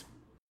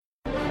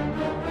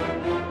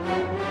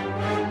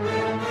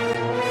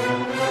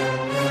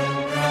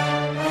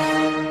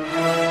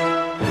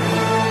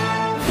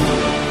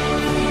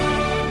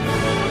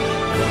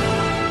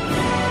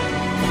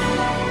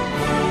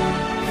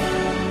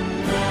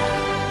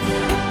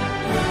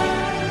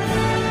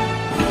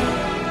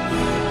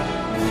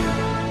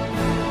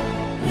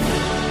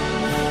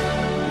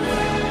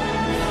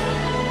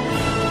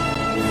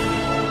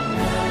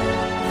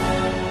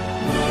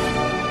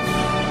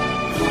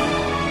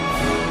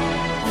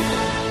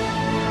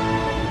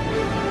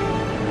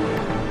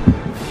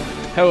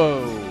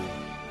Hello,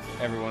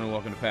 everyone, and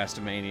welcome to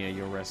Pastamania,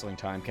 your wrestling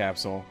time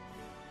capsule.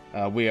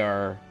 We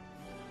are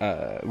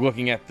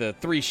looking at the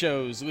three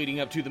shows leading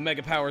up to the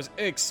Mega Powers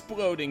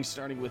exploding,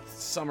 starting with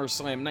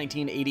SummerSlam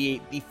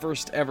 1988, the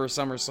first ever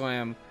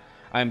SummerSlam.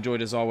 I am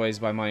joined, as always,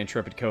 by my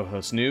intrepid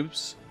co-host,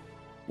 Noobs.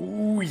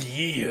 Ooh,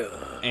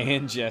 yeah.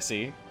 And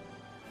Jesse.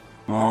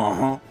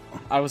 Uh-huh.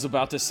 I was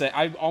about to say,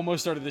 I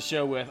almost started the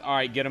show with, all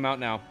right, get them out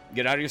now.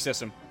 Get out of your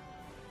system.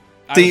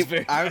 See,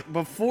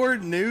 before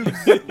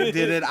Noobs did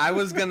it, I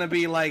was gonna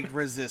be like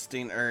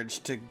resisting urge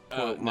to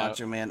quote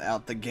Macho Man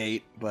out the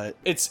gate, but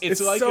it's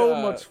like so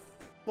much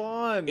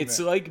fun.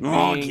 It's like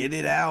being, get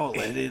it out,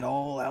 let it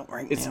all out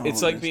right now.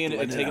 It's like being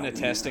taking a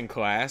test in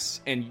class,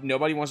 and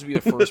nobody wants to be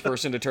the first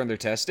person to turn their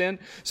test in.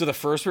 So the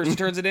first person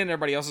turns it in, and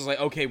everybody else is like,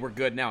 okay, we're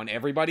good now, and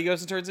everybody goes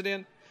and turns it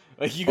in.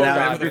 Like you go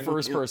back to the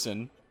first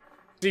person.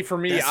 See, for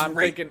me,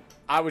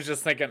 I was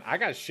just thinking, I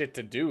got shit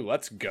to do.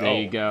 Let's go.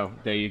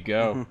 There you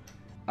go.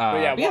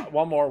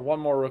 One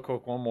more real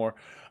quick, one more.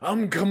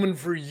 I'm coming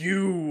for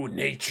you,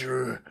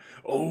 nature.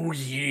 Oh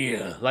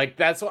yeah. Like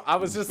that's what I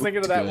was just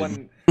thinking of that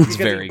when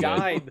he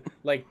died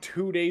like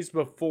 2 days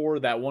before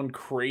that one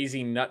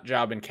crazy nut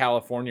job in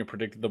California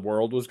predicted the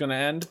world was gonna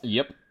end.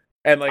 Yep.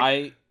 And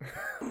like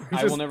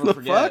I will never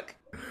forget.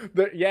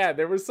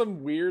 There was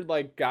some weird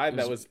like guy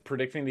that was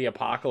predicting the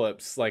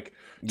apocalypse like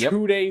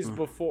 2 days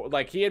before.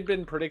 Like he had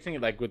been predicting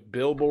it like with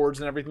billboards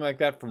and everything like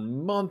that for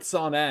months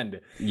on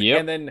end.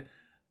 Yep.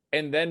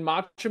 And then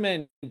Macho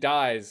Man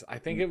dies. I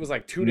think it was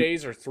like 2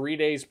 days or 3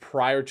 days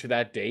prior to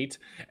that date.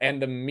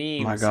 And the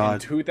memes in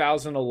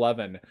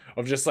 2011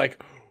 of just like,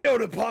 yo,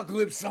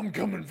 Apocalypse, I'm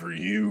coming for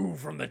you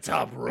from the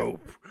top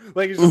rope.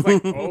 Like, it's just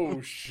like,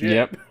 oh, shit.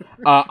 Yep.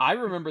 I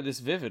remember this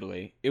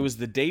vividly. It was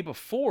the day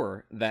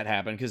before that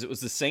happened because it was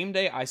the same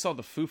day I saw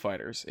the Foo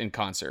Fighters in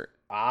concert.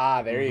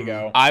 Ah, there you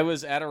go. I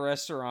was at a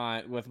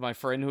restaurant with my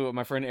friend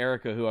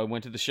Erica, who I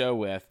went to the show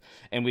with,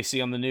 and we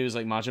see on the news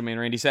like Macho Man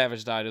Randy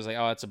Savage died. I was like,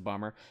 oh, that's a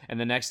bummer. And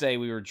the next day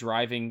we were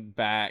driving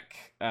back.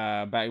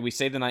 We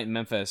stayed the night in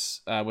Memphis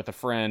with a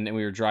friend, and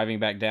we were driving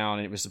back down,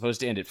 and it was supposed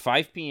to end at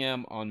 5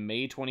 p.m. on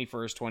May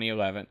 21st,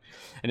 2011,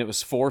 and it was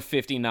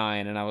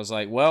 4:59, and I was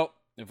like, well,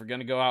 if we're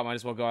gonna go out, might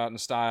as well go out in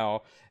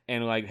style.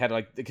 And like had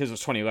like because it was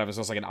 2011, so it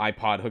was like an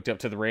iPod hooked up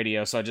to the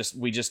radio. So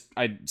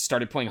I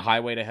started playing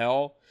Highway to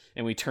Hell.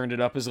 And we turned it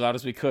up as loud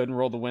as we could and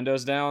rolled the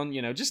windows down,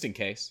 just in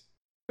case.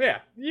 Yeah,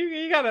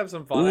 you gotta have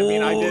some fun. I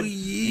mean, I did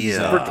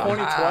for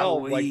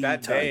 2012, like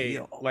that day,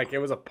 like it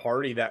was a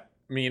party that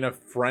me and a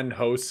friend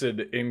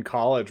hosted in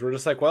college. We're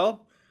just like,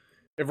 well,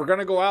 if we're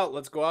gonna go out,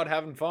 let's go out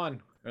having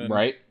fun. And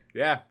right?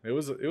 Yeah, it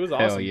was awesome.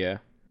 Hell yeah.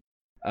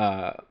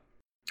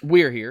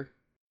 We're here,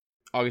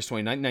 August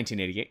 29th,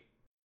 1988.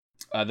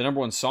 The number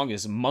one song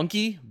is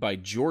Monkey by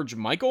George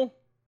Michael.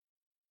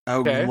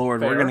 Oh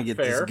Lord, we're gonna get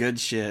this good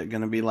shit.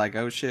 Gonna be like,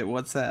 oh shit,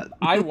 what's that?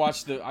 I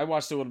watched a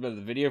little bit of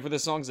the video for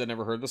this song because I'd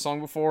never heard the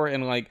song before,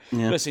 and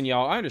listen,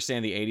 y'all, I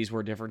understand the '80s were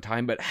a different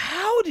time, but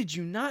how did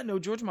you not know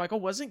George Michael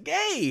wasn't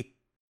gay?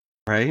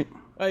 Right?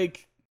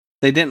 Like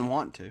they didn't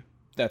want to.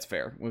 That's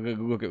fair. Look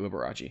at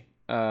Liberace.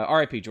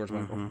 R.I.P. George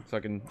Michael.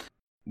 Fucking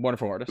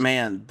wonderful artist.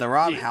 Man, the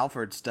Rob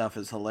Halford stuff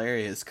is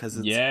hilarious because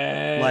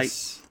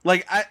it's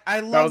like I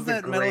love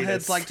that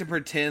metalheads like to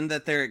pretend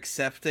that they're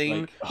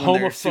accepting like,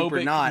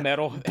 homophobic not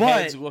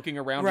metalheads looking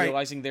around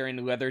realizing they're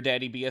in leather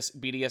daddy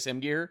BDSM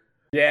gear.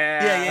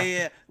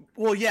 Yeah.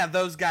 Well, yeah,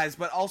 those guys,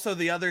 but also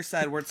the other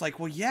side where it's like,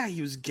 well, yeah,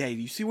 he was gay.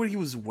 Do you see what he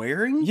was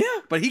wearing? Yeah,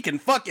 but he can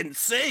fucking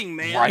sing,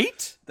 man.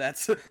 Right?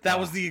 That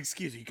was the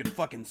excuse. He can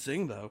fucking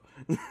sing though.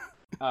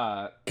 You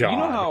know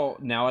how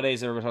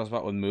nowadays everybody talks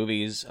about with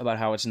movies about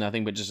how it's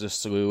nothing but just a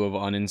slew of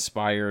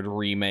uninspired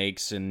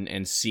remakes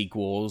and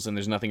sequels, and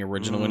there's nothing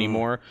original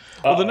anymore.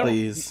 Well,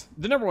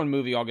 the number one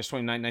movie, August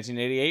 29,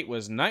 1988,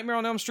 was Nightmare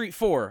on Elm Street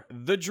 4: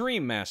 The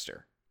Dream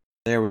Master.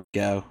 There we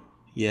go.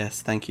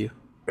 Yes, thank you.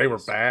 They were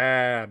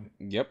bad.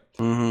 Yep.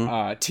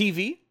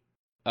 TV.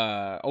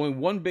 Only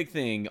one big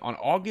thing. On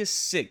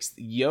August 6th,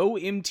 Yo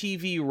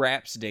MTV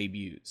Raps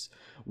debuts,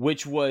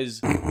 which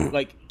was,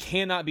 like,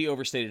 cannot be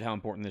overstated how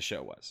important this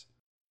show was.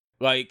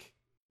 Like,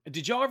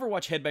 did y'all ever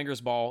watch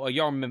Headbangers Ball?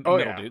 Y'all are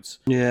metal dudes.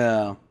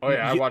 Yeah. Oh,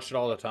 yeah, I watched it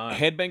all the time.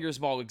 Headbangers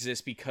Ball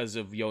exists because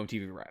of Yo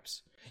MTV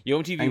Raps.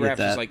 Yo MTV Raps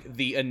was, like,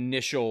 the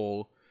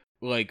initial,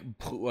 blueprint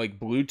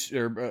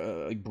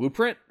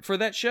for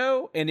that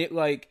show, and it,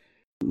 like...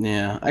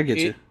 Yeah, I get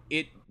you.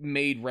 It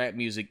made rap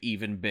music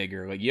even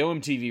bigger. Like, Yo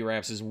MTV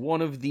Raps is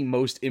one of the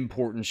most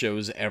important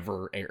shows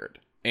ever aired.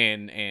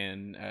 And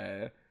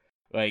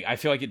I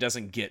feel like it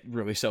doesn't get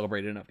really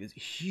celebrated enough. It's a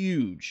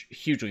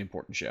hugely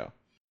important show.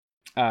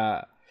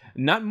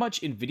 Not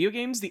much in video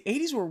games. The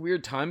 80s were a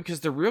weird time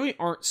because there really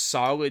aren't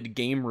solid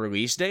game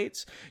release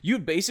dates. You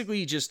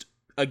basically just...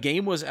 A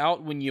game was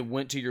out when you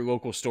went to your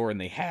local store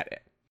and they had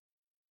it.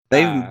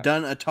 They've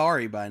done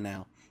Atari by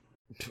now.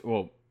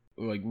 Well...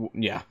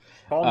 yeah.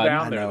 Calm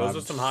down there. Those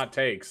are some hot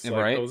takes.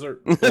 Right? Those are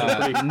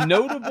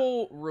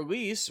notable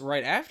release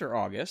right after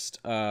August,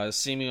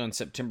 seeming on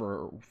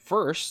September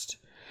 1st.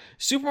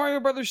 Super Mario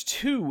Brothers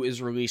 2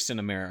 is released in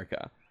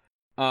America.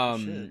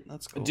 Shit,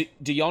 that's cool.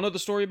 Do y'all know the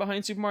story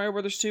behind Super Mario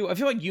Brothers 2? I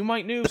feel like you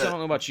might know, so I don't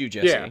know about you,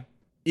 Jesse.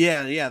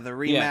 Yeah, the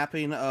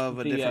remapping of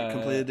a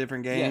completely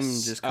different game,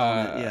 just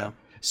calling it,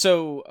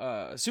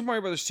 So, Super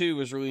Mario Brothers 2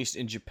 was released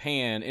in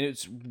Japan, and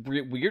it's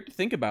weird to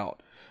think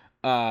about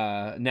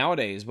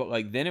nowadays, but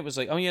like then it was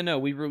like, oh yeah, no,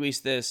 we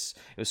released this.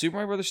 It was Super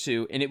Mario Brothers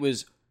 2, and it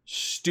was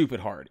stupid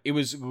hard. It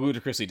was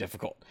ludicrously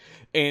difficult.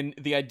 And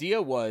the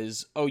idea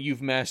was, oh,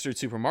 you've mastered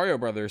Super Mario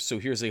Brothers, so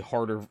here's a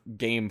harder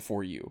game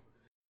for you.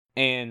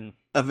 And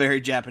a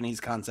very Japanese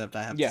concept,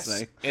 I have to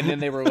say. And then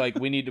they were like,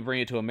 we need to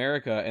bring it to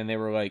America, and they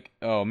were like,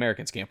 oh,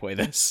 Americans can't play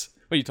this.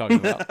 What are you talking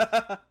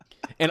about?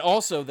 And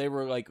also they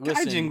were like,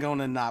 listen, Gaijin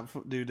gonna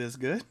not do this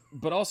good.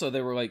 But also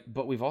they were like,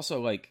 but we've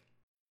also like,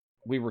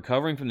 we're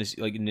recovering from this,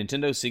 like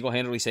Nintendo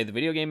single-handedly saved the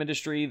video game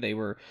industry. They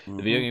were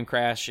the video game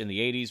crash in the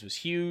 80s was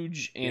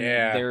huge, and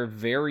they're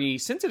very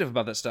sensitive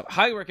about that stuff.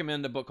 Highly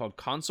recommend a book called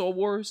Console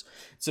Wars.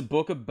 It's a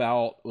book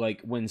about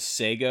like when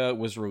Sega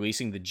was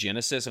releasing the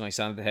Genesis and like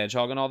Sonic the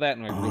Hedgehog and all that,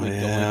 and like really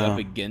going up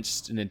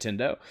against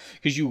Nintendo,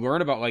 because you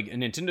learn about like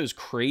Nintendo's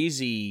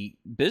crazy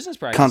business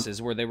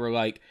practices where they were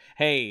like,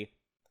 hey,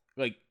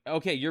 like,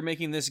 okay, you're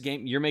making this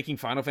game, you're making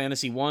Final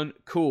Fantasy 1,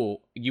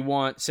 cool. You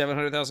want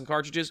 700,000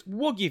 cartridges?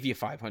 We'll give you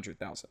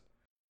 500,000.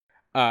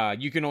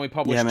 You can only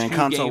publish 2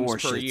 Console games War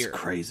per year.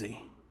 Crazy.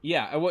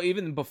 Yeah, well,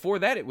 even before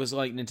that, it was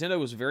like Nintendo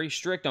was very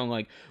strict on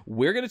like,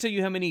 we're going to tell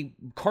you how many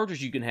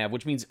cartridges you can have,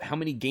 which means how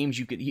many games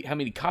you can, how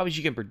many copies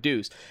you can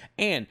produce.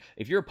 And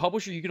if you're a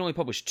publisher, you can only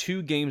publish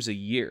 2 games a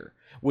year,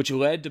 which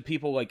led to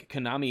people like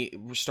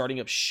Konami starting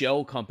up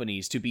shell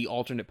companies to be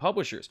alternate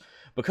publishers,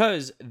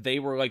 because they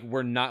were like,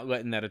 we're not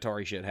letting that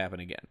Atari shit happen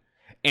again.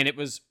 And it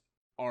was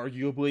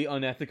arguably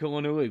unethical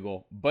and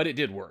illegal, but it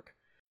did work.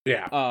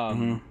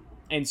 Yeah.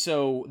 And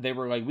so they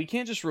were like, we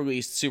can't just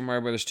release Super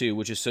Mario Brothers 2,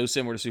 which is so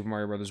similar to Super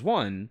Mario Brothers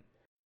 1.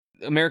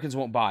 Americans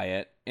won't buy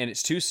it, and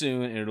it's too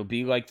soon, and it'll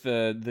be like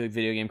the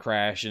video game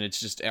crash, and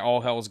it's just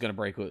all hell is going to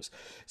break loose.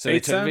 So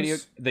they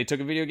took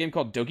a video game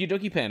called Doki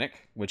Doki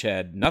Panic, which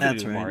had nothing to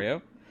do with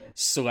Mario,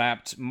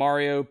 slapped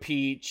Mario,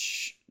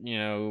 Peach,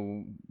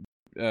 Mario,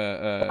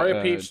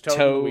 Peach,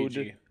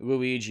 Toad,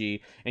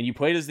 Luigi, and you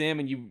played as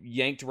them, and you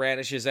yanked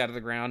radishes out of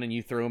the ground, and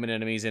you threw them at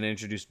enemies, and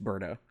introduced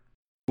Birdo.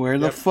 Where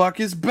the fuck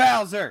is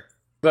Bowser?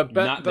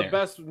 Not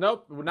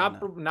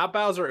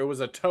Bowser. It was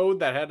a toad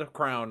that had a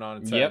crown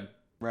on its head.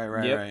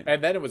 Right.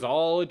 And then it was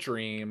all a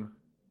dream.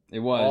 It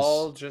was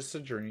all just a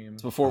dream.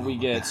 It's before we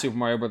get Super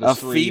Mario Brothers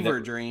 3. A fever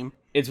dream.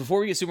 It's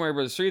before we get Super Mario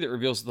Brothers 3 that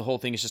reveals the whole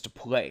thing is just a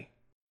play.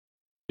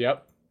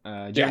 Yep.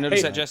 Did you ever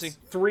notice that, Jesse?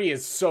 3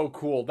 is so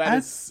cool.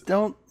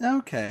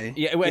 Okay.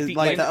 Yeah,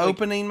 the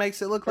opening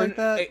makes it look like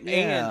that.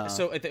 And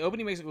so at the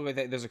opening makes it look like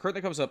that. There's a curtain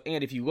that comes up,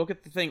 and if you look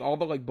at the thing, all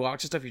the like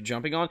blocks and stuff you're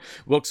jumping on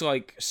looks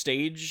like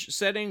stage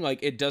setting.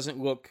 Like it doesn't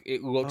look.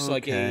 It looks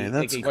like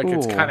that's like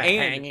it's kind of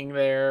hanging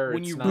there.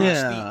 When you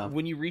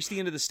reach the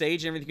end of the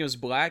stage and everything goes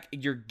black,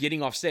 you're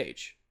getting off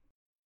stage.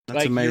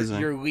 That's amazing.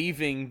 You're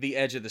leaving the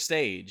edge of the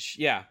stage.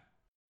 Yeah.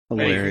 And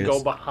you can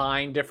go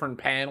behind different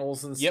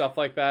panels and stuff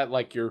like that.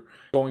 Like you're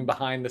going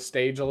behind the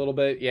stage a little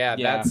bit.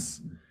 Yeah.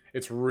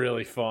 It's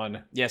really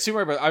fun. Yeah, Super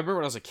Mario Bros. I remember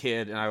when I was a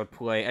kid and I would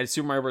play at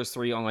Super Mario Bros.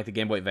 3 on like the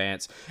Game Boy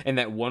Advance, and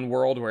that one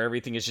world where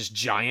everything is just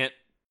giant.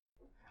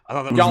 I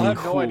thought that was Y'all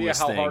have no idea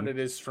how hard it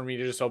is for me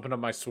to just open up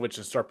my Switch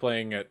and start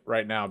playing it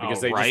right now,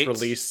 because they just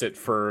released it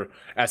for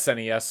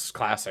SNES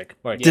Classic.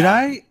 Like, did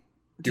I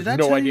have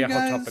no idea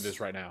how tough it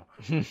is right now.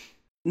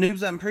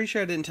 Noobs, I'm pretty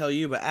sure I didn't tell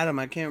you, but Adam,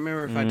 I can't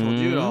remember if I told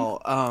you at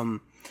all.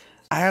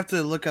 I have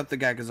to look up the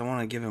guy because I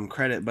want to give him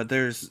credit, but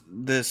there's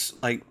this,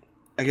 like,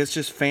 I guess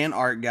just fan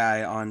art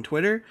guy on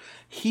Twitter.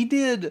 He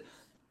did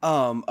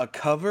a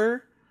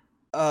cover,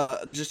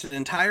 just an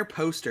entire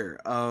poster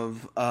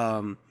of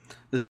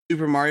the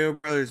Super Mario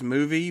Brothers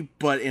movie,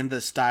 but in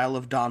the style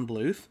of Don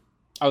Bluth.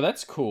 Oh,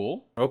 that's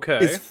cool. Okay.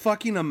 It's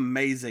fucking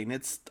amazing.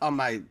 It's on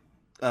my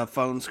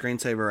phone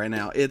screensaver right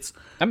now.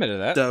 I'm into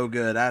that. So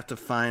good. I have to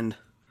find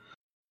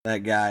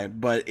that guy,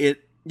 but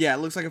it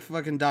looks like a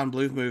fucking Don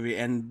Bluth movie,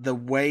 and the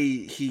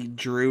way he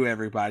drew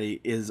everybody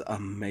is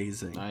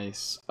amazing.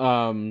 Nice.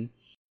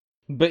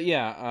 But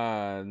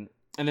yeah,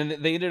 and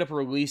then they ended up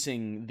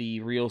releasing the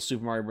real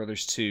Super Mario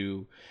Brothers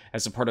 2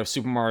 as a part of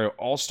Super Mario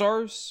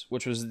All-Stars,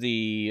 which was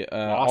the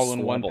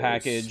all-in-one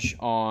package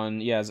on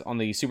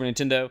the Super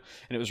Nintendo,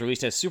 and it was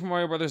released as Super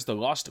Mario Brothers: The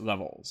Lost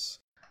Levels.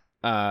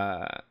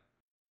 Okay,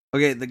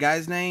 the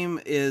guy's name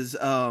is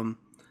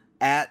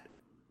at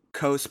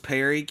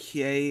Cosperry,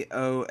 Kosperry,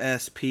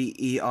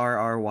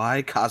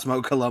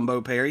 Cosmo Columbo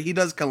Perry. He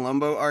does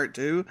Columbo art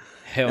too,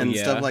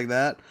 stuff like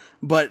that.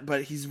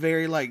 But he's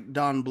very like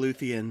Don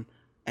Bluthian,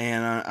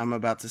 and I'm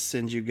about to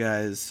send you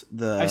guys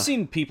the. I've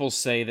seen people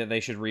say that they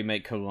should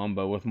remake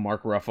Columbo with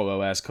Mark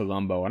Ruffalo as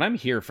Columbo, and I'm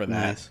here for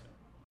that. Nice.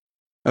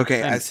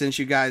 Okay, I sent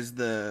you guys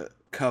the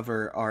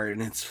cover art,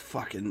 and it's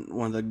fucking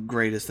one of the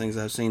greatest things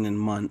I've seen in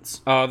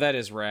months. Oh, that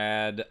is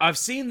rad. I've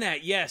seen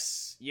that.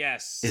 Yes.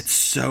 It's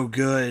so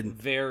good.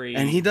 Very.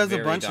 And he does a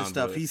bunch Don of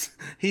stuff. Bluth.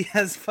 He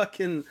has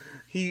fucking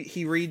he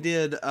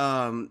redid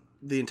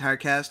the entire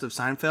cast of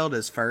Seinfeld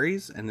as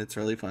furries, and it's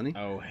really funny.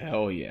 Oh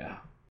hell yeah.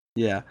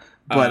 Yeah,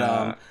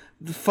 but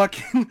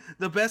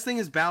the best thing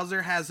is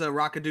Bowser has a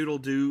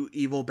Rockadoodle-Doo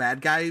evil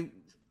bad guy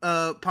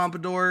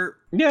pompadour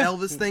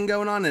Elvis thing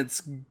going on.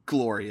 It's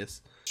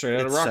glorious. Straight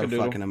out of It's so Rockadoodle.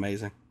 fucking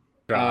amazing.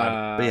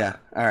 God. But yeah,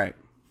 all right.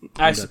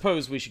 I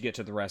suppose we should get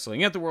to the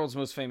wrestling. At the world's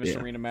most famous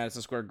arena,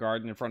 Madison Square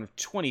Garden, in front of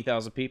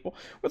 20,000 people,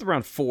 with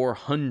around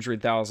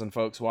 400,000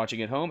 folks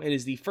watching at home, it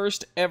is the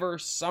first ever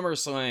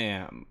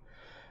SummerSlam.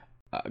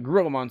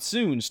 Gorilla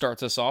Monsoon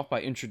starts us off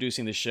by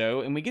introducing the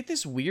show, and we get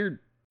this weird,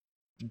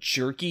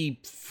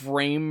 jerky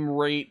frame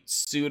rate,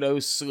 pseudo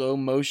slow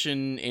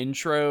motion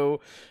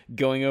intro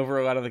going over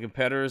a lot of the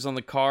competitors on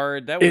the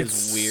card. That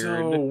was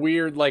weird. So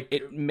weird. Like,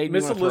 it made me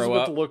Miss want to throw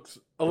up.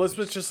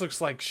 Elizabeth just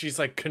looks like she's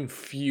like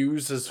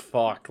confused as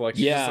fuck. Like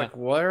she's just like,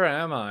 where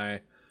am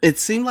I? It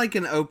seemed like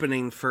an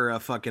opening for a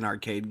fucking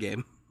arcade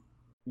game.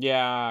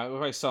 Yeah, it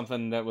looked like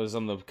something that was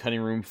on the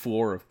cutting room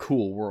floor of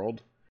Cool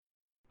World.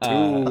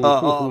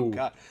 Oh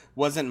god,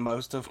 wasn't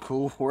most of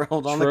Cool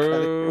World on the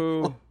cutting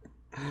room?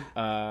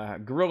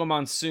 Gorilla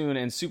Monsoon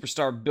and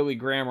superstar Billy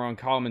Graham are on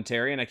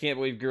commentary, and I can't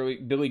believe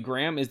Billy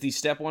Graham is the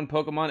Step 1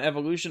 Pokemon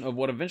evolution of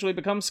what eventually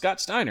becomes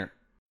Scott Steiner.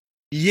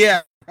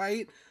 Yeah,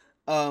 right?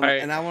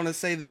 And I want to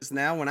say this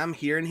now, when I'm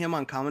hearing him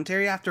on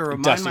commentary, I have to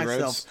remind Dusty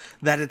myself Rhodes.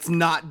 that it's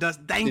not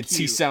Dusty. Thank you.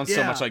 He sounds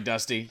so much like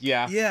Dusty.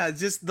 Yeah. Yeah,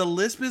 just the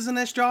lisp isn't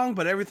as strong,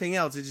 but everything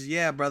else, it's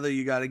just, brother,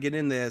 you got to get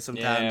in there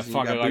sometimes. Yeah,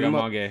 fuck it like a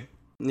monkey.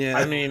 Yeah.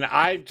 I mean,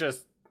 I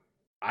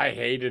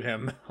hated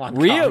him on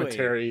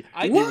commentary.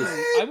 I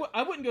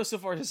wouldn't go so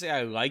far as to say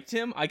I liked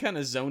him. I kind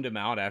of zoned him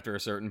out after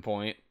a certain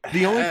point.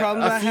 The only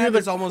problem I have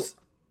is almost...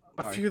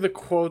 A few of the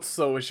quotes,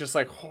 though, was just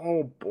like,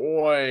 oh,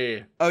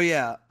 boy. Oh,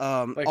 yeah.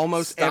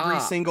 Almost every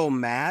stop. single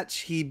match,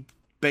 he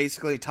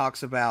basically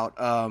talks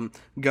about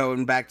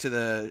going back to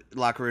the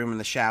locker room and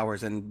the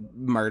showers and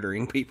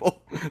murdering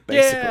people,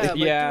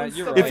 basically. Yeah,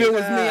 you're right. If it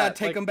was me, I'd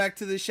take them back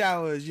to the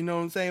showers, you know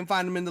what I'm saying?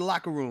 Find them in the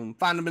locker room.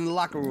 Find them in the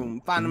locker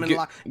room. Find them in the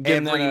locker room.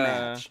 Every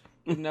match.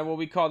 Isn't that what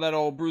we call that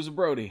old Bruiser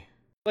Brody?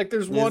 Like,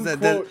 there's one quote...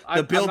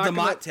 The Bill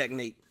DeMott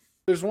technique.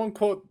 There's one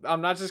quote...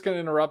 I'm not just going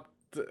to interrupt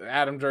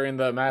Adam during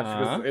the match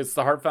because it's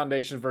the Heart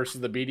Foundation versus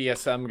the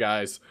BDSM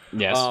guys.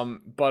 Yes.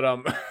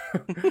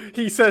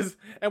 He says,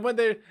 and when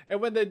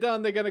they're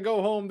done, they're gonna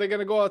go home. They're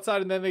gonna go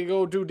outside, and then they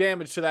go do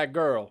damage to that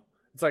girl.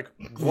 It's like,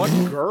 what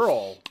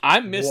girl?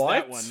 I missed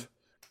that one.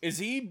 Is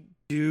he?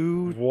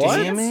 Dude,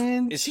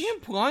 damage? Is he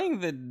implying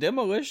that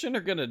Demolition are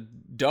gonna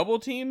double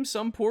team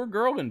some poor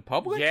girl in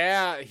public?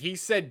 Yeah, he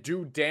said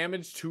do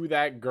damage to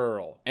that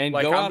girl and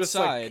like, go I'm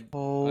outside. Just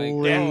like,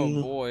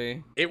 oh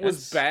boy, it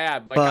was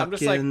bad. Like I'm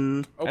just like,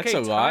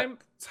 okay,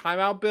 time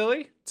out,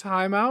 Billy.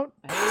 Time out.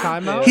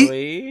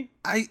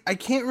 I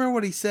can't remember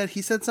what he said.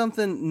 He said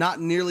something not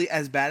nearly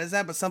as bad as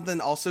that, but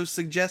something also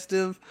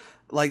suggestive,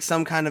 like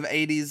some kind of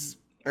 80s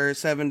or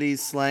 70s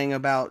slang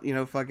about,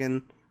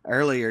 fucking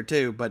earlier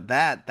too, but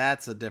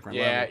that's a different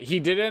level. Yeah,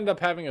 he did end up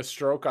having a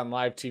stroke on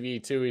live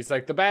TV too. He's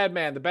like, the bad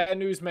man, the bad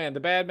news man,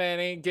 the bad man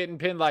ain't getting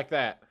pinned like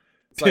that.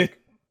 It's like,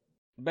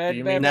 that's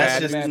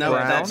just his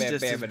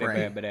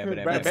brain.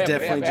 That's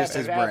definitely just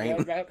his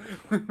brain.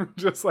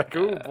 Just like,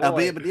 ooh,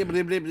 boy.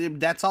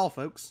 That's all,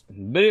 folks.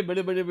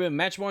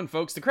 Match 1,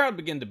 folks. The crowd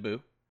began to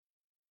boo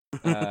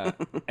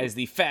as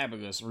the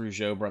fabulous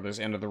Rougeau brothers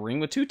enter the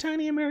ring with 2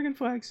 tiny American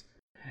flags,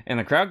 and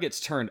the crowd gets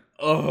turned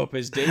up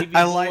as Davey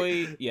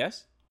Boy.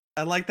 Yes.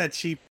 I like that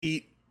cheap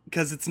eat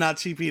because it's not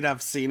cheap eat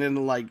I've seen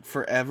in like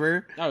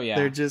forever. Oh yeah,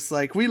 they're just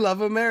like, we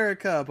love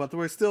America, but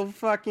we're still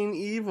fucking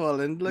evil,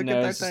 and look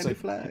at that tiny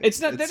flag.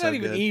 It's not. They're not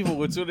even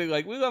evil. It's really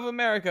like, we love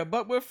America,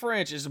 but we're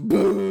French. It's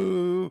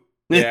boo.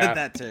 Yeah,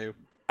 that too.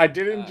 I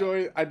did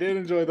enjoy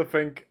the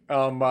Fink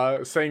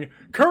saying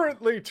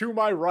currently to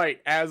my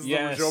right as the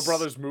Rougeau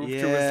brothers move to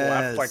his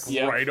left, like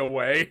right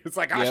away. It's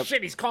like,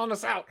 shit, he's calling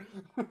us out.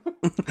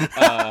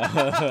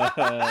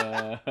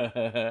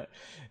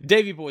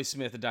 Davey Boy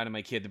Smith, the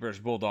Dynamite Kid, the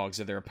British Bulldogs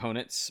are their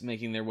opponents,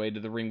 making their way to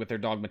the ring with their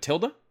dog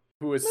Matilda,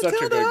 who is such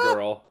a good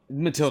girl.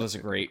 Matilda's a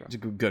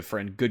good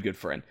friend, good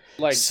friend.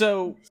 Like,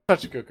 so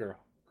such a good girl.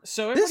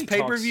 So this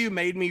pay-per-view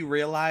made me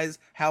realize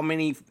how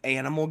many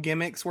animal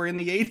gimmicks were in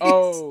the 80s.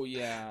 Oh,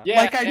 yeah.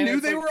 Like, I knew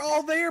they were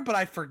all there, but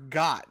I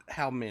forgot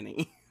how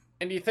many.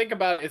 And you think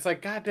about it, it's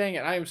like, God dang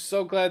it, I am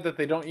so glad that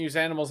they don't use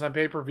animals on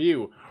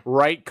pay-per-view.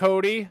 Right,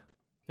 Cody?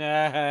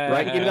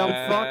 Right, you dumb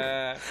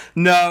fuck?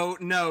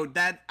 No,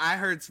 that I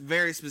heard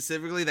very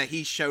specifically that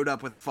he showed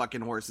up with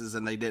fucking horses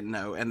and they didn't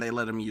know, and they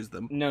let him use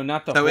them. No,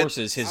 not the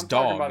horses, his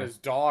dog. Talking about his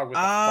dog with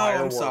the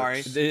fireworks. I'm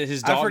sorry.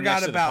 His dog. I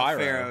forgot about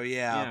Pharaoh,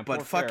 yeah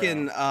but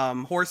fucking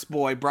Horse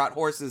Boy brought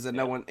horses and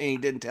and he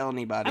didn't tell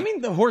anybody. I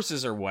mean, the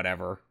horses are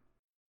whatever.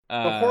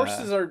 The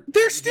horses are...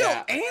 They're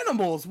still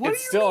animals. What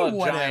it's do you mean,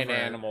 still a giant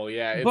animal,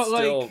 yeah. It's but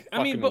still like,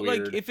 I mean, but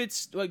weird. like, if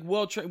it's like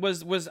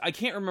was I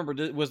can't remember.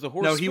 Was the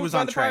horse? No, he was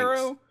on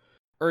Pyro?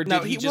 Or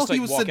did he just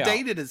he was walk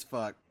sedated out? as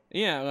fuck.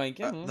 Yeah, like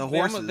the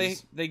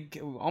horses. They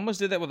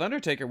almost did that with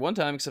Undertaker one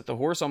time, except the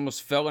horse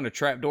almost fell in a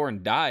trapdoor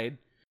and died.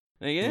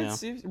 Like,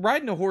 it's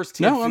riding a horse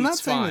 10 feet I'm not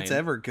saying fine. it's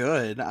ever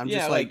good. I'm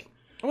just like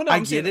Well, no, I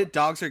get it.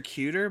 Dogs are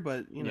cuter,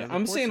 but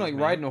I'm saying like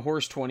riding a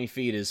horse 20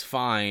 feet is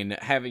fine.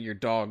 Having your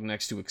dog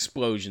next to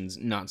explosions,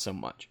 not so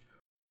much.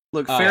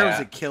 Look, Pharaoh's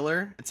a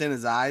killer. It's in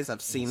his eyes.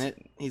 I've seen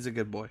it. He's a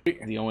good boy.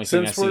 The only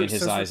thing I see in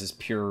his eyes is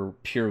pure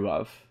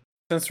love.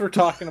 Since we're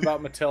talking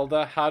about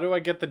Matilda, how do I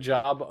get the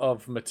job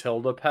of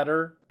Matilda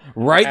petter?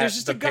 Right, there's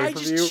just a guy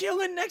just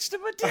chilling next to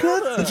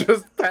Matilda.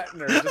 Just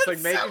petting her. Just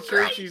like making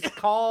sure she's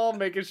calm,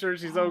 making sure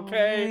she's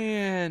okay.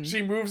 Man.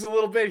 She moves a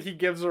little bit, he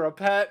gives her a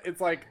pet.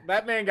 It's like,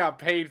 that man got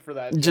paid for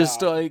that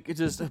Just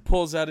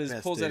pulls out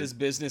his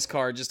business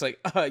card, just like,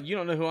 you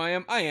don't know who I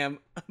am? I am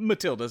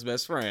Matilda's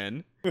best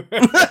friend.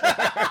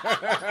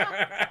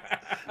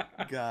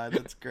 God,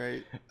 that's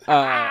great.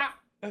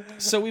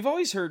 So we've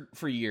always heard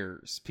for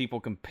years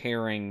people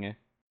comparing,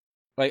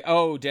 like,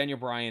 oh, Daniel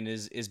Bryan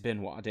is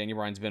Benoit. Daniel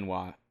Bryan's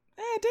Benoit.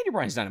 Daniel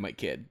Bryan's Dynamite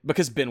Kid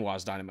because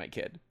Benoit's Dynamite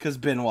Kid. Because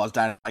Benoit's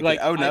Dynamite Like,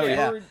 Kid. Oh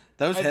no,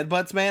 those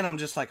headbutts, man. I'm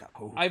just like,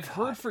 oh. I've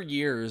heard for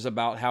years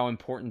about how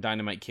important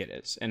Dynamite Kid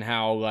is and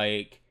how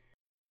like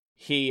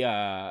he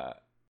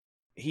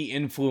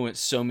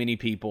influenced so many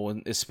people,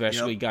 and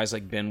especially guys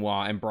like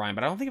Benoit and Bryan.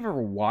 But I don't think I've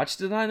ever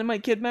watched a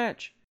Dynamite Kid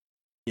match.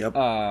 Yep.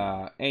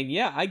 And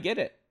yeah, I get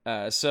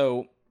it.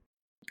 So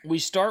we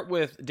start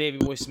with Davey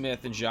Boy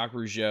Smith and Jacques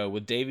Rougeau,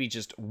 with Davey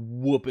just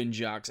whooping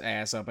Jacques'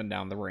 ass up and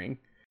down the ring.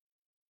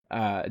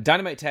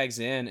 Dynamite tags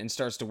in and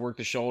starts to work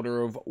the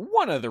shoulder of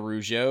one of the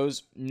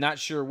Rougeaus, not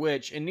sure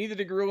which, and neither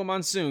did Gorilla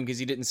Monsoon because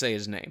he didn't say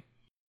his name.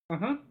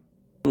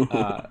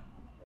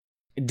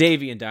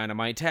 Davey and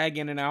Dynamite tag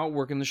in and out,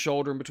 working the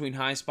shoulder in between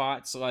high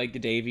spots like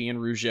Davey and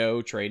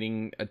Rougeau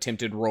trading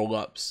attempted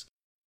roll-ups.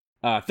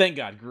 Thank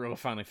God Gorilla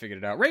finally figured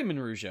it out. Raymond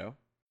Rougeau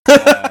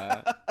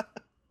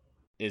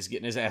is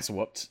getting his ass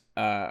whooped.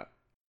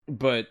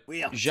 But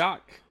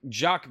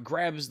Jacques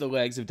grabs the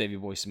legs of Davey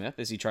Boy Smith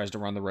as he tries to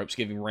run the ropes,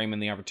 giving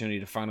Raymond the opportunity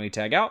to finally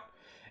tag out.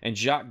 And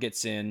Jacques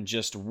gets in,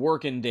 just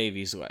working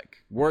Davey's leg.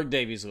 Work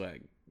Davey's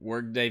leg.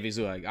 Work Davey's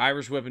leg.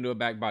 Irish whip into a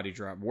back body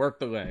drop. Work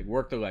the leg.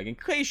 Work the leg. In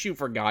case you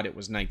forgot, it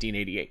was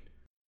 1988.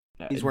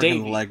 He's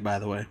working the leg, by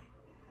the way.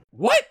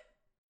 What?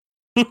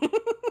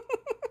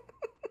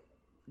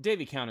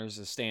 Davey counters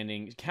a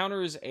standing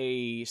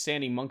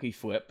monkey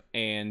flip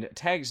and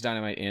tags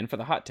Dynamite in for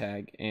the hot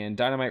tag, and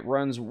Dynamite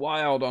runs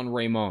wild on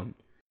Raymond.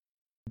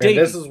 And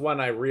this is when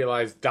I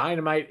realized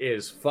Dynamite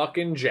is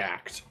fucking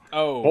jacked.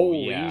 Oh,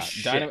 holy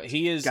shit!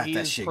 He's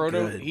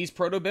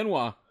proto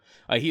Benoit.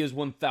 He is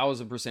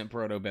 1000%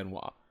 proto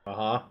Benoit.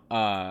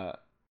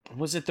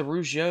 Was it the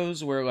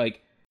Rougeaus where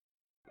like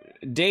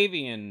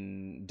Davey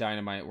and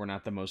Dynamite were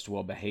not the most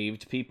well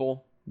behaved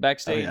people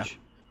backstage,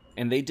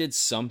 and they did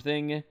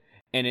something.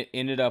 And it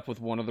ended up with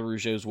one of the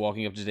Rougeaus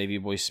walking up to Davey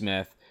Boy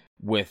Smith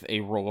with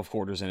a roll of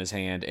quarters in his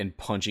hand and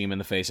punching him in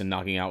the face and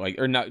knocking out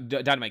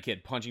Dynamite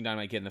Kid punching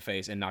Dynamite Kid in the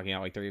face and knocking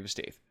out like 3 of his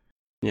teeth.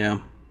 Yeah.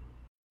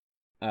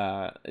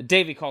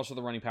 Davey calls for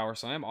the running power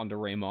slam onto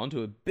Raymond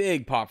to a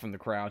big pop from the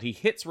crowd. He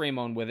hits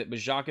Raymond with it, but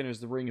Jacques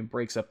enters the ring and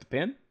breaks up the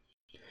pin.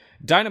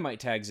 Dynamite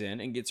tags in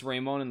and gets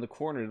Raymond in the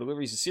corner,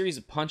 delivers a series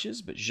of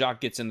punches, but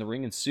Jacques gets in the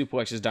ring and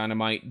suplexes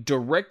Dynamite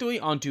directly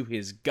onto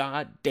his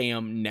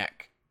goddamn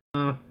neck.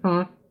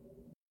 Mm-hmm.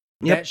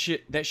 Yep.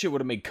 That shit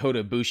would have made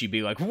Kota Ibushi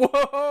be like,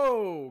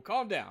 "Whoa,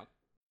 calm down."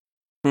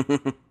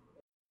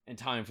 And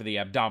time for the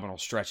abdominal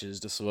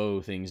stretches to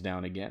slow things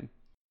down again.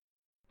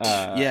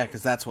 Yeah,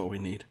 because that's what we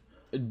need.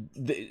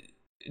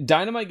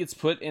 Dynamite gets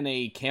put in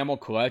a camel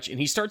clutch, and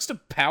he starts to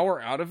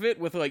power out of it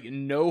with like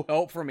no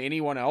help from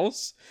anyone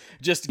else,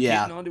 just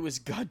getting onto his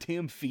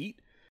goddamn feet.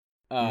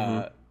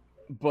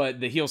 But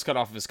the heels cut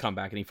off of his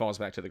comeback, and he falls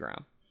back to the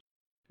ground.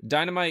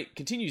 Dynamite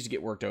continues to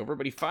get worked over,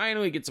 but he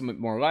finally gets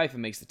some more life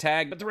and makes the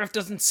tag, but the ref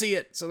doesn't see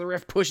it, so the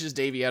ref pushes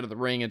Davey out of the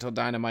ring until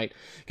Dynamite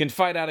can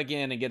fight out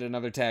again and get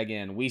another tag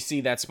in. We see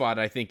that spot,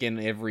 I think,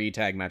 in every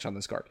tag match on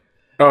this card.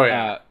 Oh,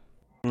 yeah.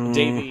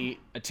 Davey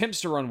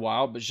attempts to run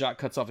wild, but Jacques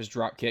cuts off his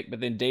drop kick,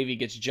 but then Davey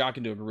gets Jacques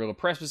into a gorilla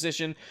press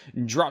position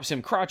and drops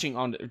him,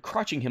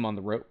 crotching him on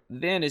the rope.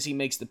 Then, as he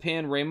makes the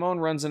pin,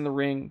 Raymond runs in the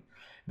ring,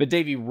 but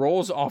Davey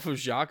rolls off of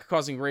Jacques,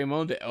 causing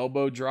Raymond to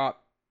elbow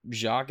drop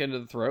Jacques into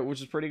the throat,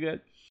 which is pretty good.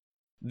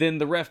 Then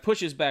the ref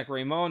pushes back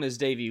Raymond as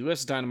Davey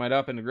lifts Dynamite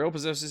up in a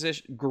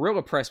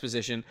gorilla press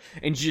position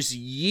and just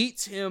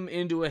yeets him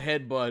into a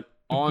headbutt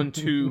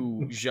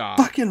onto Jacques.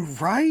 Fucking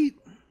right.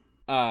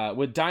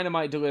 With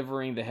Dynamite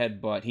delivering the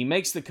headbutt, he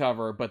makes the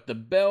cover, but the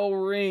bell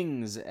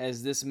rings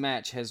as this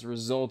match has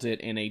resulted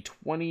in a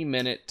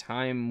 20-minute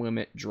time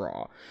limit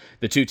draw.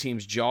 The two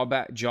teams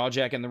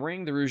jawjack in the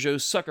ring, the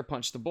Rougeaus sucker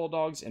punch the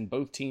Bulldogs, and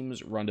both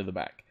teams run to the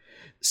back.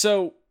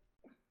 So,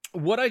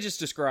 what I just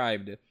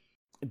described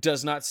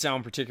does not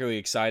sound particularly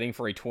exciting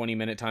for a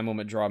 20-minute time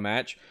limit draw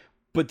match,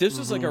 but this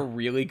was like a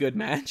really good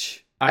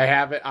match. I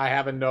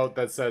have a note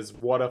that says,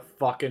 "What a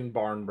fucking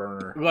barn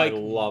burner!" Like, I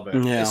love it,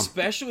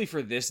 especially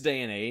for this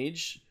day and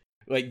age.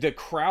 Like the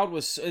crowd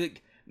was,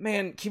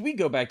 man. Can we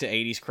go back to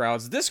 80s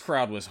crowds? This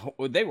crowd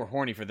they were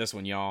horny for this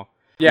one, y'all.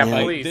 Yeah,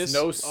 please.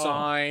 No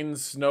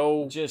signs,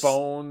 no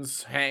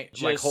phones,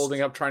 like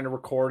holding up trying to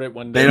record it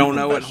when they don't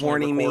know what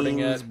horny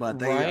means, but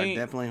they are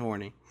definitely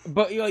horny.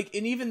 But like,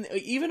 and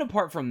even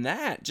apart from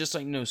that, just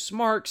like no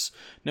smarks,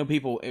 no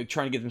people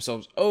trying to get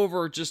themselves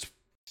over, just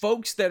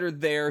folks that are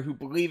there who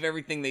believe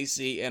everything they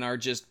see and are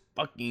just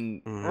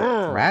fucking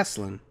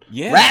wrestling.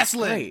 Yeah,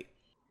 wrestling. Right.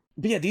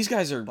 But yeah, these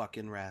guys are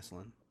fucking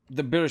wrestling.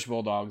 The British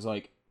Bulldogs,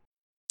 like,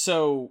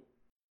 so.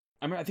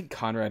 I think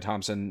Conrad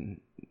Thompson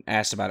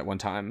asked about it one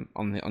time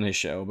on his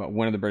show about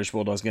when are the British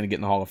Bulldogs going to get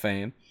in the Hall of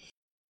Fame,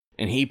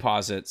 and he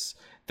posits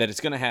that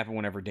it's going to happen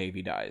whenever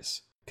Davey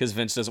dies. Because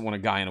Vince doesn't want a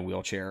guy in a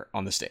wheelchair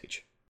on the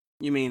stage.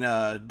 You mean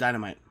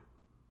Dynamite?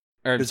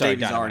 Or sorry,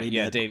 Davey's Dynamite. already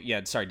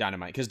dead. Sorry,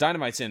 Dynamite. Because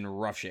Dynamite's in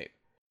rough shape.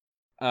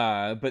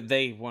 But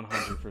they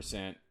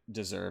 100%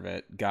 deserve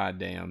it.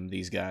 Goddamn,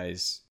 these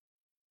guys.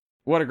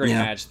 What a great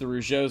match. The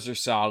Rougeaus are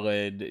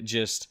solid.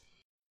 Just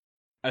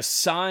a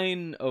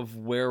sign of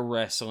where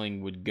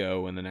wrestling would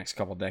go in the next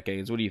couple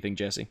decades. What do you think,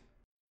 Jesse?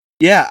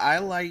 Yeah, I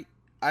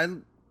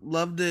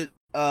loved it.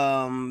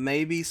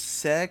 Maybe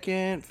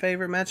second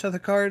favorite match of the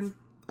card.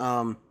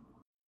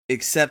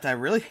 Except I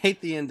really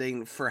hate the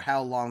ending for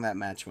how long that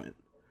match went.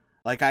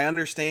 Like, I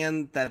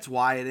understand that's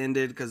why it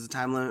ended because of the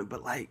time limit,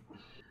 but like,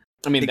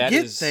 I mean,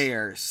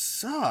 there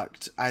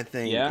sucked. I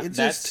think it's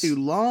just too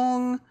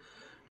long,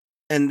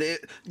 and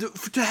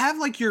to have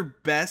like your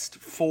best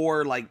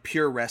four like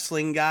pure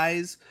wrestling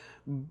guys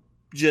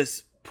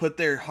just put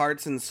their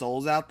hearts and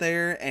souls out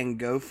there and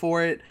go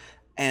for it.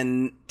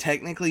 And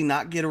technically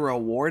not get a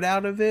reward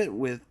out of it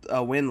with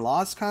a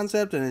win-loss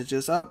concept, and it's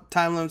just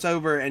time limit's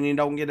over, and you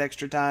don't get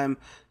extra time.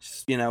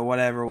 Just,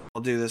 whatever.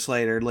 We'll do this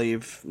later.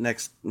 Leave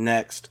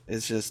next.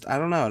 It's just I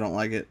don't know. I don't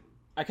like it.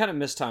 I kind of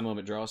miss time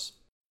limit draws.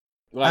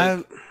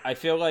 Like I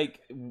feel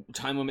like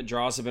time limit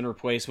draws have been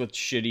replaced with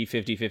shitty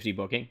 50-50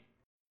 booking.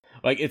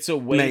 Like it's a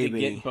way to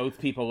get both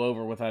people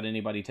over without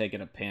anybody taking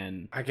a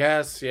pin. I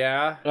guess,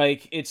 yeah.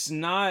 Like it's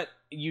not.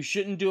 You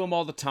shouldn't do them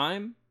all the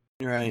time.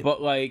 Right.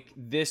 But, like,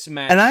 this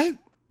match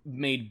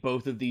made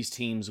both of these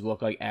teams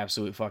look like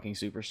absolute fucking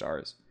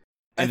superstars.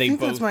 And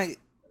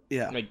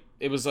Like,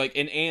 it was like,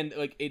 and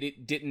like,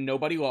 it didn't,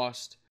 nobody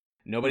lost.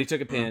 Nobody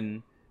took a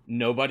pin.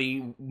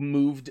 Nobody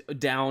moved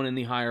down in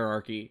the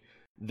hierarchy.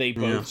 They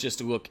both just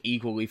look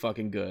equally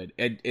fucking good.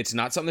 It's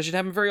not something that should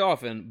happen very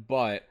often,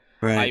 but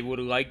I would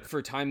like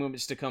for time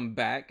limits to come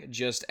back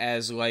just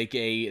as, like,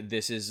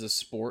 this is a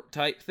sport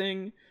type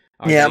thing.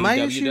 My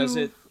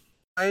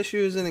issue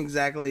isn't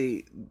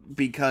exactly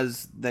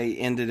because they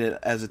ended it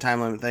as a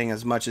time limit thing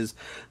as much as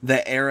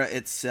the era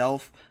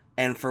itself,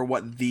 and for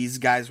what these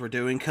guys were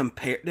doing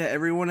compared to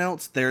everyone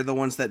else, they're the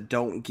ones that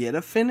don't get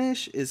a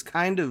finish is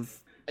kind of...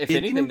 If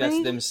anything,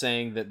 that's them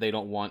saying that they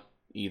don't want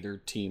either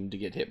team to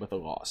get hit with a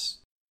loss.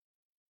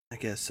 I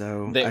guess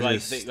so.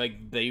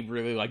 They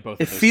really like both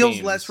of those feels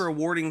teams. less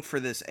rewarding for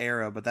this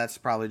era, but that's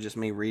probably just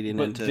me reading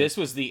into... But this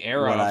was the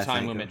era of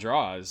time limit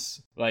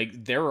draws.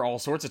 Like, there were all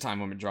sorts of time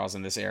limit draws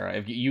in this era.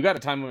 If you got a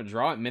time limit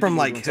draw, it meant from,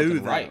 that you like, were doing who,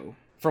 something right.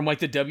 From, like,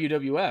 the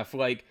WWF.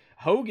 Like,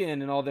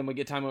 Hogan and all them would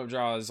get time limit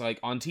draws, like,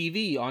 on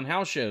TV, on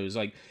house shows.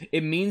 Like,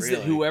 it means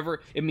that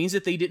it means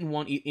that they didn't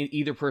want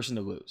either person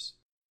to lose.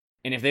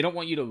 And if they don't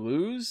want you to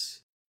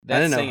lose, that's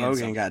I didn't know Hogan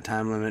something. got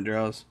time limit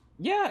draws.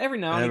 Yeah, every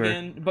now and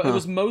again. But it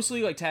was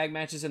mostly like tag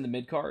matches in the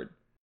mid card.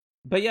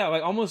 But yeah,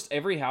 like almost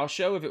every house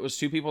show, if it was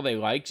two people they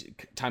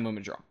liked, time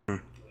limit draw.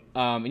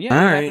 And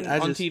yeah, it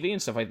happened on TV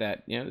and stuff like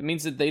that. It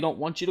means that they don't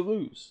want you to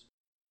lose.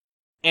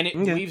 And it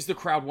leaves the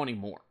crowd wanting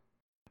more.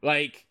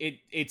 Like,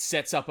 it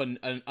sets up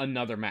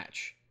another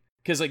match.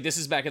 Because, like, this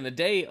is back in the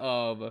day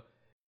of...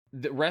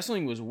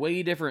 wrestling was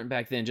way different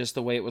back then, just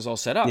the way it was all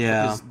set up.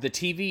 Yeah. Because the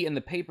TV and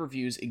the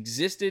pay-per-views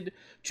existed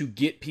to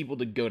get people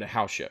to go to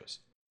house shows.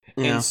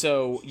 Yeah. And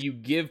so you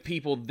give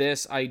people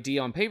this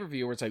idea on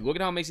pay-per-view where it's like, look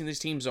at how amazing these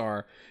teams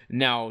are.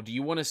 Now, do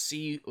you want to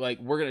see, like,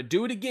 we're going to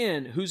do it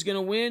again. Who's going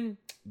to win?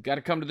 Got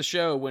to come to the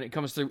show when it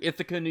comes through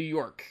Ithaca, New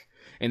York.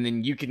 And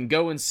then you can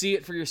go and see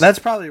it for yourself. That's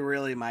probably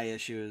really my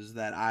issue, is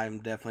that I'm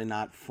definitely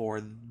not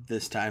for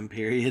this time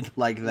period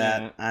like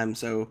that. Yeah. I'm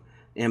so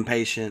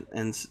impatient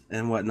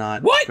and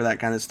whatnot for that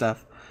kind of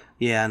stuff.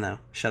 Yeah, I know.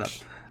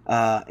 Shut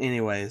up.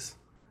 Anyways.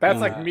 That's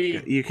like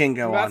me. You can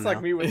go on. That's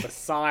like me with the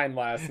sign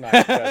last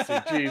night, Jesse.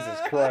 Jesus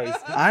Christ.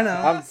 I know.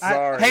 I'm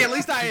sorry. Hey, at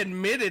least I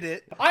admitted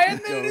it. I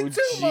admitted it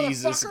too,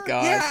 Jesus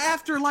God. Yeah,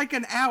 after like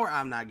an hour.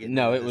 I'm not getting.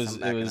 No, it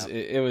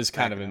was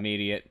kind of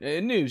immediate.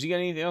 News. You got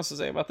anything else to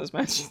say about this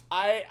match?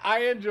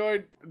 I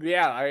enjoyed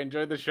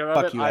the show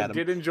of it. I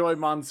did enjoy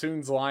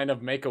Monsoon's line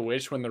of "Make a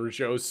wish" when the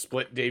Rougeaus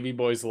split Davey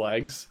Boy's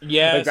legs.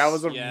 Yes, like, that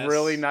was a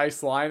really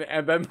nice line.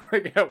 And then,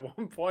 like, at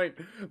one point,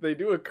 they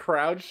do a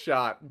crowd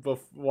shot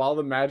while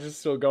the match is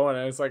still going,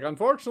 and it's like,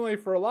 unfortunately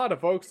for a lot of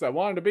folks that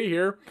wanted to be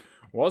here,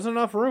 wasn't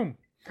enough room.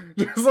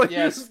 Just like,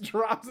 just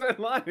drops that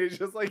line. It's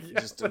just like,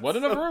 just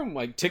wasn't enough room.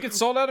 Like, tickets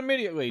sold out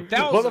immediately.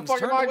 Thousands. What the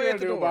fuck am I gonna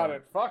do about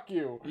it? Fuck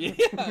you.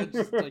 Yeah,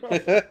 just like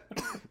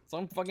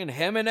some fucking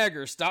hem and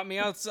egger stopped me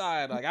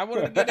outside. Like, I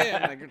wanted to get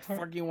in. Like, what the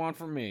fuck you want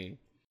from me?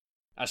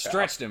 I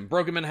stretched him,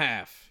 broke him in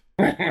half.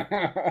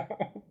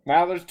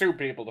 Now there's two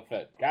people to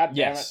fit. God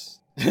damn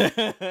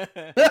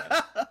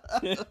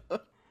it.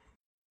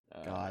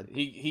 God.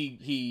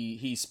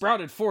 He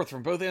sprouted forth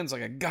from both ends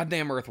like a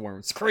goddamn earthworm.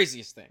 It's the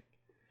craziest thing.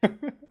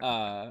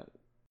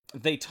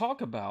 They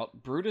talk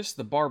about Brutus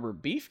the Barber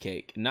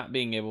Beefcake not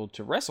being able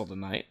to wrestle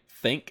tonight.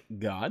 Thank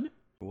God.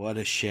 What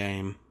a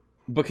shame.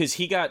 Because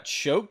he got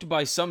choked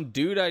by some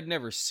dude I'd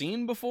never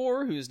seen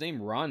before, who's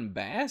named Ron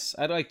Bass.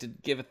 I'd like to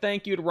give a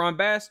thank you to Ron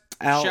Bass.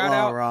 Outlaw Shout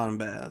out Ron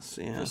Bass,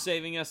 yeah. for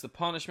saving us the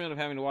punishment of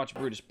having to watch a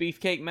Brutus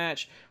Beefcake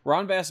match.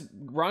 Ron Bass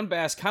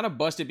kind of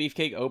busted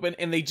Beefcake open,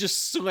 and they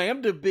just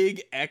slammed a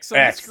big X on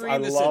the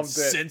screen that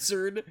said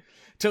censored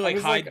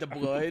to hide the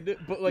blood.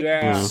 But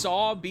you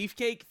saw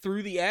Beefcake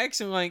through the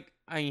X, and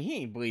he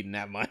ain't bleeding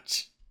that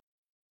much.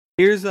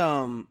 Here's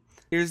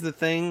the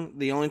thing.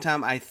 The only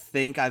time I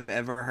think I've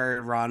ever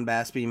heard Ron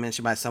Bass be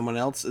mentioned by someone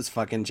else is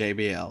fucking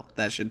JBL.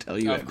 That should tell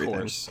you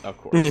everything. Of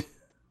course.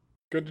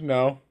 Good to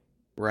know.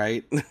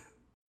 Right?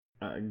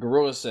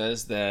 Gorilla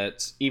says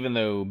that even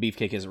though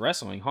Beefcake isn't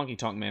wrestling Honky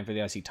Tonk Man for the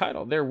IC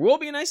title, there will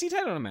be an IC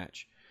title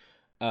match.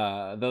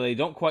 Though they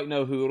don't quite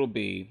know who it'll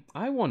be.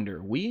 I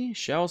wonder. We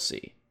shall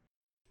see.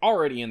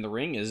 Already in the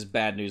ring is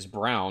Bad News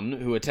Brown,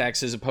 who attacks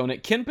his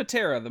opponent Ken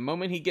Patera the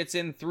moment he gets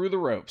in through the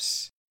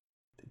ropes.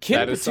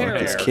 Ken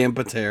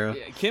Patera.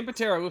 Ken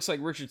Patera looks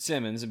like Richard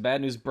Simmons, and Bad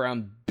News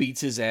Brown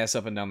beats his ass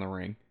up and down the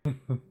ring.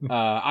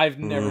 I've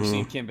never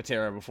seen Ken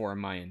Patera before in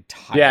my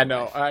entire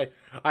life.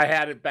 I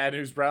had it Bad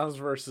News Browns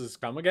versus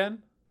Come Again.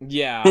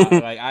 Yeah,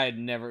 I had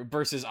never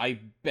versus I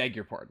beg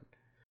your pardon.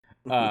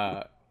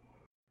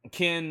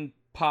 Ken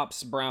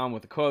pops Brown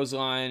with a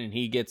clothesline, and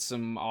he gets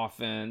some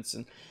offense.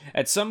 And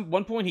at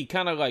one point, he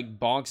kind of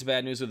bonks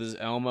Bad News with his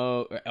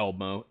elbow,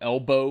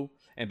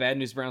 and Bad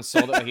News Brown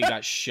sold it like he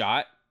got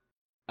shot.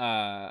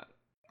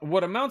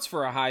 What amounts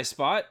for a high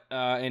spot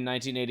in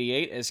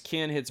 1988 as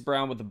Ken hits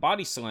Brown with a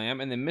body slam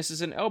and then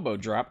misses an elbow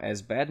drop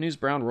as Bad News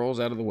Brown rolls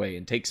out of the way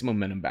and takes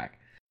momentum back.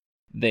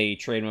 They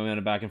trade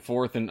momentum back and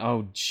forth, and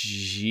oh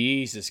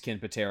Jesus, Ken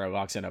Patera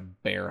locks in a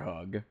bear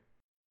hug.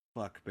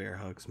 Fuck bear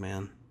hugs,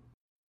 man.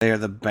 They are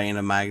the bane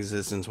of my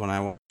existence when I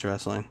watch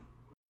wrestling.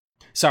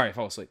 Sorry, I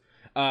fall asleep.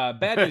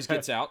 Bad News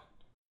gets out,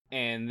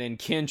 and then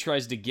Ken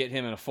tries to get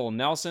him in a full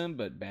Nelson,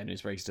 but Bad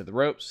News breaks to the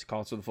ropes,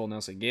 calls for the full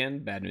Nelson again.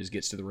 Bad News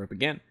gets to the rope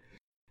again.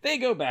 They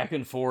go back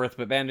and forth,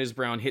 but Bad News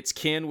Brown hits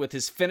Ken with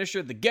his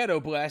finisher, the Ghetto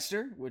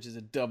Blaster, which is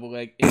a double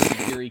leg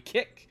enziguri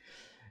kick,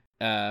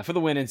 for the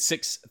win in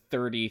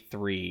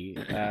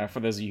 6:33. For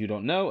those of you who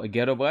don't know, a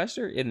Ghetto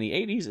Blaster in the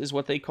 80s is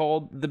what they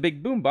called the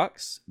big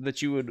boombox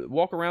that you would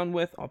walk around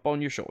with up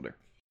on your shoulder.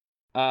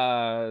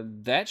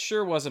 That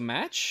sure was a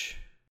match.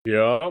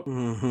 Yep.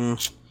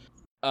 Mm-hmm.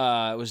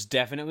 It was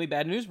definitely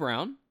Bad News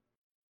Brown,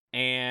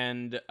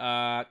 and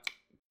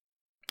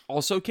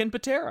also Ken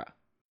Patera.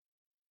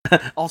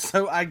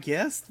 Also, I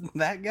guess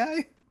that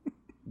guy.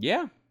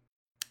 Yeah.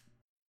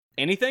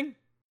 Anything?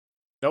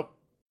 Nope.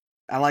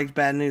 I liked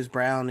Bad News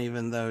Brown,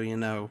 even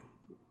though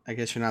I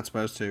guess you're not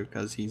supposed to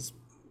because he's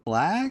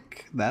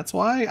black. That's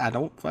why I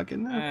don't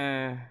fucking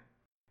know.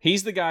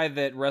 He's the guy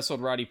that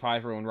wrestled Roddy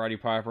Piper when Roddy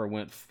Piper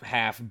went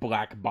half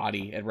black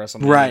body at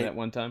WrestleMania at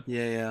one time.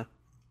 Yeah.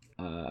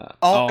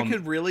 All I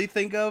could really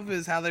think of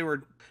is how they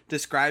were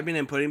describing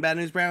and putting Bad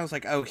News Brown. I was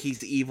like, oh, he's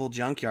the evil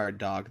junkyard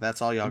dog.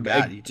 That's all y'all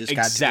got. You just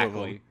got two of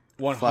them.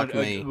 100. Fuck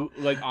me.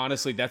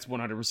 Honestly, that's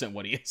 100%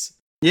 what he is.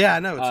 Yeah,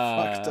 I know.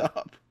 It's fucked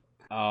up.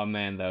 Oh,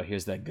 man, though.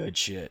 Here's that good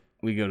shit.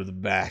 We go to the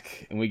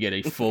back, and we get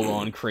a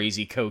full-on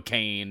crazy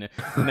cocaine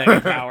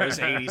Mega Powers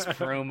 80s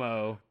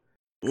promo.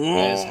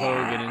 As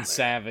Hogan and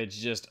Savage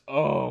just,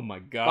 oh my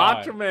god.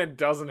 Macho Man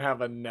doesn't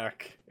have a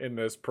neck in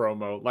this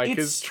promo.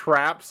 His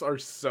traps are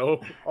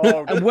so...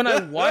 Oh. When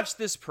I watched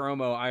this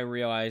promo, I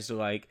realized,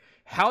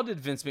 how did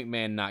Vince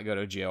McMahon not go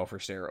to jail for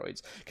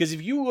steroids? Because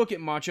if you look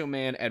at Macho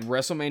Man at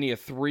WrestleMania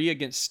 3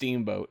 against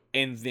Steamboat,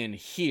 and then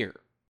here...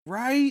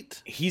 Right?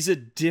 He's a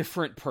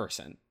different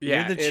person.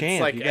 Yeah, You're the it's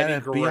champ. like you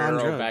Eddie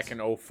Guerrero back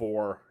in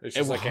 04. It's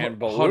just and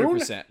Balloon?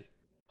 100%.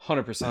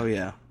 Oh,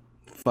 yeah.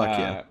 Fuck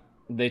yeah.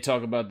 They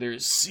talk about their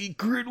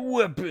secret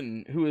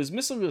weapon, who is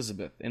Miss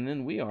Elizabeth, and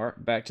then we are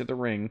back to the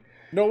ring.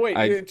 No, wait,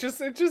 it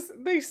just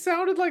they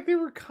sounded like they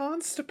were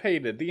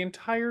constipated the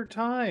entire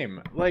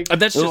time.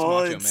 That's just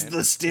Macho it's Man. The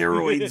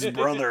steroids,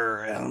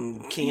 brother.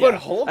 But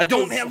Hulk I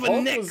don't have a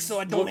neck,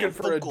 so I don't looking have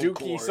for a dookie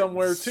cords.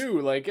 somewhere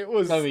too. It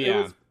was. Oh yeah.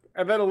 It was,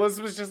 and then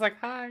Elizabeth's just like,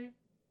 hi.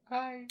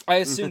 I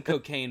assume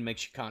cocaine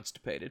makes you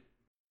constipated.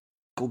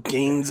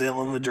 Cocaine's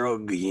hell of a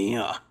drug,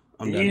 yeah.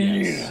 I'm done.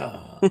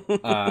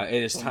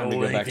 It is time to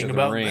go back to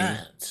the ring.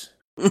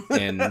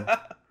 And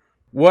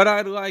what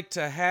I'd like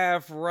to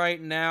have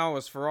right now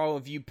is for all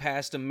of you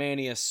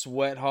Pastamania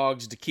sweat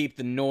hogs to keep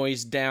the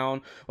noise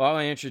down while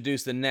I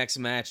introduce the next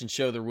match and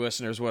show the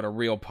listeners what a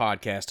real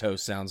podcast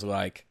host sounds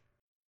like.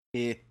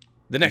 Yeah.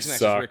 The next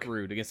match is Rick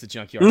Rude against the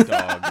Junkyard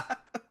Dog.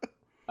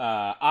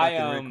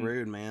 Rick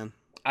Rude, man.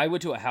 I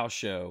went to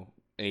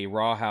a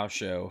Raw house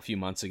show a few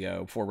months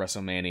ago before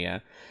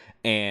WrestleMania,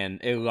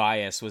 and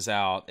Elias was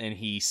out, and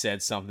he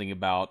said something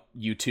about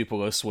you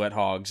Tupelo sweat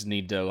hogs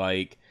need to,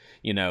 like,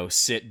 you know,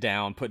 sit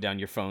down, put down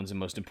your phones, and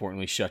most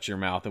importantly, shut your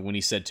mouth. And when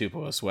he said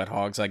Tupelo sweat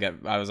hogs, I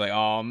was like,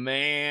 oh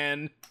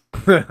man.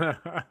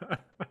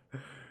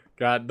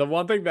 God, the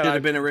one thing that Could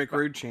have been a Rick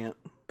Rude chant.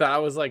 That I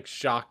was like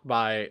shocked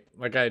by,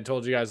 like I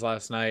told you guys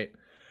last night,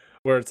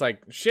 where it's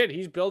like, shit,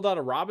 he's built out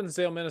of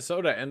Robbinsdale,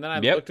 Minnesota. And then I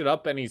looked it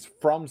up, and he's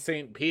from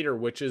St. Peter,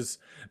 which is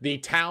the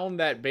town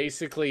that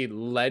basically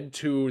led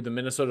to the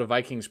Minnesota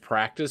Vikings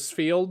practice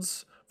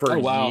fields for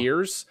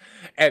years.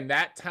 And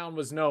that town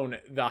was known,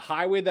 the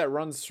highway that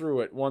runs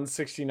through it,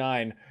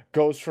 169,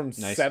 goes from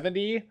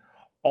 70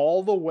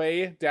 all the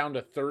way down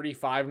to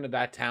 35 into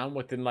that town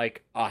within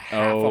like a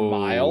half a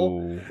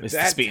mile. It's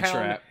that the speed town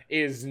trap.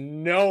 is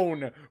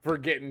known for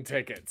getting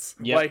tickets.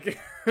 Like,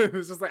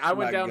 it's just like, I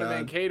went down to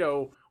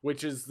Mankato,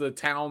 which is the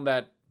town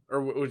that, or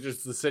which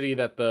is the city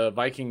that the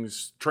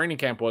Vikings training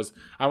camp was.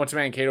 I went to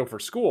Mankato for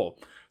school.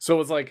 So it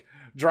was like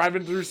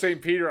driving through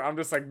St. Peter. I'm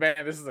just like,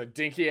 man, this is a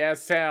dinky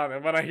ass town.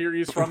 And when I hear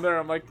he's from there,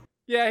 I'm like,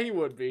 yeah, he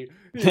would be.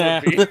 He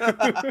would be.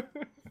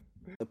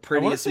 The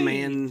prettiest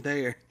man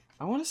there.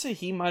 I want to say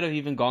he might have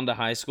even gone to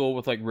high school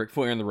with like Ric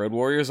Flair and the Road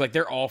Warriors. Like,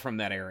 they're all from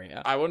that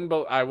area. I wouldn't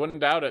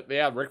doubt it.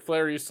 Yeah, Ric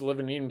Flair used to live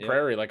in Eden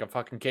Prairie like a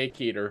fucking cake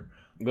eater.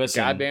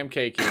 Listen, goddamn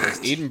cake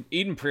eater.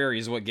 Eden Prairie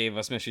is what gave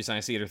us Mystery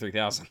Science Theater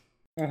 3000.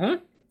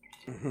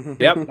 Mm-hmm.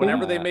 Yep.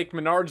 Whenever they make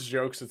Menards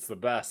jokes, it's the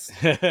best.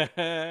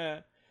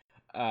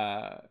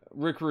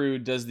 Rick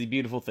Rude does the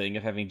beautiful thing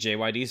of having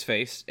JYD's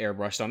face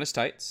airbrushed on his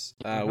tights,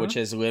 which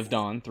has lived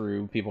on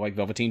through people like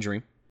Velveteen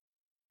Dream.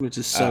 Which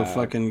is so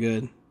fucking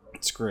good.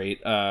 It's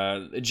great.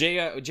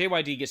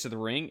 JYD gets to the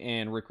ring,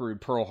 and Rick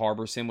Rude Pearl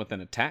Harbors him with an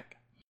attack.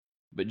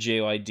 But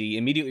JYD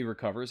immediately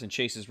recovers and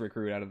chases Rick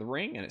Rude out of the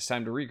ring, and it's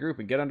time to regroup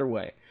and get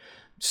underway.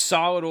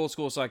 Solid old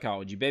school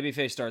psychology.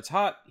 Babyface starts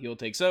hot, heel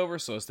takes over,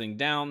 slows things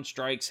down,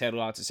 strikes,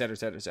 headlocks, etc.,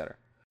 etc.,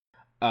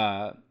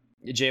 etc.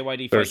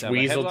 JYD fights out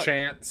Weasel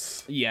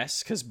chants.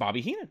 Yes, because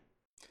Bobby Heenan.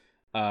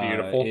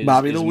 Beautiful.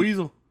 Bobby the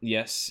Weasel.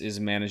 Yes, is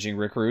managing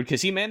Rick Rude,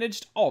 because he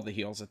managed all the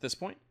heels at this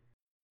point.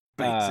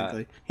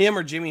 Basically. Him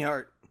or Jimmy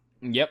Hart.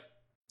 Yep.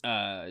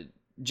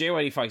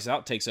 JYD fights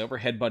out, takes over,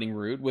 headbutting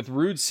Rude, with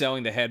Rude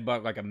selling the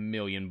headbutt like $1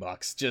 million.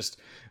 Just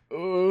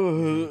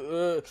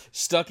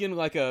stuck in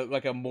like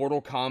a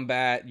Mortal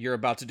Kombat, you're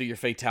about to do your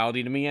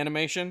fatality to me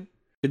animation.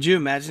 Could you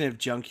imagine if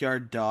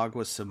Junkyard Dog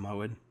was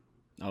Samoan?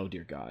 Oh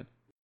dear God.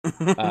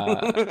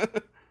 But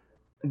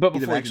before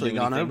he'd have actually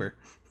gone over.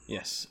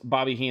 Yes.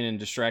 Bobby Heenan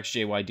distracts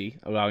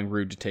JYD, allowing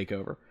Rude to take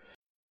over.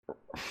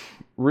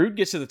 Rude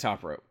gets to the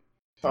top rope.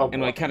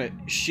 And like kind of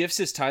shifts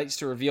his tights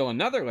to reveal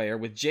another layer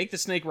with Jake the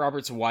Snake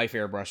Roberts' wife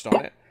airbrushed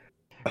on it.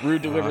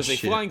 Rude delivers a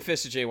flying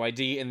fist to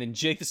JYD, and then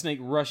Jake the Snake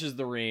rushes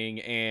the ring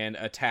and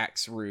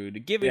attacks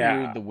Rude, giving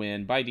Rude the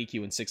win by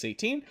DQ in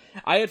 6:18.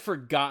 I had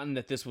forgotten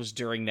that this was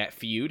during that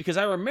feud, because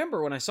I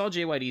remember when I saw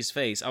JYD's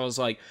face, I was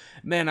like,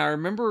 man, I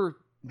remember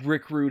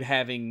Rick Rude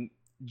having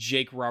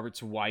Jake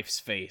Roberts' wife's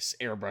face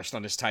airbrushed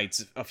on his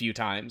tights a few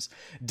times.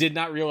 Did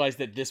not realize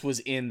that this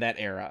was in that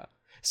era.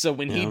 So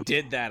when he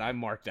did that, I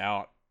marked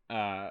out.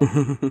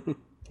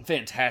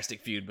 Fantastic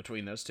feud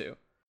between those two.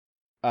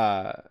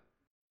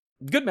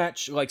 Good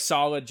match, like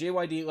solid.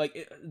 JYD,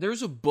 like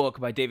there's a book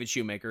by David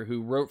Shoemaker,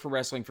 who wrote for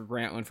Wrestling for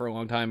Grantland for a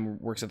long time,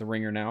 works at the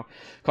Ringer now,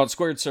 called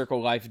Squared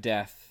Circle: Life and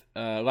Death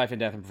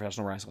in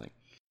Professional Wrestling.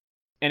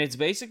 And it's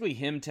basically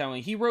him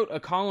he wrote a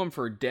column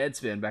for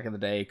Deadspin back in the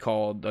day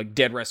called like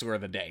Dead Wrestler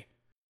of the Day.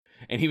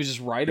 And he was just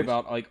write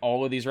about like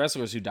all of these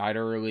wrestlers who died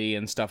early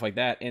and stuff like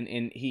that. And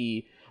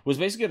he was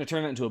basically going to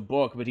turn that into a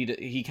book, but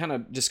he kind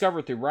of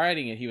discovered through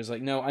writing it, he was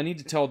like, no, I need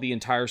to tell the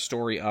entire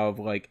story of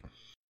like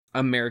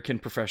American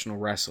professional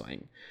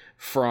wrestling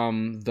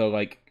from the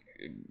like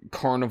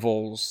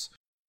carnivals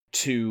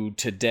to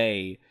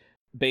today,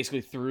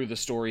 basically through the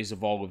stories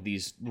of all of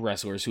these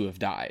wrestlers who have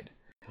died.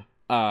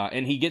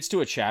 And he gets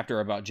to a chapter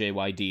about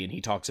JYD, and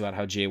he talks about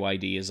how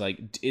JYD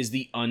is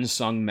the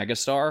unsung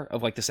megastar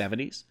of like the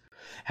 70s.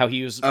 How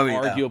he was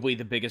arguably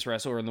the biggest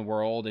wrestler in the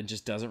world and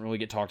just doesn't really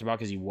get talked about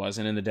because he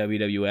wasn't in the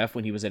WWF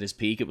when he was at his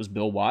peak. It was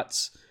Bill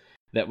Watts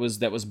that was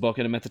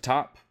booking him at the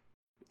top.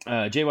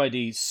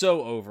 JYD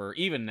so over,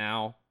 even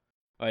now,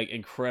 like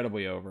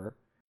incredibly over.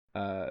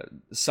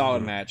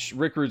 Solid match.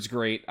 Rick Rude's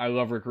great. I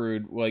love Rick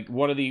Rude. Like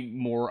one of the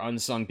more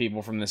unsung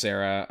people from this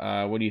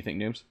era. What do you think,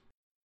 Nooms?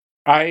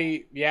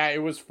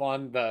 It was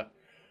fun. The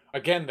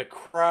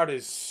crowd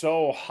is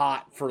so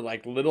hot for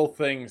like little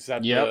things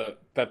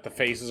that the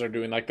faces are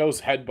doing, like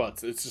those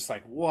headbutts. It's just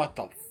like, what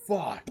the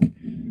fuck?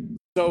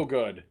 So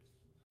good.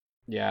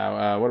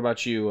 Yeah. What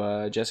about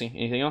you, Jesse?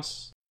 Anything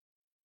else?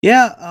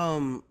 Yeah.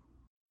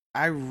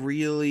 I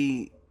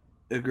really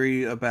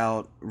agree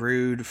about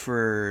Rude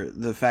for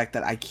the fact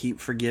that I keep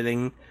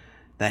forgetting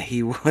that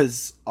he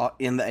was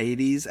in the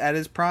 80s at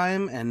his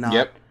prime and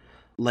not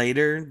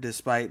later,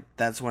 despite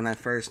that's when I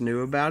first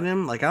knew about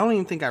him. Like, I don't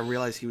even think I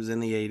realized he was in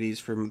the 80s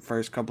for the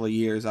first couple of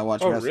years I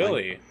watched wrestling. Oh,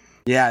 really?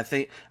 Yeah,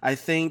 I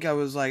think I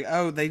was like,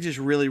 oh, they just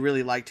really,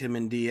 really liked him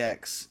in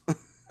DX.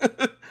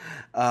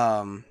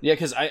 Yeah,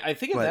 because I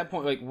think at that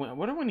point, like,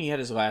 when he had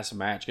his last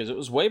match, because it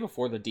was way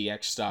before the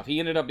DX stuff. He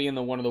ended up being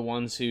one of the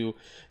ones who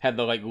had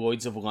the, like,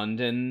 Lloyds of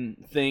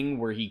London thing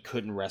where he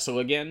couldn't wrestle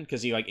again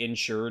because he, like,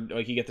 insured,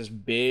 like, he got this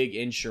big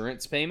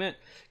insurance payment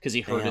because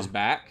he hurt his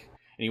back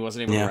and he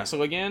wasn't able to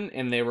wrestle again.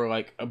 And they were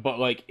like,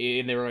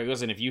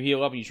 listen, if you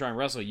heal up and you try and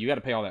wrestle, you got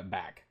to pay all that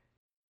back.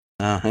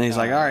 And he's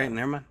like, all right,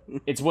 never mind.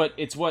 It's what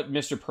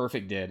Mr.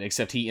 Perfect did,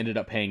 except he ended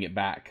up paying it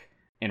back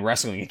and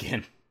wrestling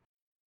again.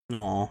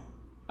 Aw.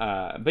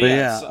 And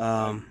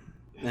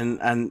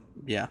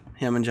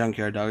him and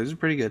Junkyard Dog is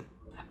pretty good.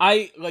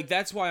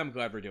 That's why I'm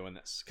glad we're doing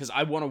this, because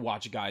I want to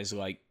watch guys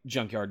like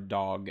Junkyard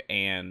Dog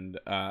and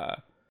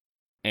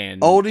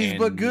oldies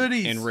but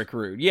goodies and Rick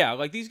Rude. Yeah,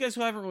 like these guys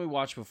who I haven't really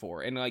watched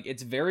before, and like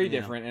it's very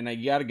different, and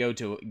you got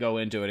to go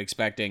into it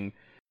expecting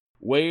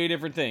way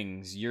different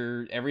things.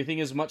 Everything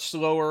is much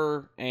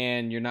slower,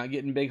 and you're not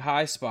getting big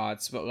high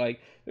spots, but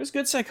like there's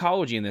good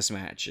psychology in this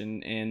match,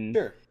 and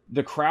sure.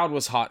 The crowd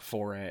was hot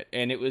for it,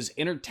 and it was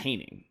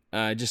entertaining,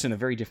 just in a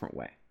very different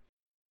way.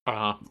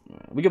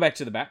 We go back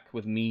to the back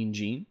with Mean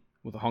Gene,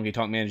 with the Honky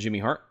Tonk Man Jimmy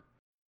Hart.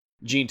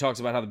 Gene talks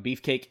about how the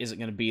beefcake isn't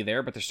going to be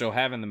there, but they're still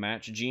having the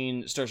match.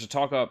 Gene starts to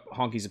talk up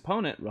Honky's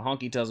opponent, but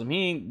Honky tells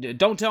him,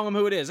 don't tell him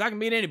who it is. I can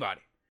beat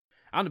anybody.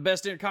 I'm the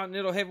best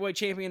Intercontinental Heavyweight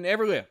Champion to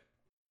ever live.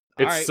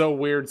 It's so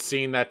weird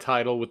seeing that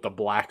title with the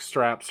black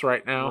straps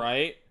right now.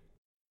 Right?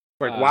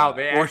 Like, wow,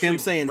 they actually him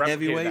saying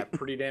heavyweight that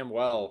pretty damn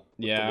well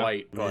with the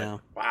white. But,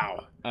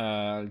 wow.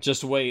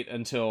 Just wait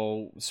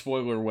until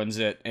Spoiler wins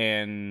it,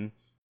 and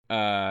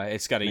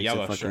it's got a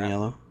yellow strap.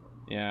 Yellow.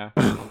 Yeah.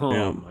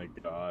 Oh my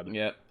god.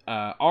 Yep.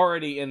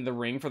 Already in the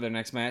ring for their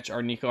next match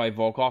are Nikolai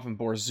Volkov and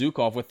Boris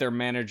Zukov with their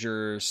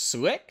manager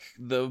Slick,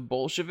 the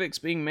Bolsheviks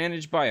being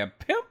managed by a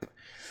pimp,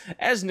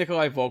 as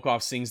Nikolai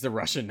Volkov sings the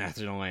Russian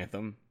national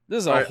anthem.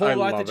 There's a whole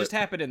lot that just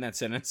happened in that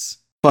sentence.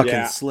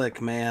 Fucking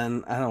Slick, man.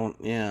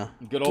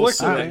 Good old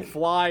Slick.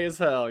 Fly as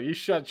hell. You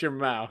shut your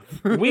mouth.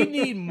 We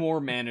need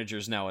more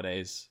managers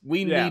nowadays.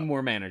 We need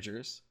more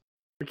managers.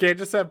 We can't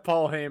just have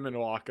Paul Heyman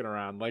walking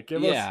around. Like,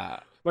 give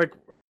us, like,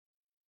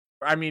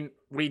 I mean,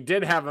 we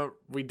did have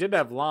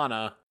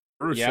Lana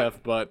Rusev,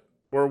 but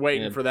we're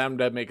waiting for them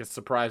to make a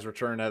surprise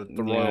return at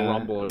the Royal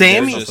Rumble.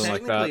 Sammy's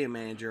technically a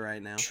manager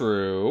right now.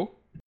 True.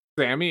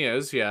 Sammy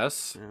is,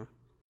 yes. Yeah.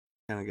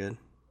 Kind of good.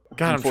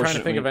 God, I'm trying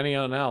to think of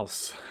anyone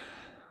else.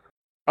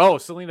 Oh,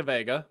 Zelina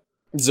Vega.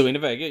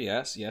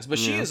 Yes. But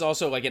she is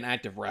also like an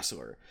active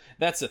wrestler.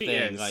 That's the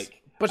thing.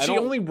 Like, but she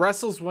only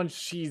wrestles when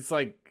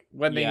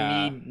when they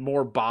need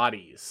more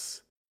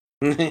bodies.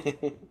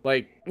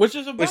 Like, which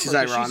is a bummer, is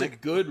ironic. She's a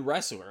good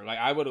wrestler. Like,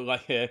 I would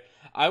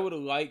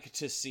like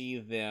to see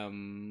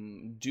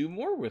them do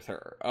more with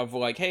her. Of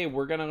like, hey,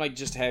 we're gonna like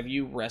just have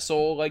you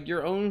wrestle like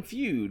your own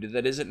feud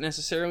that isn't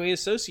necessarily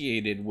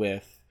associated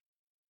with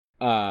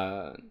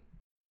Andrade.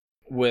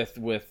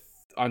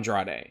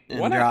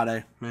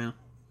 Andrade,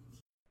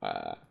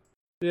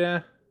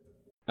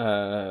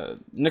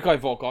 Nikolai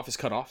Volkov is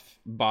cut off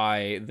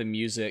by the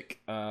music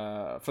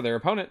for their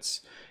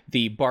opponents.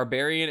 The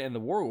Barbarian and the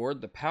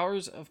Warlord, the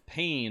Powers of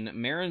Pain,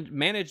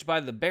 managed by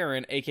the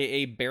Baron,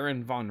 aka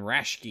Baron von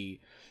Raschke,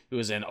 who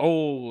is an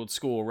old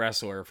school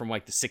wrestler from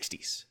like the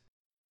 60s.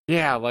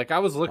 Yeah, like I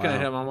was looking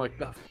at him, I'm like,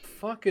 the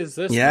fuck is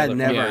this? Yeah, I'd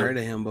never heard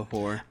of him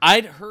before.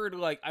 I've heard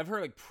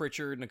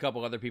Pritchard and a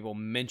couple other people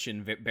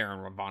mention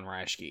Baron von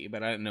Raschke,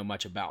 but I didn't know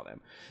much about him.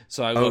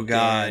 So I looked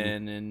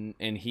in,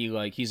 and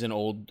he's an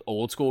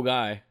old school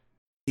guy.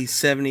 He's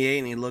 78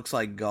 and he looks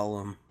like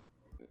Gollum.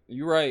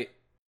 You're right.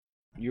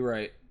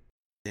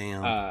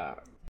 Damn.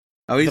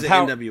 He's an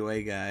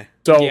NWA guy.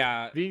 So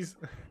yeah, these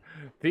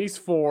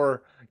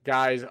four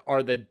guys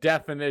are the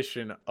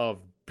definition of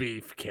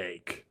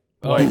beefcake.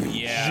 Like,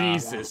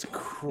 Jesus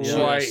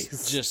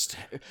Christ. Just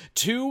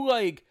two,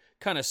 like,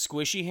 kind of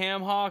squishy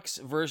ham hocks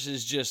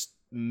versus just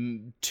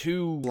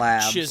two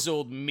Labs.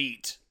 Chiseled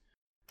meat.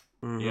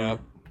 Mm-hmm.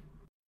 Yep.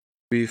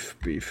 Beef.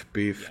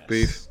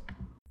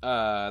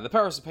 The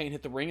Powers of Pain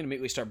hit the ring and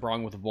immediately start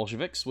brawling with the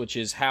Bolsheviks, which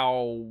is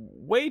how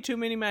way too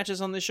many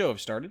matches on this show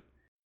have started.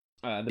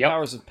 The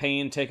Powers of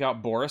Pain take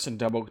out Boris and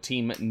double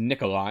team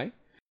Nikolai.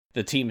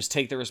 The teams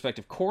take their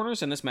respective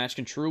corners, and this match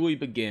can truly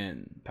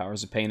begin.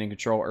 Powers of Pain in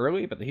control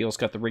early, but the heels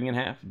cut the ring in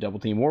half. Double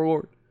team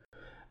Warlord.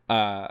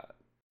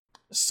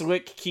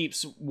 Slick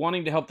keeps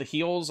wanting to help the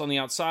heels on the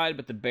outside,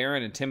 but the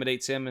Baron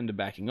intimidates him into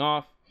backing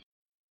off.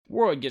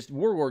 Warlord gets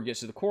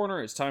to the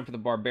corner. It's time for the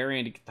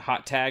Barbarian to get the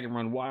hot tag and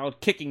run wild,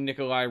 kicking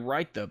Nikolai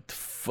right the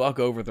fuck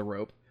over the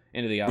rope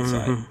into the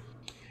outside. Mm-hmm.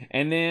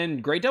 And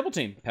then great double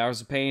team. Powers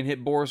of Pain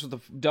hit Boris with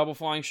a double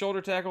flying shoulder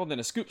tackle, then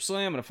a scoop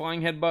slam and a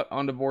flying headbutt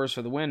onto Boris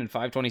for the win in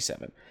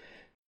 5:27.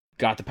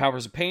 Got the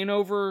Powers of Pain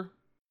over.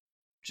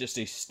 Just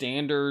a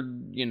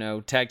standard,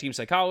 tag team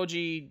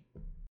psychology.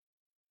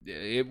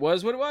 It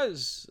was what it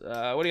was.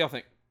 What do y'all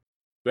think?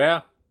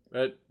 Yeah.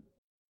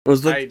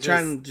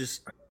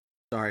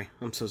 Sorry,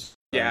 I'm so sorry.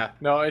 Yeah,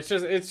 no, it's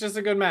just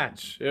a good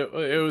match. It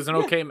was an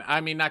okay. I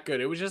mean, not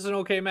good. It was just an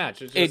okay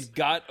match. It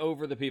got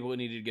over the people it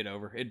needed to get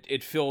over.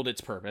 It filled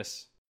its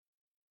purpose.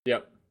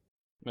 Yep. What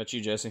about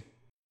you, Jesse?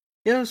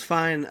 Yeah, it was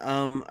fine.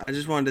 I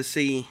just wanted to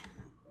see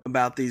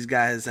about these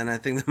guys, and I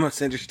think the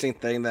most interesting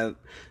thing that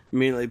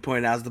immediately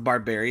pointed out is the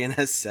Barbarian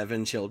has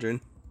 7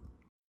 children.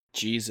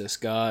 Jesus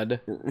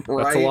God.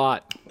 Right? That's a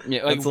lot.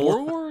 Yeah, like That's a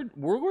lot.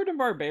 Warlord and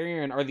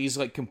Barbarian are these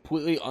like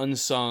completely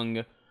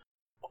unsung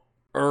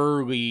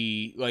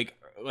early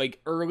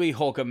early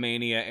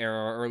Hulkamania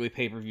era, early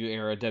pay-per-view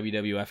era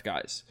WWF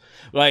guys.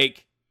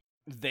 Like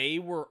they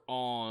were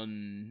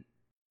on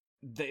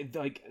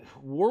like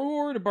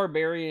Warlord,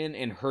 Barbarian,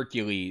 and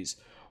Hercules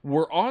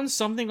were on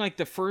something like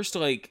the first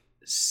like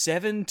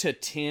 7 to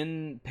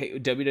 10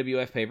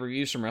 WWF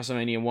pay-per-views from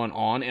WrestleMania 1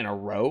 on in a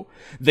row.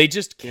 They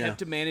just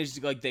kept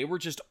managed, like they were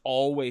just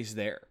always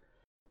there.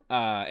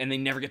 And they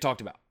never get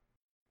talked about.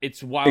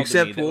 It's wild.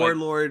 Except to me that,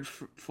 Warlord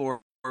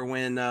for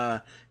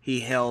when he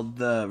held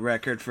the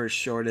record for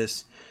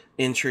shortest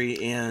entry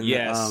in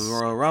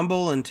Royal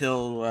Rumble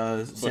until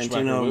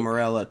Santino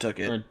Marella took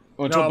it.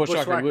 Until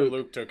Bushwhacker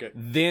Luke took it.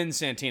 Then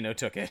Santino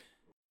took it.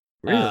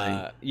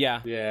 Really?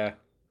 Yeah.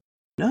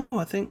 No,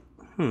 I think.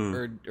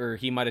 Or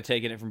he might have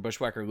taken it from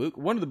Bushwhacker Luke.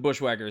 One of the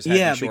Bushwhackers had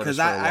the shortest because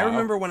I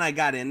remember when I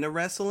got into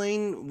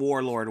wrestling,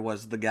 Warlord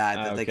was the guy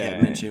that they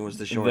kept mentioning was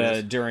the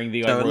shortest. During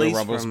the Royal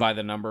Rumbles by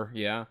the number,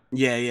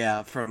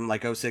 Yeah, from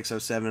like 06,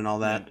 07 and all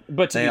that.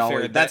 But to be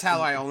fair, that's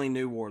how I only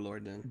knew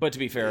Warlord then. But to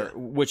be fair,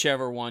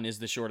 whichever one is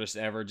the shortest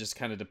ever just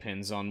kind of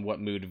depends on what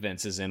mood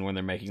Vince is in when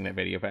they're making that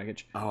video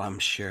package. Oh, I'm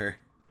sure.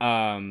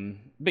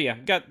 But yeah,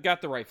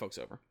 got the right folks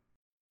over.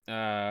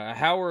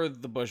 How are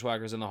the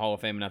Bushwhackers in the Hall of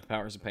Fame and not the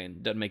Powers of Pain?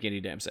 Doesn't make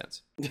any damn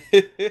sense.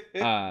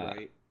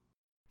 Right.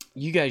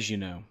 You guys,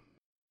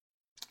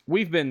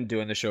 we've been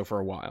doing the show for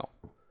a while,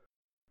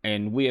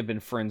 and we have been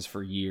friends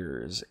for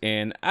years,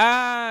 and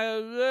I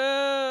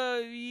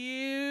love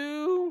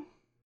you.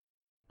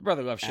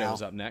 Brother Love Show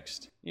is up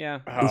next. Yeah.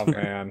 Oh,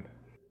 man.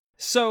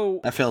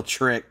 So I felt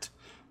tricked.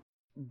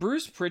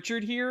 Bruce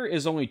Pritchard here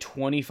is only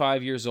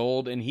 25 years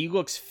old, and he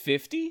looks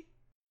 50?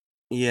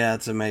 Yeah,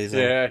 it's amazing.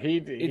 Yeah,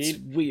 it's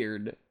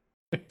weird.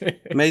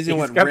 Amazing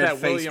what red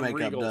face William makeup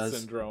Regal does.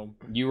 syndrome.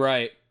 You're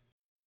right.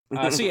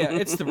 So yeah,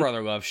 it's the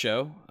Brother Love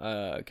Show.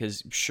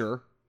 Because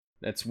sure,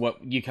 that's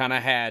what you kind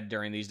of had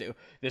during these days.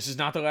 This is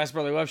not the last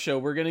Brother Love Show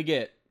we're gonna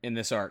get in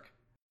this arc.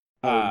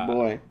 Oh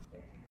boy.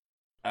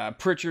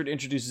 Pritchard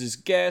introduces his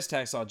guest,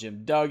 Hacksaw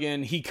Jim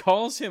Duggan. He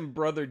calls him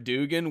Brother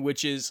Dugan,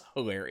 which is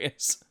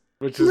hilarious.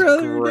 Which is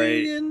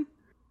great. Dugan.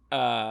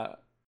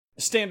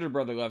 Standard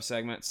Brother Love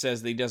segment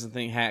says that he doesn't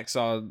think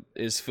Hacksaw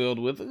is filled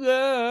with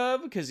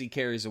love because he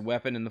carries a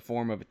weapon in the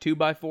form of a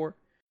 2x4.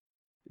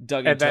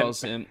 Duggan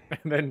tells him...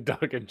 And then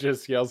Duggan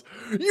just yells,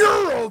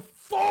 "You're a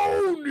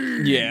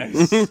phony!"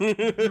 Yes.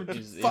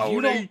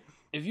 Phony!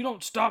 If you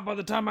don't stop by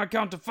the time I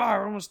count to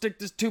 5, I'm going to stick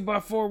this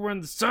 2x4 when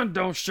the sun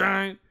don't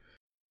shine.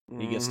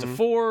 He gets to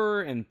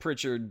 4, and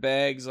Pritchard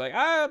begs, like,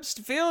 I'm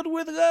filled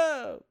with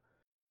love.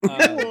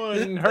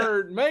 Wouldn't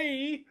hurt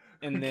me.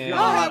 And then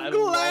I have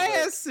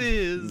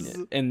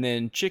glasses. And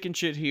then Chicken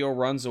Shit Heel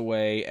runs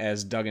away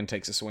as Duggan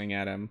takes a swing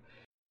at him.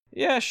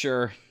 Yeah,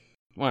 sure.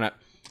 Why not?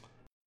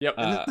 Yep.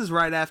 And this is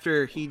right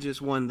after he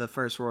just won the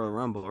first Royal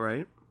Rumble,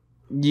 right?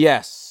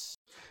 Yes.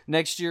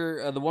 Next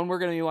year, the one we're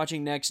going to be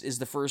watching next is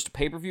the first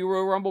pay-per-view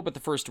Royal Rumble, but the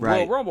first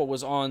Royal Rumble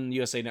was on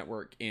USA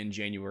Network in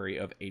January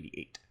of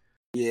 '88.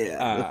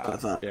 Yeah. I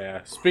thought.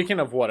 Yeah. Speaking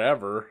of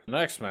whatever,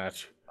 next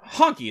match.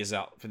 Honky is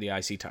out for the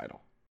IC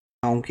title.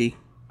 Honky.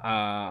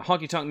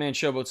 Honky Tonk Man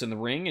showboats in the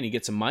ring, and he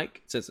gets a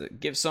mic. Says,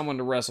 "Give someone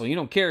to wrestle. You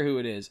don't care who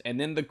it is." And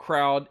then the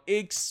crowd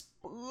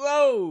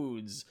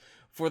explodes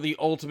for the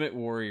Ultimate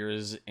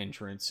Warrior's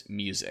entrance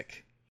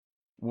music.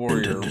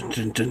 Warrior,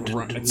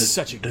 it's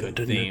such a good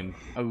theme.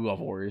 I love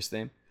Warrior's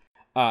theme.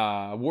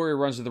 Warrior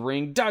runs to the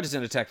ring, dodges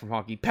an attack from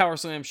Honky, power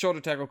slam, shoulder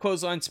tackle,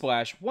 clothesline,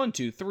 splash. 1,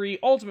 2, 3.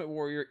 Ultimate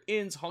Warrior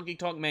ends Honky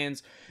Tonk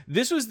Man's.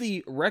 This was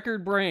the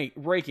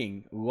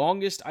record-breaking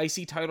longest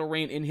IC title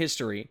reign in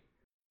history.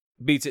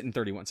 Beats it in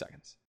 31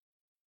 seconds.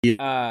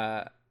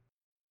 Yeah.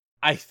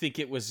 I think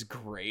it was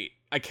great.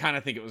 I kind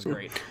of think it was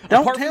great.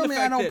 Don't tell me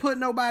I don't put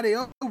nobody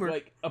over.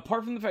 Like,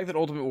 apart from the fact that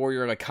Ultimate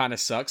Warrior like kind of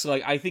sucks,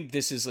 like I think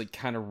this is like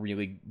kind of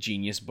really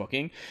genius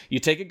booking. You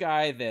take a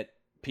guy that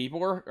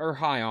people are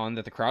high on,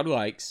 that the crowd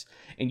likes,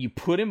 and you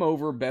put him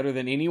over better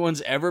than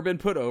anyone's ever been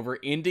put over,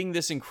 ending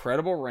this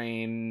incredible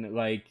reign.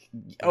 Like,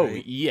 oh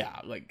yeah,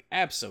 like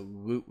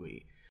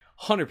absolutely,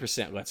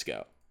 100%. Let's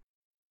go.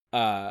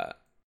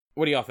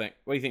 What do y'all think?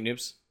 What do you think,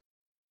 Noobs?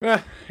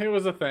 It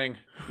was a thing.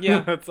 Yeah,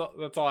 that's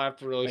all I have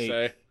to really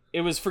say.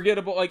 It was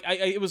forgettable. Like,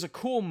 it was a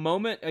cool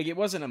moment. Like, it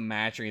wasn't a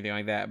match or anything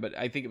like that, but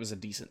I think it was a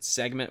decent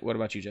segment. What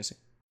about you, Jesse?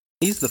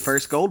 He's the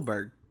first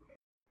Goldberg.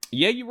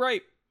 Yeah, you're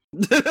right.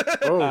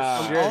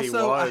 Oh, shit, he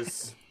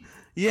was.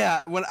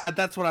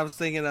 That's what I was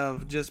thinking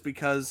of, just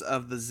because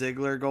of the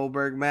Ziggler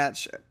Goldberg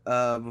match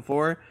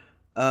before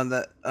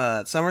that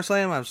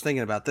SummerSlam. I was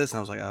thinking about this, and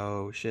I was like,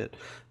 oh shit.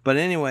 But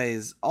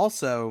anyways,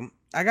 also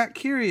I got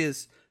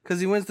curious because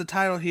he wins the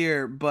title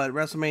here, but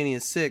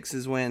WrestleMania 6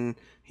 is when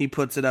he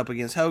puts it up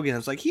against Hogan. I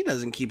was like, he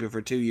doesn't keep it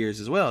for 2 years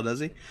as well,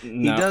 does he?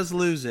 No. He does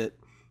lose it,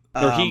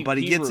 but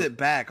he gets it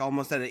back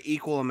almost at an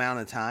equal amount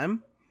of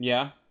time.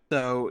 Yeah.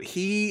 So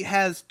he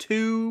has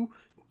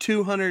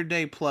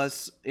 200-day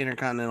plus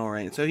Intercontinental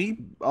reigns. So he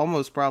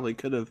almost probably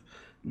could have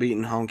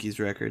beaten Honky's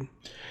record.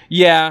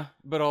 Yeah,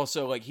 but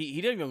also like he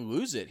didn't even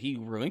lose it; he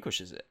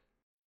relinquishes it.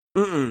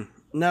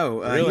 No,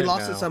 Really he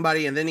lost now? to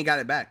somebody and then he got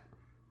it back.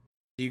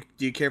 Do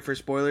you care for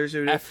spoilers?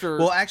 Or After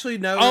well, actually,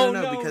 no,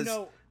 because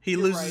no. he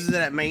You're loses right.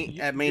 it at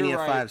Mania You're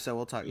right. 5. So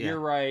we'll talk. Yeah.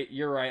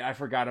 You're right. I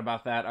forgot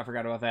about that.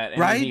 And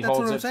Right, then he that's what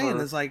holds I'm it saying.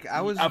 for- It's like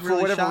I was for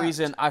really whatever shocked.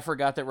 reason I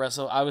forgot that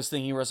I was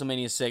thinking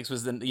WrestleMania 6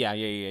 was the yeah.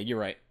 You're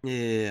right.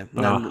 Yeah.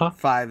 No,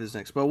 5 is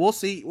next, but we'll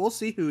see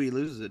who he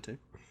loses it to.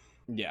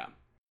 Yeah.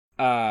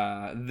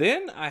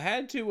 Then I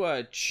had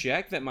to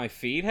check that my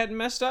feed hadn't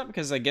messed up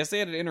because I guess they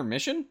had an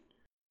intermission.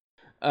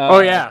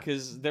 Oh, yeah.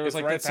 Because there was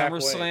It's like right that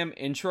SummerSlam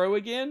intro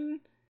again,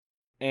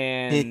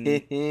 and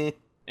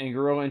and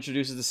Gorilla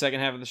introduces the second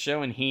half of the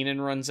show, and Heenan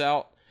runs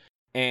out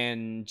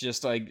and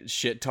just like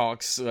shit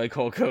talks like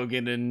Hulk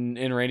Hogan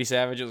and Randy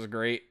Savage. It was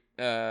great.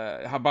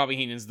 How Bobby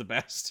Heenan's the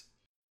best.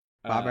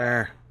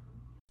 Bobber.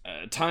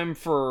 Time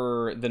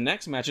for the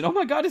next match, and oh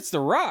my god, it's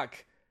The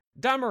Rock,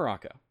 Don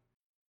Morocco.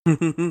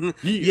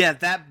 Yeah,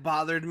 that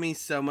bothered me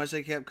so much.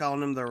 They kept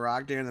calling him The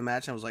Rock during the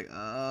match. I was like,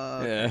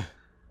 Yeah.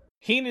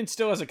 Heenan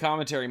still has a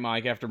commentary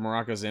mic after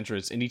Morocco's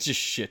entrance, and he just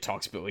shit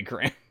talks Billy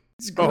Graham.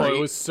 It's great. Oh, it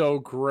was so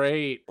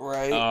great.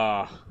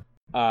 right.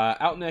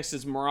 Out next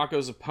is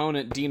Morocco's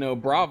opponent, Dino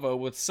Bravo,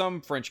 with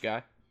some French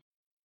guy.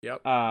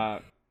 Yep.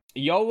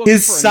 Y'all looking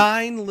His for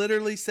sign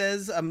literally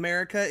says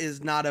 "America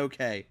is not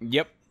okay."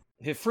 Yep.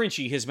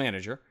 Frenchie, his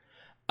manager.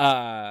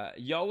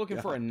 Y'all looking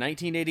for a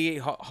 1988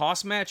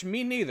 Hoss match?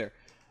 Me neither.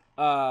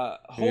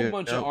 Whole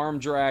bunch of arm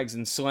drags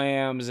and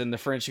slams, and the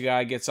French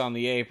guy gets on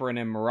the apron,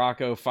 and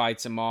Morocco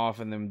fights him off,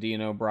 and then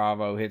Dino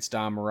Bravo hits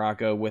Don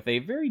Morocco with a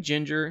very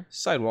ginger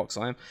sidewalk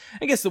slam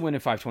and gets the win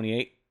in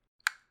 5:28.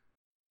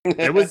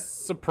 It was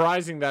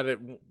surprising that it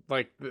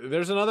like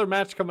there's another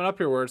match coming up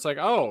here where it's like,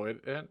 oh,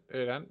 it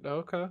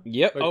okay.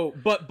 Yep.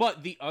 Like,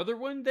 But the other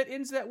one that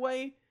ends that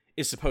way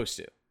is supposed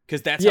to,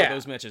 because that's Yeah. how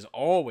those matches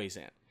always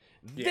end.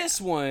 Yeah.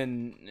 This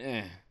one,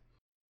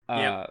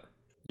 Yep.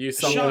 You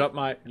summed Sean- it up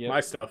my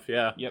stuff,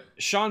 yeah. Yep.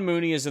 Sean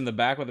Mooney is in the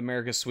back with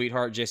America's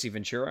sweetheart, Jesse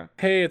Ventura.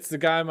 Hey, it's the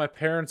guy my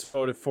parents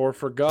voted for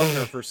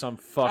governor for some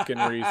fucking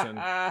reason.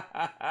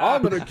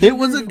 I'm gonna give It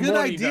was you a the good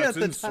money idea that's at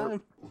the in sur-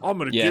 time. I'm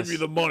gonna Yes. give you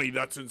the money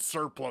that's in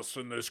surplus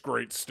in this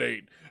great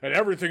state, and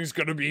everything's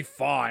gonna be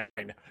fine.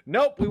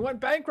 Nope, we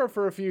went bankrupt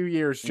for a few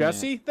years,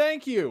 Jesse.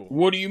 Thank you.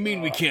 What do you mean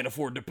we can't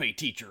afford to pay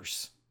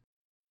teachers?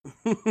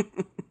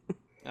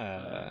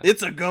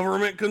 It's a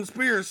government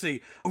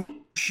conspiracy. Oh,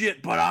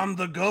 shit, but I'm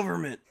the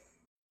government.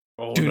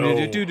 Oh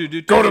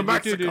Go to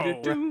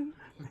Mexico.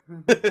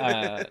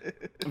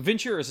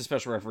 Ventura is a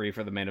special referee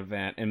for the main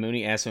event, and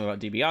Mooney asks him about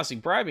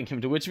DiBiase bribing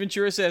him, to which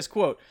Ventura says,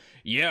 quote,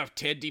 yeah, if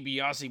Ted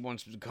DiBiase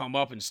wants to come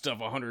up and stuff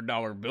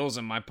 $100 bills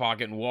in my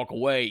pocket and walk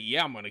away,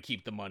 yeah, I'm going to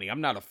keep the money.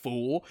 I'm not a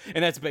fool.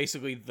 And that's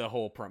basically the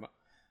whole promo.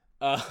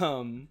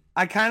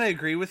 I kind of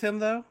agree with him,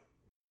 though.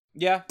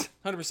 Yeah,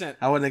 100%.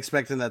 I wasn't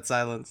expecting that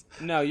silence.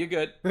 No, you're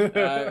good.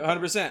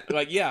 100%.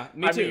 Like, yeah,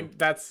 me too.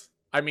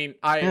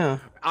 I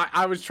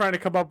was trying to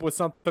come up with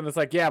something that's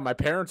like, yeah, my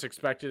parents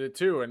expected it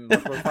too, and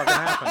look what fucking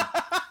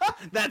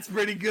happened. That's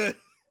pretty good.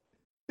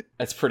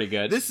 That's pretty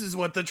good. This is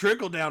what the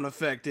trickle-down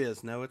effect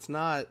is. No, it's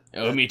not.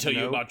 Let me tell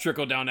you No. about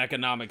trickle-down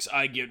economics.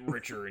 I get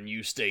richer and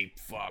you stay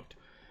fucked.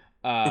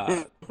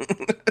 The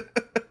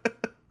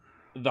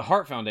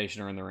Hart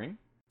Foundation are in the ring.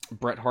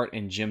 Bret Hart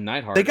and Jim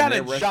Neidhart. They got a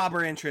and they're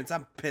jobber entrance.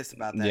 I'm pissed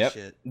about that Yep.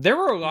 shit. There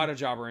were a lot of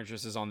jobber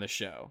entrances on this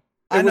show.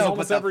 I was know, but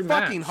almost the every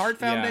fucking match. Hart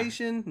Yeah.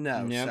 Foundation?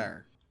 No, Yep.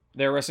 sir.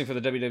 They're wrestling for the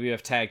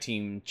WWF Tag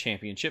Team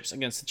Championships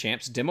against the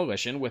champs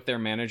Demolition with their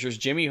managers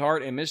Jimmy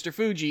Hart and Mr.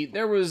 Fuji.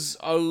 There was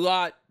a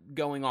lot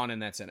going on in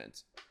that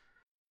sentence.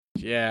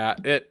 Yeah,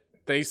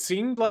 they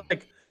seemed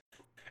like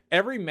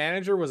every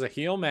manager was a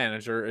heel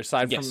manager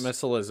aside Yes. from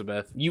Miss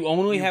Elizabeth. You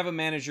only have a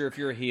manager if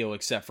you're a heel,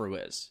 except for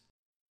Liz.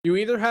 You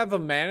either have a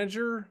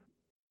manager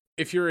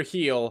if you're a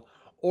heel,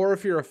 or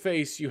if you're a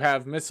face, you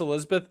have Miss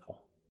Elizabeth.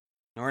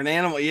 Or an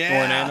animal,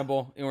 yeah. Or an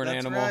animal. Or an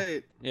That's animal.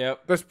 right.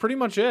 Yep. That's pretty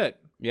much it.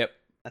 Yep.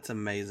 That's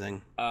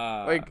amazing.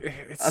 Like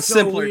it's A so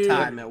simpler weird.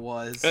 time it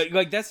was.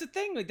 Like that's the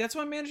thing. Like that's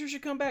why managers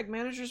should come back.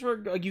 Managers were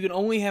like, you can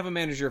only have a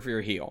manager if you're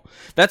a heel.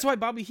 That's why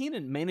Bobby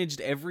Heenan managed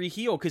every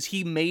heel, because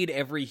he made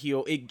every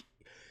heel.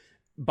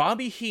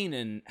 Bobby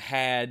Heenan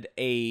had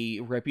a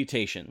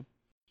reputation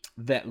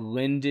that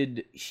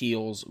lended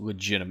heels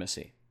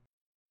legitimacy.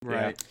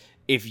 Right.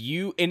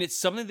 And it's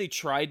something they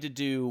tried to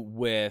do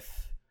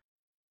with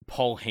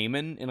Paul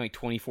Heyman in like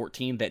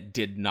 2014 that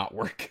did not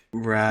work.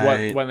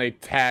 Right. When they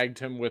tagged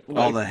him with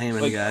All the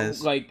Heyman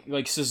guys. like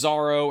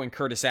Cesaro and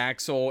Curtis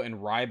Axel and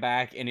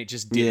Ryback, and it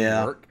just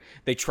didn't work.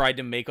 They tried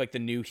to make like the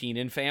new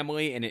Heenan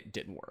family, and it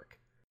didn't work.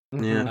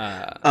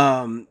 Yeah.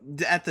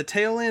 At the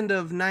tail end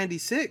of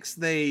 '96,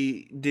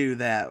 they do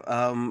that.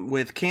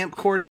 With Camp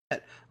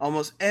Cornette,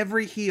 almost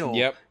every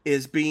heel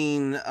is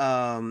being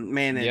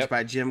managed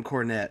by Jim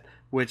Cornette,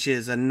 which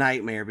is a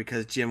nightmare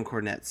because Jim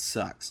Cornette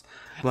sucks.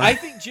 But I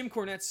think Jim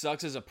Cornette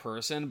sucks as a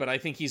person, but I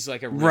think he's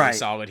like a really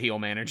solid heel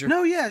manager.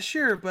 No, yeah,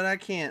 sure, but I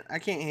can't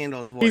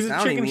handle his voice. He's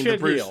a chicken shit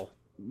heel.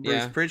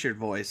 Bruce Pritchard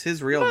voice.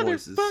 His real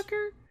voice is.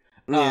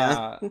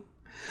 Yeah.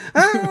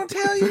 I don't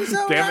tell you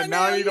so. Damn it!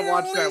 Now I need to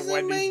watch that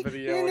Wendy's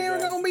video. You're never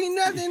gonna be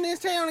nothing in this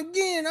town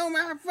again. Oh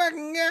my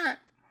fucking god!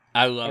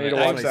 I love it. I need to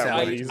watch that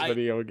Wendy's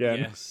video again.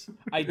 Yes,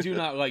 I do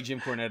not like Jim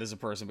Cornette as a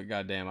person, but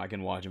goddamn, I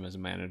can watch him as a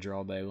manager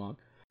all day long.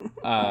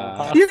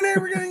 You're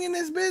never gonna get in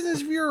this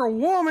business if you're a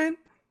woman.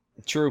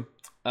 True.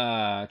 True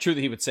that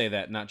he would say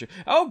that. Not true.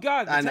 Oh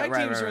god, the tag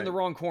teams are in the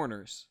wrong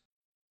corners.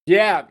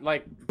 Yeah,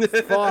 like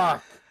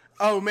fuck.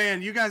 Oh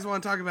man, you guys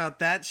want to talk about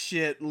that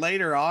shit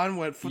later on?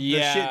 What the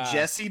shit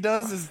Jesse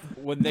does is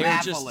when they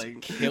baffling.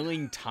 Were just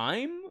killing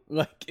time.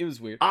 Like it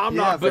was weird. I'm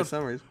not for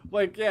some reason.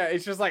 Like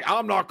it's just like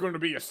I'm not going to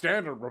be a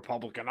standard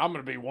Republican. I'm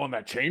going to be one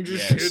that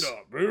changes shit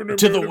up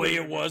to the way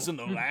it was in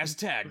the last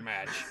tag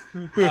match.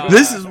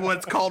 This is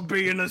what's called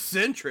being a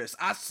centrist.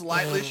 I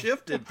slightly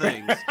shifted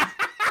things.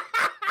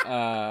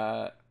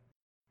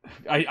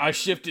 I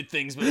shifted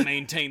things but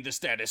maintained the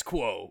status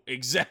quo.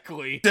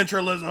 Exactly.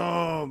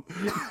 Centralism.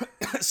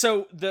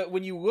 So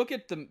when you look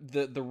at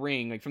the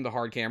ring, like from the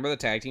hard camera, the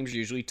tag teams are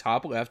usually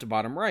top left,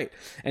 bottom right.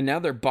 And now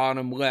they're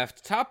bottom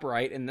left, top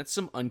right, and that's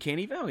some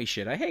uncanny valley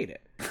shit. I hate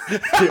it.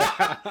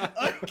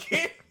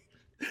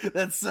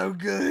 That's so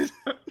good.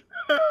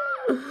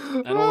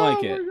 I don't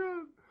like it.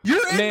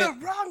 You're in the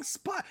wrong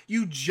spot.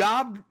 You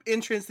job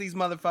entrance these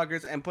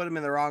motherfuckers and put them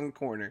in the wrong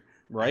corner.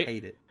 Right? I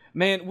hate it.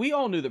 Man, we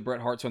all knew that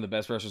Bret Hart's one of the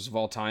best wrestlers of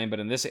all time, but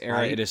in this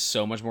era, it is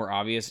so much more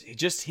obvious.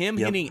 Just him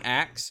hitting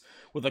Axe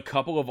with a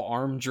couple of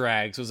arm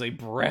drags was a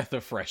breath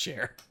of fresh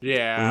air.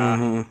 Yeah.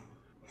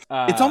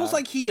 Mm-hmm. It's almost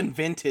like he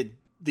invented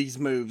these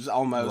moves,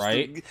 almost.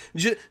 Right?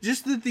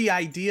 Just the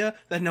idea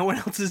that no one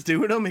else is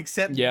doing them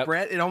except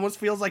Bret, it almost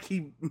feels like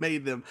he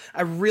made them.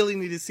 I really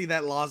need to see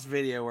that lost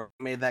video where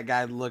he made that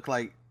guy look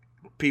like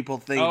people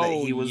think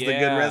that he was the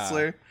good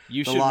wrestler.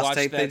 You should watch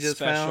that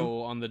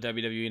special on the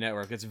WWE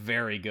Network. It's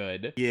very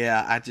good.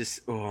 Yeah,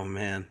 oh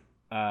man.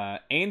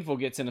 Anvil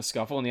gets in a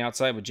scuffle on the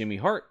outside with Jimmy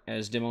Hart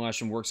as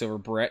Demolition works over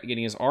Bret,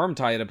 getting his arm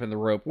tied up in the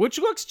rope, which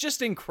looks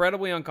just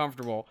incredibly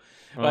uncomfortable.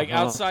 Like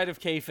outside of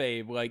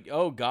kayfabe, like,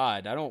 oh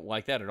god, I don't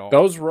like that at all.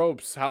 Those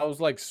ropes, how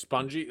like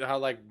spongy, how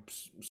like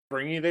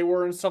springy they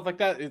were and stuff like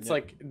that. It's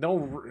like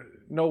no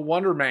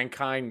wonder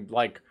Mankind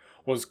like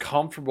was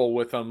comfortable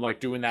with them,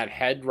 like doing that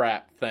head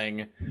wrap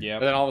thing. Yeah.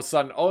 And then all of a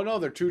sudden, oh no,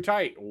 they're too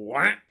tight.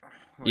 What?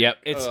 Yep.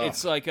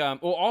 It's like well,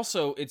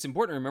 also it's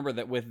important to remember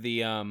that with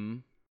the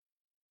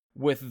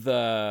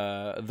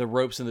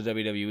ropes in the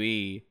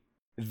WWE,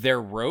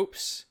 they're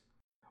ropes,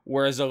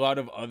 whereas a lot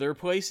of other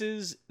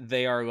places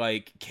they are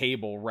like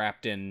cable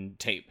wrapped in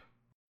tape.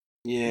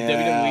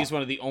 Yeah. WWE is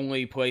one of the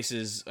only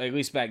places, at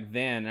least back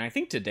then, and I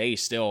think today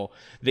still,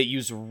 that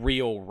use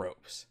real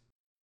ropes.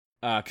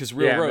 Because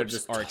real ropes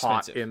just are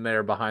expensive in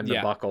there behind the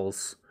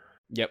buckles.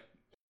 Yep.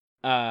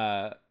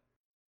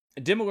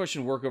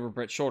 Demolition work over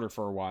Bret's shoulder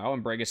for a while,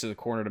 and Bret gets to the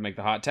corner to make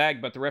the hot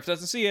tag, but the ref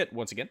doesn't see it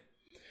once again.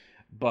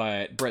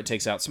 But Bret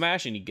takes out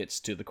Smash, and he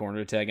gets to the corner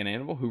to tag an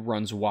Anvil, who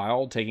runs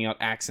wild, taking out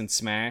Axe and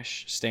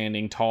Smash,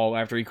 standing tall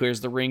after he clears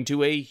the ring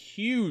to a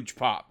huge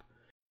pop.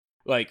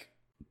 Like,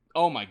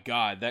 oh my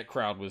god, that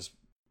crowd was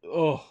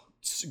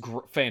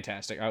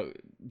fantastic.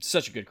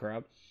 Such a good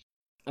crowd.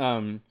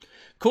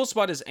 Cool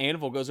spot is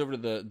Anvil goes over to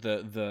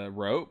the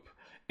rope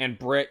and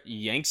Bret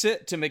yanks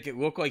it to make it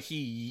look like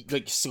he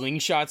like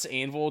slingshots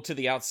Anvil to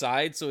the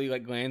outside so he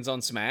like lands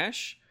on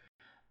Smash.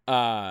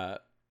 I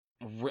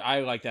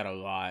like that a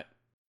lot.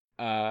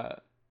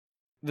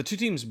 The two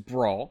teams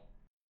brawl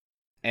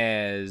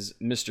as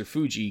Mr.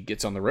 Fuji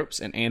gets on the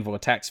ropes and Anvil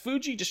attacks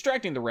Fuji,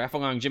 distracting the ref,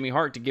 allowing Jimmy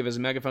Hart to give his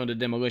megaphone to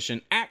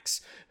Demolition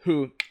Axe,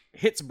 who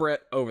hits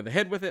Bret over the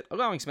head with it,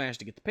 allowing Smash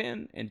to get the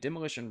pin, and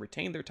Demolition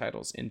retain their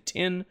titles in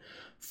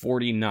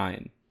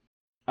 10:49.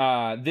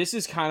 This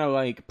is kind of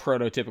like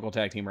prototypical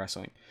tag team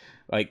wrestling.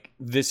 Like,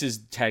 this is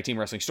tag team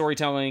wrestling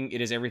storytelling.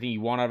 It is everything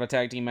you want out of a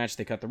tag team match.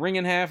 They cut the ring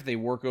in half. They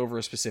work over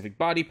a specific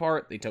body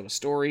part. They tell a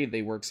story.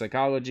 They work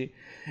psychology.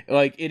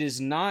 Like, it is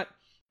not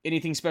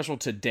anything special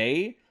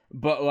today,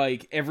 but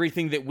like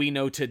everything that we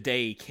know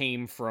today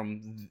came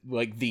from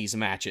like these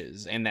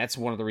matches, and that's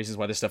one of the reasons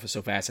why this stuff is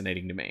so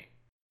fascinating to me.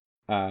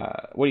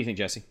 What do you think,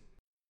 Jesse?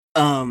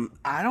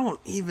 I don't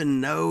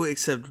even know,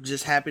 except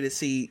just happy to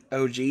see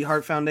OG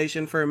Heart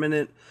Foundation for a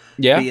minute.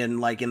 Yeah, being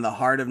like in the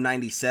heart of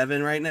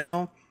 '97 right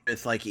now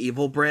with like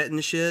Evil Bret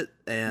and shit,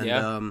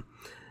 and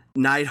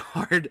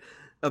Neidhart.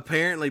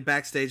 Apparently,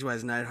 backstage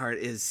wise, Neidhart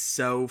is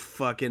so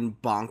fucking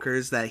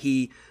bonkers that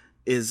he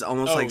is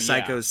almost like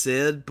Psycho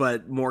Sid,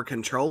 but more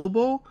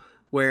controllable.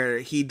 where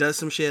he does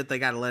some shit, they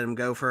got to let him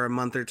go for a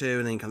month or two,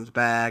 and then he comes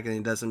back, and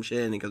he does some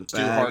shit, and he comes Stu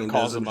back. Hart and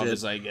calls does him some up. shit.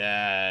 It's like,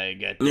 I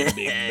got the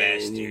big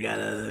bastard. You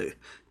gotta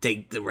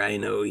take the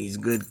Rhino. He's a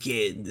good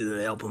kid. To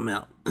help him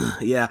out.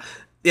 Yeah.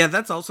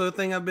 That's also a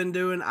thing I've been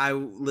doing. I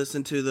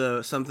listen to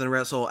the Something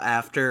Wrestle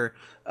after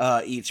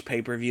each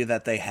pay-per-view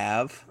that they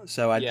have.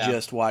 So I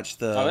just watched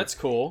the that's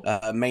cool.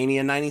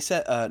 Mania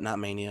 97, not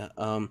Mania,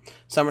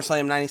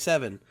 SummerSlam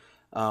 97,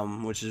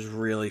 which is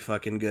really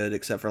fucking good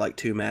except for like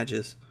 2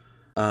 matches.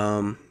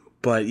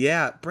 But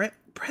yeah,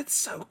 Brett's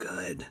so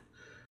good.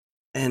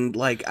 And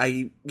like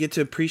I get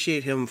to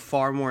appreciate him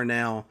far more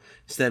now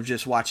instead of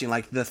just watching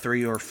like the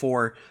 3 or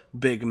 4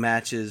 big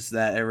matches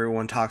that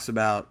everyone talks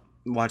about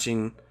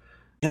watching.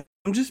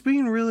 I'm just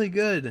being really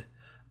good.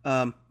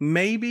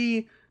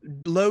 Maybe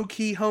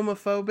low-key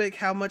homophobic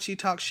how much he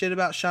talks shit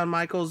about Shawn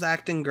Michaels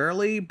acting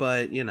girly,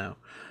 but you know.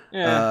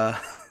 Yeah.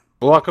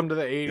 Welcome to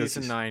the 80s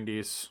and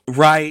 90s.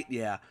 Right,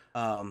 yeah.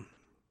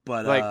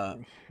 But like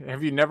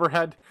have you never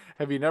had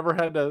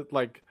to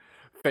like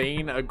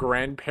feign a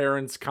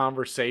grandparents'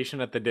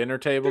 conversation at the dinner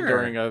table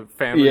during a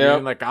family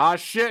reunion? Like,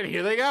 shit,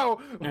 here they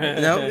go.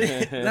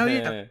 No,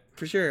 yeah,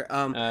 for sure.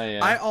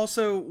 I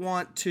also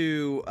want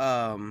to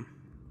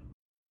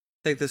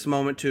take this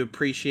moment to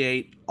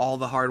appreciate all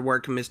the hard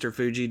work Mr.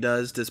 Fuji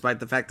does, despite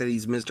the fact that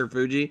he's Mr.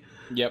 Fuji.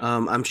 Yep.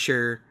 I'm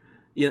sure,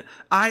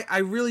 I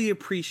really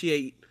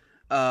appreciate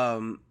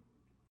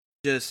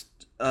just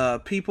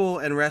people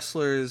and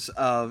wrestlers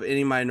of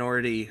any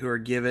minority who are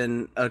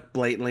given a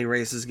blatantly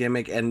racist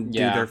gimmick and do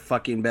their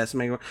fucking best to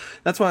make it.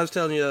 That's why I was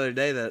telling you the other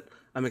day that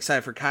I'm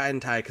excited for Kai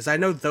and Tai, because I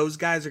know those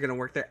guys are going to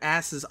work their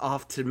asses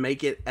off to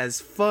make it as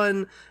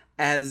fun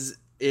as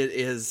it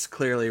is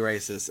clearly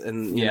racist,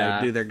 and you know,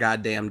 do their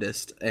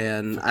goddamnedest.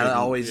 And I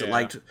always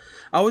liked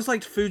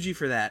Fuji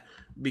for that,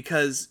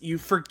 because you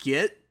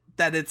forget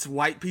that it's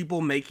white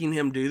people making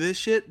him do this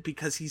shit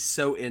because he's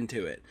so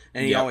into it,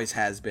 and he always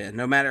has been,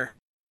 no matter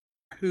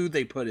who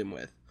they put him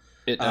with.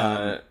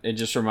 It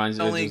just reminds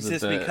me. It only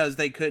exists because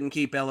they couldn't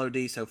keep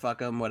LOD, so fuck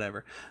them,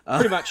 whatever.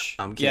 Pretty much.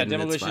 Yeah,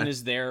 Demolition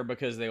is there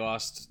because they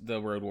lost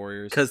the Road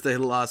Warriors. Because they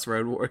lost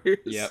Road Warriors.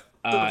 Yep.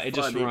 It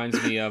just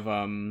reminds me of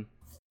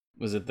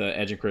was it the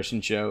Edge and Christian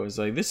show? It's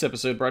like, this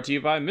episode brought to you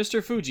by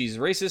Mr. Fuji's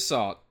Racist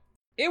Salt.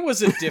 It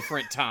was a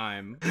different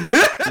time.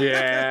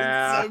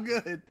 Yeah. It's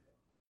so good.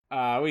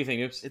 What do you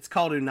think, Oops? It's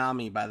called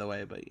Unami, by the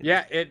way, but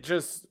yeah, it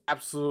just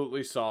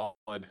absolutely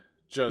solid.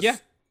 Just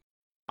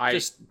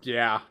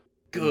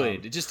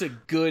good. Just a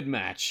good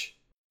match.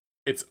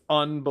 It's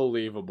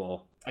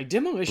unbelievable. Like,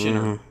 Demolition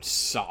are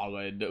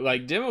solid.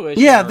 Like,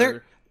 Demolition. Yeah,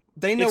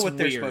 they know what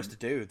they're supposed to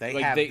do. They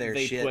like, have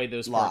they shit play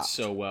those locked. parts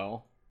so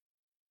well.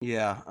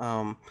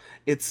 Yeah.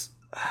 It's.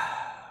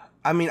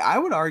 I mean, I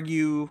would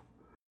argue.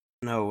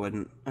 No, I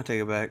wouldn't. I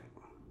take it back.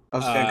 I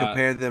was gonna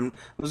compare them.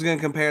 I was gonna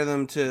compare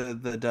them to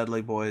the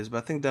Dudley Boys, but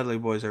I think Dudley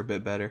Boys are a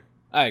bit better.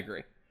 I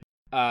agree.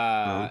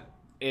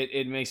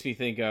 It makes me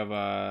think of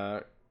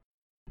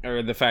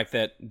or the fact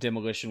that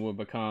Demolition would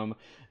become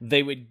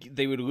they would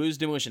lose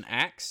Demolition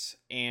Axe,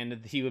 and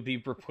he would be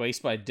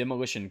replaced by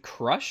Demolition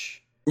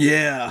Crush.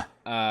 Yeah.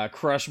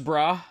 Crush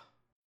Bra.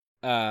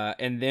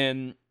 And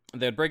then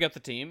they'd break up the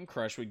team.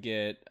 Crush would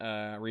get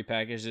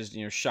repackaged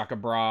as Shaka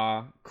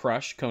Bra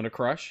Crush, Kona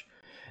Crush.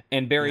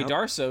 And Barry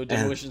Darso,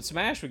 Demolition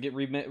Smash, would get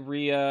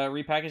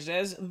repackaged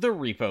as the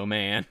Repo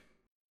Man.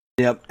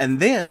 Yep. And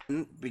then,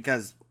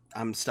 because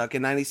I'm stuck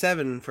in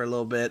 97 for a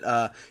little bit,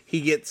 he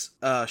gets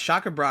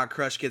Shaka Bra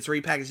Crush gets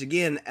repackaged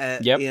again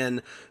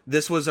in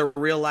This Was a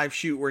Real Life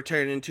Shoot We're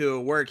Turning Into a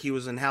Work. He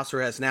was in house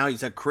arrest. Now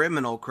he's a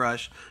criminal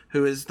Crush,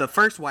 who is the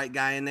first white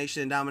guy in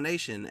Nation and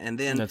Domination. And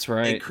then that's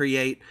right. they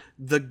create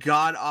the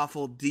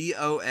god-awful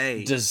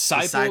DOA,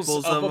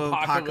 Disciples of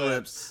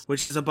Apocalypse,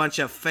 which is a bunch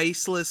of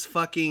faceless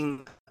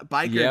fucking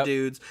biker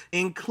dudes,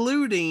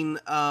 including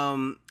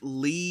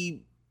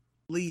Lee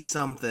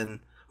something.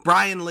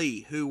 Brian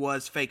Lee, who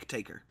was Fake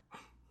Taker.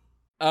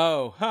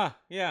 Oh, huh,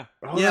 yeah.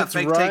 Oh, yeah,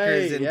 Fake right. Taker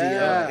is in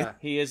DOA.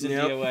 He is in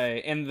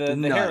DOA. And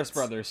the Harris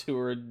brothers, who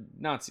were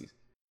Nazis.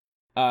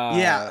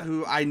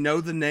 Who I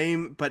know the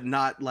name, but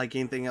not like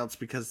anything else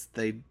because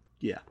they,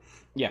 yeah.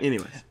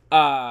 Anyways.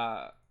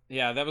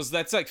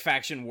 That's like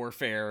faction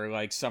warfare,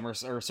 like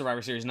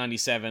Survivor Series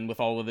 97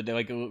 with all of the,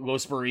 like,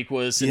 Los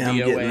Boricuas and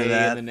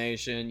DOA and the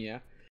Nation,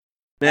 Man,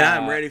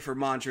 I'm ready for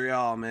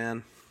Montreal,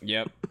 man.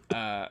 Yep.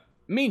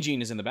 Mean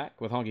Gene is in the back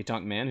with Honky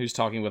Tonk Man, who's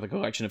talking with a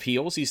collection of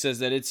heels. He says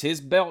that it's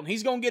his belt, and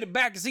he's going to get it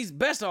back because he's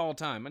best all the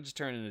time. I just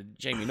turned into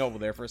Jamie Noble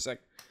there for a sec.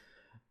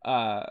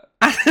 Oh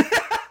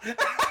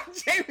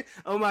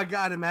my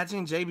god,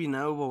 imagine JB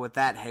Noble with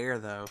that hair,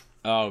 though.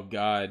 Oh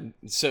god.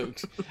 So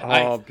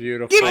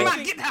beautiful.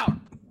 Get out!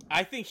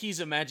 I think he's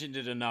imagined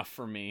it enough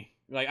for me.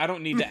 Like, I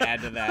don't need to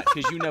add to that,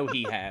 because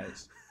he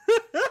has.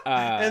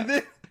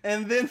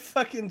 And then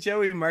fucking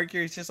Joey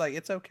Mercury's just like,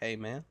 it's okay,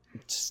 man.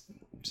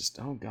 Just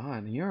oh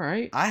god, you all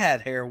right? I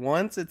had hair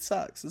once. It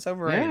sucks. It's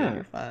overrated. Yeah.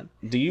 You're fine.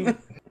 Do you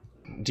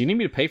need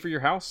me to pay for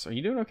your house? Are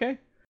you doing okay?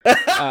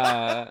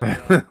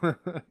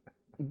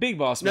 Big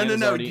Boss Man.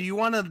 No. Do you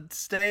want to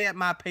stay at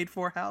my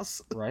paid-for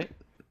house? Right.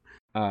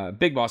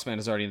 Big Boss Man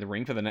is already in the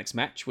ring for the next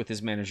match with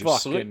his manager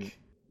Slick.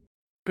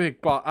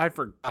 Big Boss. I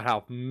forgot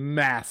how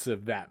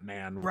massive that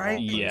man was. Right?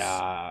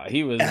 Yeah,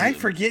 he was. And I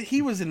forget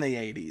he was in the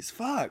 80s.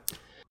 Fuck.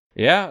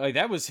 Yeah, like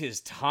that was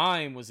his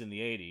time. Was in the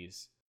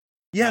 80s.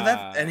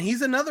 Yeah, and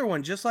he's another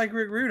one, just like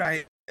Rick Rude.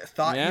 I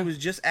thought he was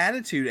just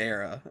Attitude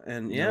Era,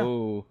 and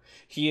no,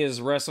 he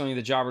is wrestling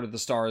the Jobber to the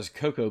Stars,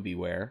 Koko B.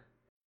 Ware.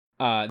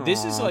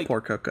 This is like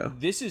poor Koko.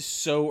 This is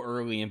so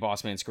early in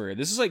Boss Man's career.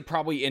 This is like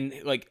probably in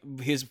like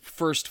his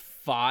first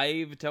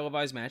 5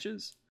 televised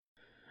matches.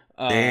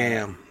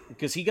 Damn,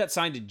 because he got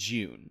signed in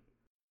June.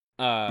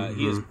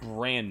 He is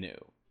brand new.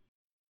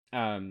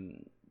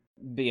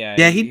 But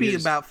yeah, he'd be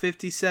about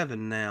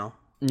 57 now.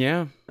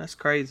 Yeah, that's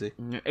crazy.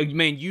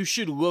 Man, you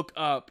should look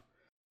up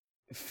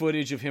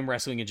footage of him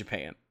wrestling in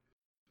Japan,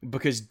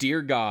 because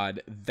dear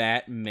God,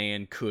 that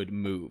man could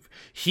move.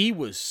 He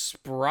was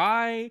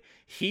spry.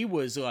 He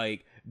was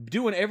like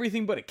doing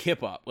everything but a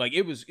kip up. Like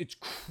it's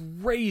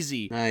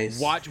crazy.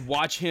 Nice.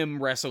 Watch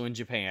him wrestle in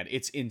Japan.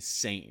 It's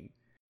insane.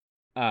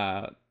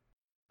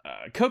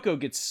 Koko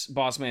gets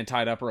Boss Man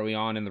tied up early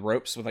on in the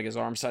ropes with like his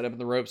arms tied up in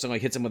the ropes and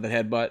like hits him with a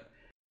headbutt.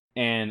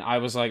 And I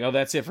was like, oh,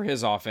 that's it for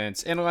his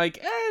offense. And like,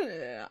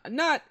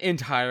 not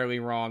entirely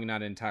wrong,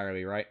 not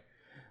entirely right.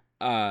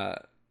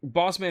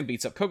 Boss Man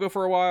beats up Koko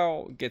for a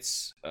while,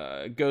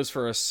 goes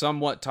for a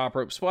somewhat top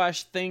rope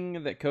splash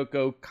thing that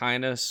Koko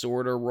kind of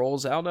sort of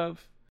rolls out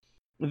of.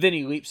 Then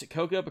he leaps at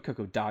Koko, but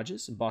Koko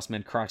dodges, and Boss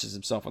Man crotches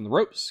himself on the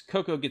ropes.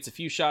 Koko gets a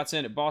few shots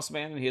in at Boss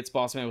Man and hits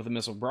Boss Man with a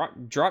missile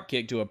drop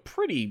kick to a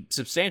pretty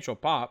substantial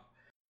pop.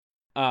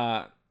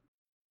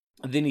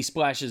 Then he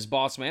splashes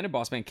Boss Man, and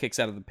Boss Man kicks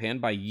out of the pin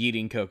by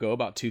yeeting Koko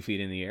about 2 feet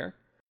in the air.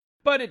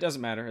 But it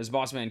doesn't matter, as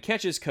Boss Man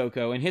catches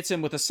Koko and hits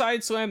him with a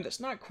side slam that's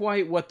not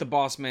quite what the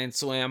Boss Man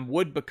slam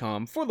would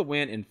become for the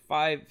win in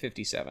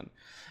 5:57.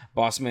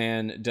 Boss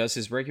Man does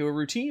his regular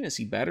routine as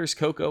he batters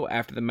Koko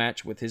after the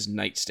match with his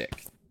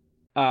nightstick.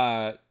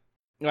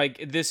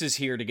 Like, this is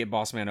here to get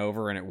Boss Man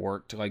over, and it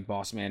worked. Like,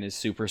 Boss Man is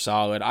super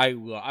solid.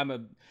 I'm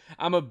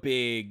a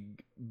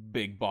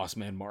big Boss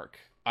Man mark.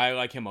 I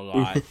like him a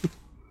lot.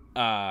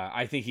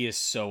 I think he is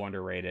so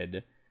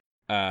underrated.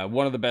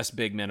 One of the best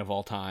big men of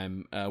all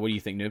time. What do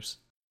you think, Noobs?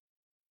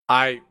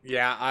 I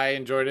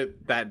enjoyed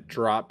it. That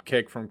drop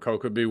kick from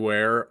Koko B.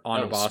 Ware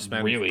on a Boss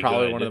Man, really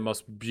probably good. One of the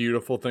most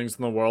beautiful things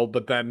in the world.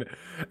 But then,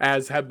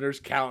 as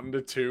Hebner's counting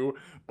to 2,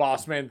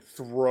 Boss Man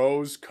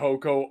throws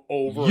Koko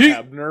over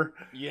Hebner.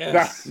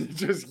 Yes, that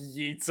just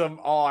yeets him.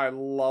 Oh, I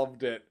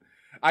loved it.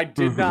 I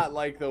did not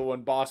like though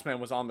when Boss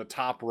Man was on the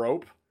top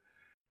rope.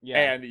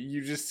 Yeah. And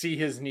you just see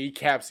his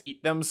kneecaps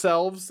eat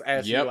themselves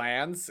as he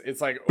lands. It's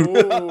like,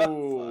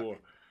 ooh,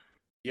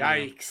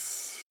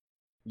 yikes.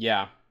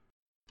 Yeah.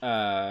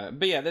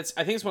 But yeah, I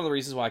think it's one of the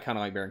reasons why I kind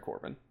of like Baron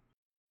Corbin.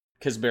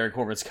 Because Baron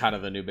Corbin's kind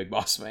of the new Big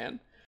Boss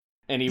Man.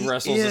 And he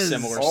wrestles a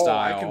similar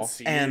style. I can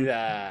see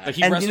that. Like,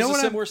 he wrestles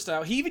a similar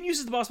style. He even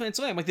uses the Boss Man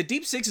Slam. Like, the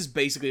Deep Six is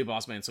basically a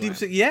Boss Man Slam.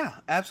 Yeah,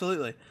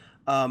 absolutely.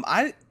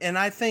 I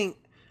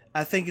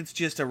think it's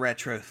just a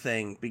retro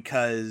thing,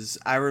 because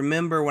I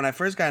remember when I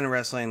first got into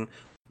wrestling,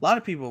 a lot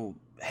of people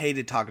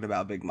hated talking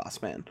about Big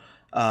Boss Man.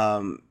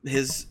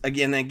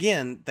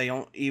 They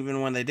don't,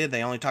 even when they did,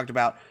 they only talked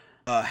about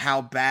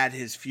how bad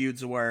his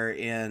feuds were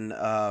in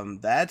the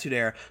Attitude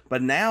Era.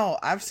 But now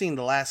I've seen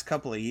the last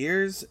couple of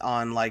years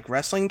on like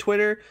wrestling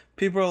Twitter,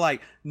 people are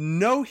like,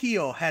 no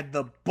heel had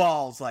the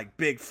balls like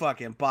Big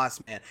fucking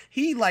Boss Man.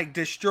 He like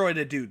destroyed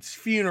a dude's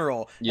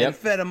funeral and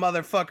fed a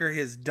motherfucker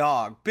his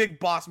dog. Big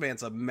Boss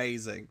Man's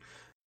amazing.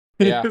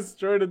 Yeah. He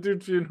destroyed a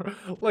dude's funeral.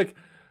 Like,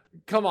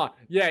 come on.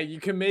 Yeah, you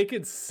can make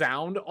it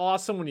sound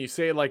awesome when you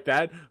say it like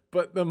that,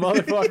 but the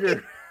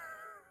motherfucker...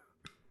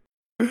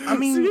 I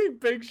mean, seeing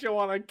Big Show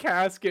on a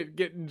casket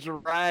getting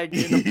dragged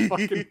in a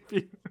fucking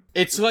funeral.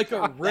 It's like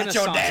a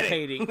Renaissance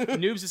painting.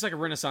 Noobs, it's like a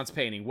Renaissance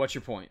painting. What's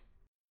your point?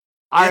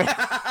 But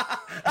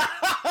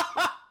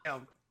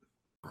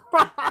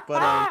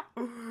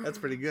that's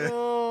pretty good.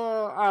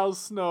 Al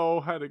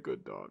Snow had a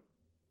good dog.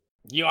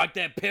 You like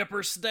that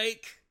pepper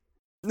steak?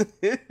 God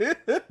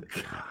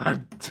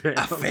damn.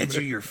 I fed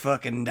you your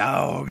fucking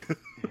dog.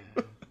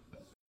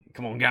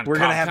 Come on, down to We're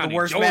Cobb gonna have County, the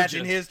worst Georgia. match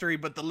in history,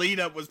 but the lead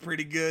up was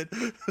pretty good.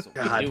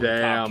 God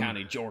damn. Cobb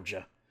County,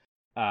 Georgia.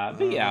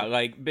 But yeah,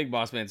 like Big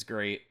Boss Man's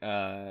great.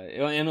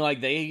 And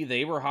like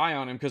they were high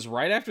on him because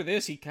right after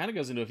this, he kind of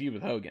goes into a feud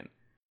with Hogan.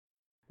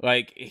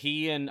 Like,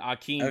 he and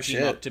Akeem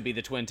team up to be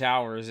the Twin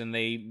Towers, and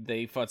they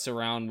futz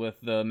around with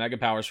the Mega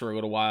Powers for a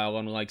little while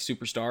on like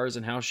Superstars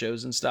and house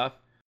shows and stuff.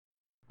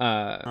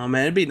 Oh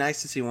man, it'd be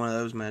nice to see one of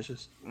those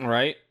matches.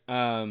 Right?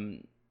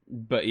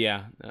 But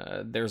yeah,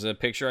 there's a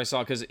picture I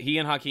saw, because he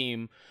and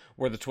Hakeem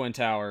were the Twin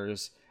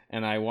Towers,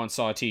 and I once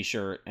saw a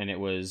t-shirt, and it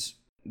was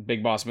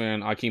Big Boss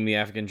Man, Hakeem the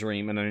African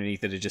Dream, and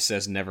underneath it just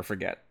says "Never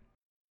Forget."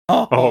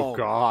 Oh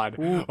God.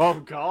 Ooh.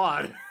 Oh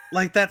God.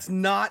 Like, that's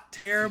not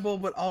terrible,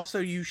 but also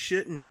you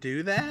shouldn't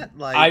do that.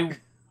 Like,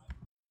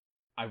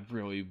 I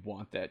really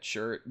want that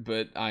shirt,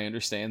 but I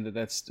understand that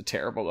that's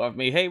terrible of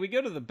me. Hey, we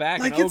go to the back.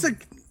 Like, and it's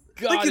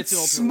God, like it's an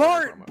Ultimate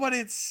smart, Warrior promo. but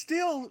it's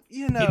still,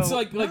 you know, It's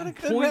like not a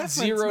good reference,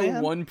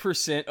 man.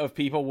 0.01% of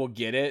people will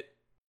get it,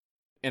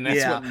 and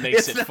that's what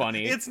makes it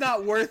funny. It's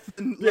not worth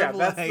the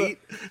level of hate.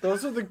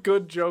 Those are the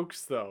good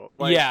jokes, though.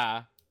 Like,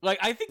 yeah. Like,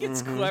 I think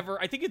it's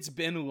clever. I think it's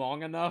been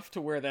long enough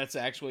to where that's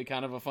actually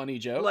kind of a funny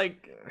joke.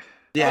 Like,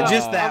 yeah,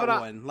 just that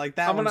one. Like,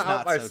 that one's not so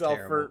terrible. I'm gonna out myself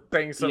for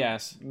saying some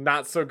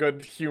not so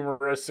good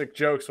humoristic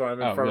jokes when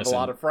I'm in front of a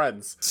lot of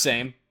friends.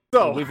 Same.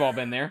 So we've all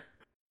been there.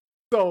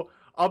 So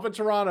up in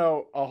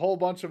Toronto, a whole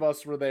bunch of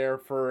us were there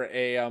for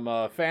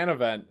a fan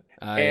event,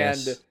 and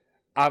yes.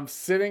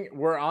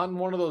 we're on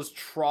one of those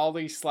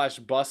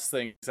trolley/bus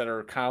things that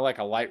are kind of like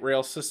a light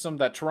rail system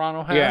that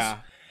Toronto has. Yeah.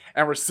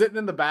 And we're sitting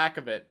in the back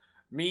of it,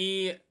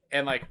 me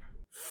and like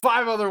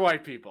 5 other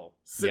white people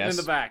sitting in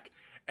the back.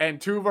 And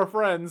 2 of our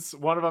friends,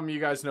 one of them you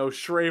guys know,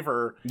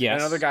 Shraver, and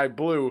another guy,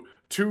 Blue,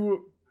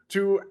 two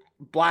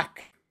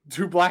black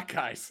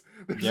guys.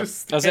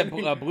 Is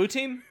that Blue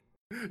Team?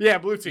 Yeah,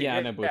 Blue Team. Yeah,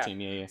 I know Blue Team.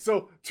 Yeah.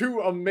 So two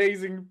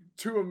amazing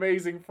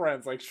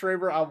friends. Like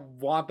Shraver, I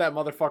want that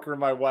motherfucker in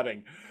my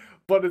wedding.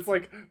 But it's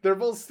like they're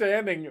both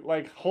standing,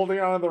 like holding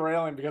onto the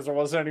railing because there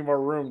wasn't any more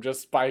room,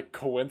 just by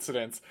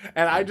coincidence.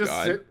 And I just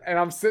sit, and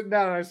I'm sitting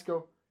down, and I just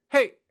go,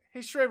 "Hey,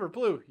 Shraver,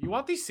 Blue, you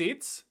want these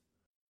seats?"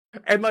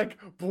 And like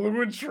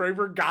Blue and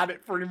Shraver got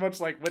it pretty much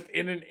like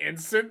within an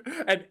instant,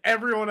 and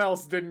everyone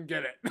else didn't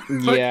get it.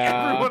 Like,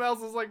 everyone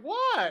else was like,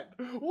 "What?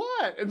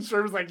 And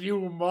Shraver's like, "You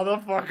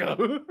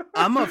motherfucker."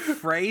 I'm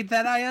afraid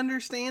that I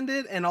understand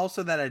it, and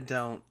also that I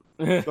don't.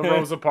 The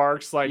Rosa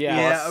Parks, like,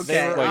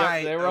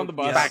 okay, they were on the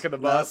bus, back of the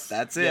bus.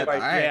 That's it.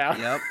 Like,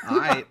 Yep.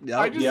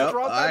 I just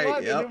dropped that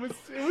line, and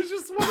it was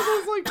just one of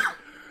those like.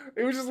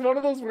 It was just one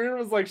of those weird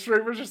ones, like,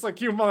 Shraver's just like,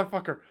 "You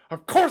motherfucker,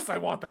 of course I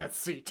want that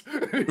seat."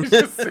 And he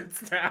just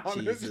sits down.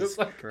 Jesus it's just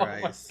like,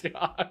 Christ. Oh my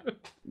God.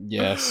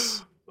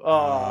 Yes.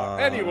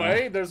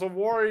 Anyway, there's a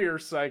Warrior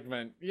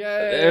segment. Yay.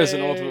 There's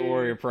an Ultimate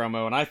Warrior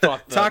promo, and I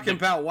thought... Talking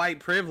about white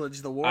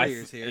privilege, the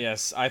Warrior's here.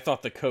 Yes, I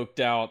thought the coked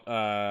out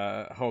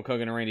Hulk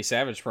Hogan and Randy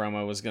Savage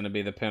promo was going to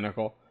be the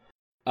pinnacle.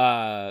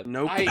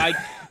 Nope. I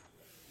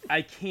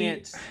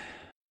can't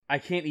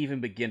even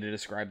begin to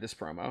describe this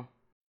promo.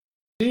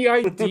 The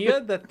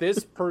idea that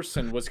this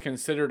person was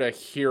considered a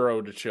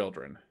hero to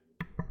children.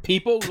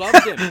 People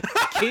loved him.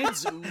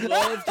 Kids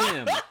loved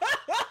him.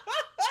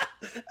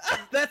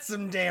 That's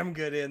some damn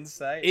good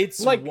insight. It's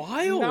like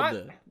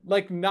wild.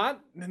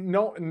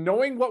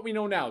 Knowing what we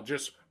know now,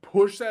 just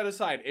push that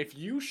aside. If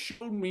you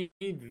showed me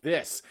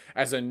this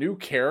as a new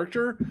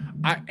character,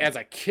 as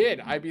a kid,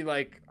 I'd be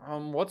like,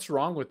 what's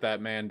wrong with that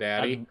man,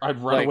 Daddy?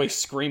 I'd run away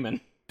screaming.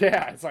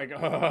 Yeah, it's like,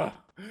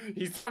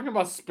 he's talking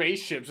about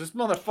spaceships. This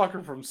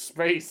motherfucker from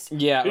space.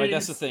 Yeah, like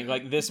that's the thing.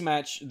 Like this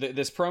match,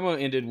 this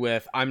promo ended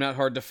with, "I'm not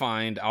hard to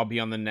find. I'll be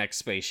on the next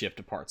spaceship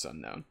to parts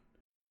unknown."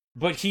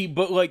 But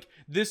like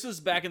this was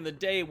back in the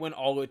day when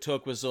all it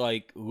took was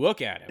like,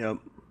 look at him.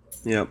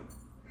 Yep.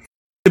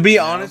 To be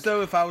honest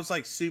though, if I was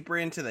like super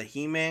into the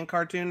He-Man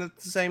cartoon at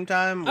the same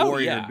time,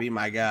 Warrior would be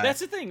my guy. That's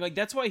the thing. Like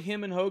that's why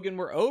him and Hogan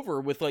were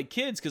over with like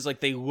kids, because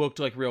like they looked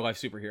like real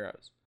life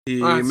superheroes.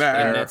 And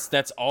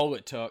that's all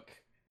it took.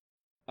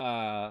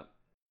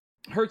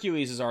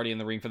 Hercules is already in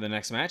the ring for the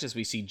next match as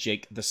we see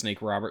Jake the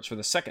Snake Roberts for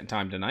the second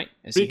time tonight.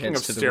 As Speaking he of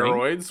heads to the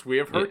steroids, ring. we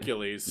have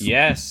Hercules.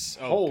 Yes.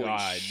 Oh Holy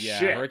God.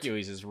 shit. Yeah.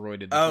 Hercules is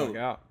roided the fuck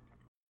out.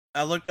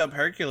 I looked up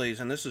Hercules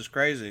and this is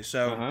crazy.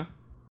 So,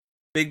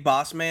 Big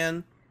Boss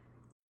Man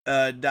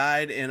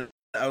died in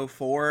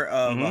 2004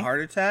 of a heart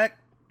attack.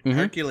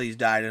 Hercules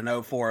died in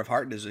 2004 of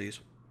heart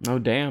disease. Oh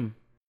damn.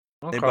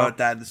 They both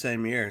died the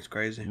same year. It's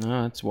crazy.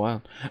 Oh, that's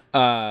wild.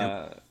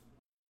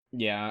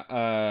 Yeah.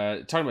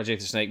 Talking about Jake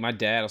the Snake,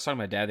 I was talking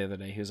to my dad the other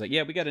day. He was like,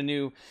 "Yeah, we got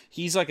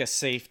he's like a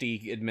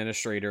safety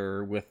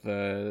administrator with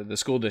the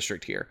school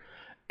district here,"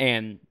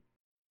 and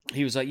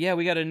he was like, "Yeah,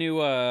 we got a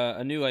new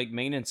like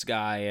maintenance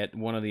guy at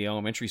one of the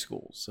elementary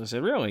schools." I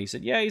said, "Really?" He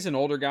said, "Yeah, he's an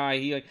older guy.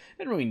 He like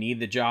didn't really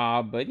need the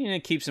job, but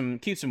keeps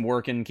him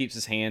working, keeps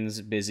his hands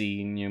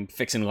busy, and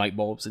fixing light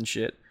bulbs and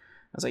shit."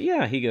 I was like,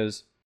 "Yeah." He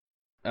goes,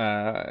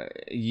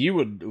 "You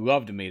would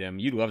love to meet him.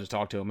 You'd love to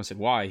talk to him." I said,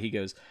 "Why?" He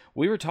goes,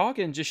 "We were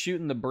talking, just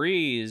shooting the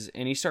breeze,"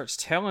 and he starts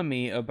telling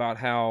me about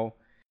how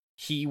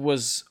he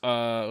was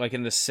like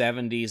in the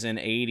 70s and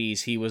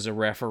 80s, he was a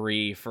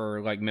referee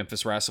for like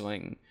Memphis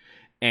Wrestling,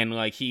 and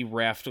like he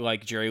reffed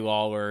like Jerry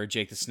Lawler,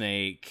 Jake the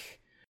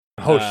Snake,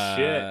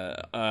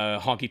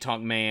 Honky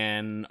Tonk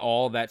Man,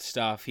 all that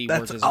stuff. He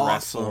worked as a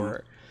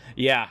wrestler.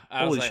 Yeah,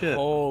 I was like,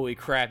 holy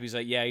crap. He's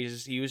like, yeah,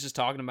 he was just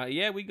talking about,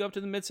 yeah, we go up to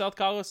the Mid-South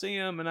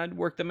Coliseum and I'd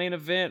work the main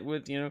event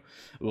with,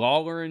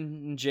 Lawler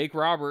and Jake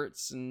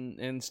Roberts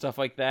and stuff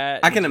like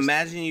that. I can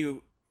imagine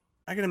you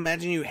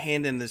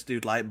handing this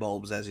dude light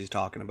bulbs as he's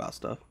talking about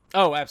stuff.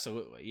 Oh,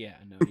 absolutely. Yeah,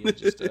 no, yeah,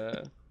 just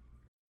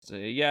so,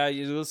 yeah,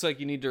 it looks like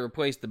you need to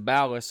replace the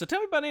ballast. So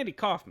tell me about Andy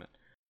Kaufman.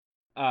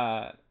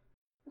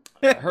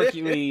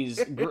 Hercules,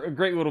 a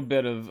great little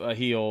bit of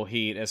heel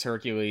heat as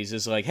Hercules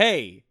is like,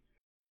 "Hey,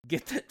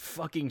 get that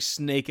fucking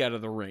snake out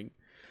of the ring."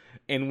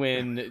 And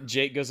when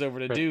Jake goes over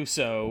to do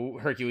so,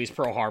 Hercules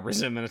Pearl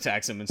Harbors him and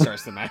attacks him and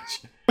starts the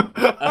match.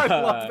 I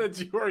love that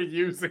you are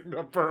using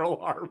the Pearl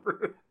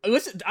Harbor.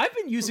 Listen, I've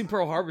been using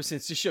Pearl Harbor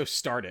since the show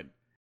started.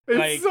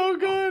 It's so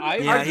good.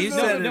 He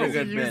said it a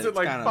good bit. Use it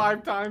like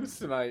 5 times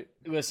tonight.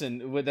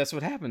 Listen, that's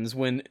what happens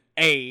when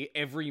A,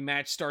 every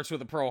match starts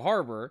with a Pearl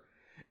Harbor,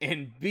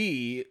 and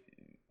B,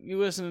 you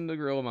listen to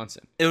Gorilla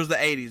Monsoon. It was the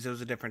 80s. It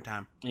was a different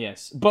time.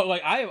 Yes. But,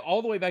 like, I have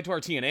all the way back to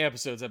our TNA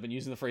episodes, I've been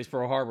using the phrase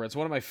Pearl Harbor. It's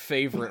one of my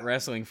favorite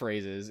wrestling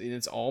phrases, and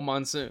it's all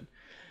Monsoon.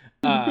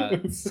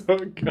 It's so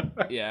good.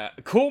 Yeah.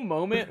 Cool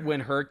moment when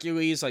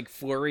Hercules, like,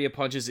 flurry of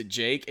punches at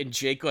Jake, and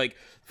Jake, like,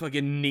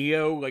 fucking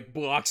Neo, like,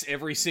 blocks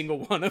every single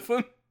one of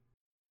them.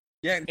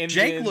 Yeah, and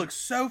Jake looks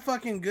so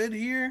fucking good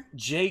here.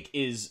 Jake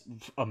is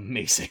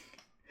amazing.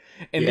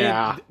 And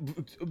then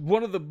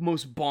one of the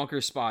most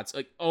bonker spots,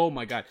 like, oh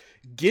my god,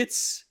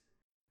 gets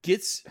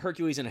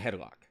Hercules in a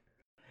headlock.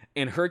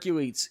 And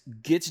Hercules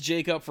gets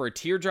Jake up for a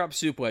teardrop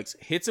suplex,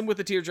 hits him with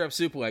a teardrop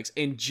suplex,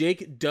 and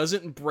Jake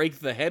doesn't break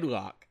the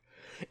headlock.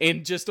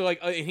 And just like,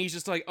 and he's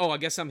just like, oh, I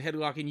guess I'm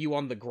headlocking you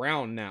on the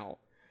ground now.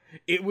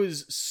 It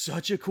was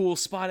such a cool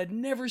spot. I'd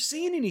never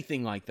seen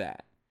anything like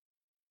that.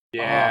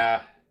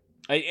 Yeah.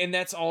 And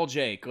that's all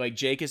Jake. Like,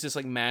 Jake is this,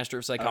 like, master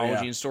of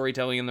psychology and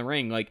storytelling in the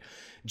ring. Like,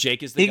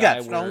 Jake is the guy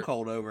got Stone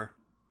Cold over.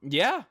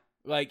 Yeah.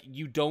 Like,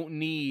 you don't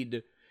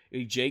need...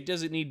 Jake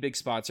doesn't need big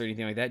spots or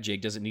anything like that.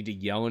 Jake doesn't need to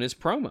yell in his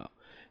promo.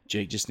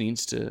 Jake just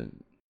needs to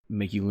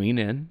make you lean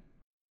in,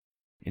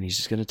 and he's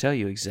just going to tell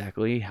you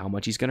exactly how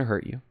much he's going to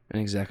hurt you and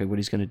exactly what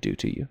he's going to do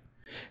to you.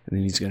 And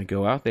then he's going to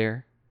go out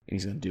there, and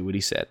he's going to do what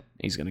he said.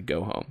 And he's going to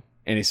go home.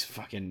 And it's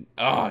fucking...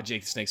 Oh,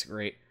 Jake the Snake's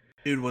great.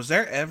 Dude, was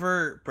there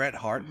ever Bret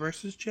Hart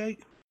versus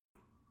Jake?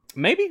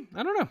 Maybe.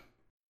 I don't know.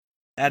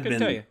 That'd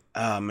been...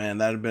 Oh, man,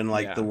 that'd have been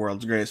like the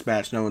world's greatest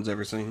match no one's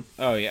ever seen.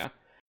 Oh, yeah.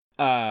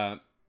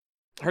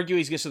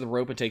 Hercules gets to the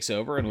rope and takes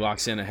over and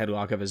locks in a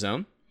headlock of his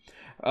own.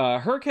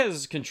 Herc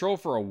has control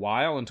for a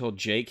while until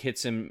Jake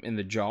hits him in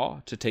the jaw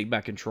to take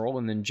back control,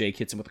 and then Jake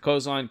hits him with a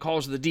clothesline,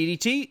 calls the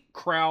DDT.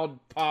 Crowd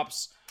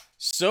pops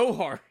so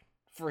hard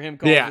for him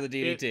calling for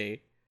the DDT.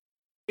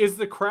 Is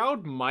the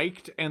crowd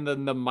mic'd and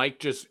then the mic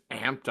just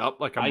amped up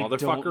like a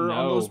motherfucker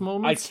on those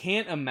moments? I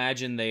can't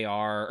imagine they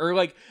are. Or,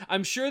 like,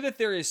 I'm sure that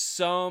there is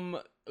some,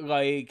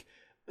 like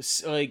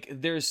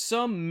there's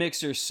some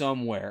mixer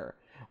somewhere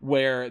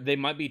where they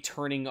might be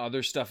turning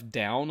other stuff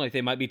down. Like,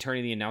 they might be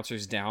turning the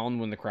announcers down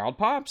when the crowd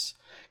pops.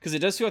 Because it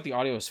does feel like the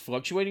audio is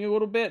fluctuating a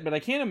little bit, but I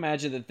can't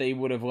imagine that they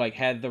would have, like,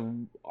 had the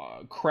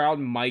crowd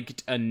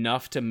mic'd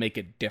enough to make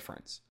a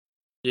difference.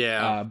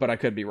 Yeah. But I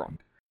could be wrong.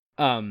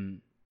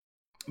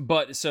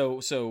 But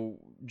so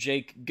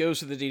Jake goes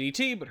to the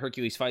DDT, but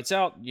Hercules fights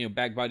out, you know,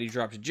 back body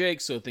drop to Jake,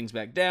 so things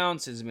back down,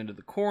 sends him into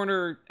the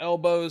corner,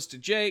 elbows to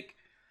Jake,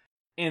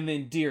 and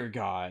then, dear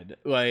God,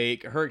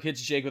 like, Herc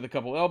hits Jake with a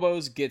couple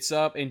elbows, gets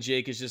up, and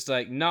Jake is just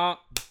like, nah,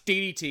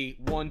 DDT,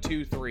 1,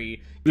 2,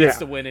 3, gets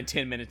the win in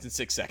 10 minutes and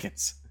 6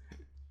 seconds.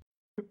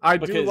 I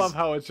do love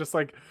how it's just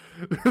like,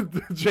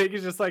 Jake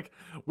is just like,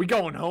 we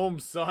going home,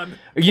 son.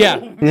 Yeah.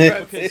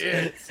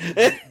 Because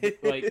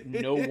like,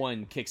 no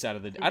one kicks out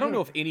of the... I don't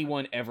know if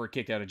anyone ever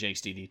kicked out of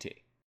Jake's DDT.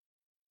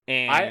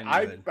 And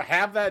I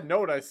have that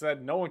note. I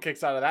said, no one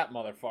kicks out of that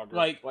motherfucker.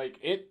 Like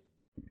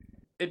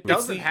it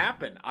doesn't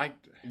happen.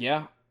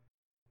 Yeah.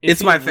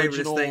 It's my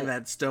favorite thing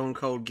that Stone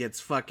Cold gets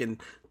fucking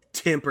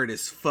tempered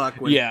as fuck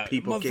when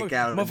people kick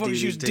out of the DDT.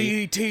 Motherfuckers use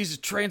DDTs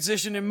to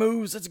transition and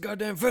moves. That's a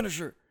goddamn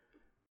finisher.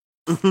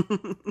 Like,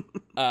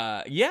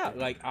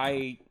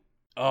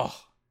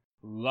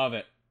 love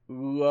it.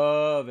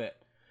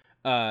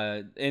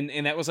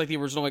 And that was like the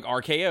original, like,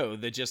 RKO,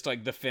 that just,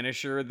 like, the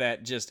finisher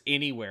that just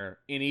anywhere,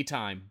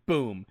 anytime,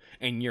 boom,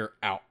 and you're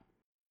out.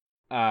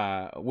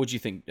 What'd you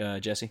think,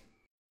 Jesse?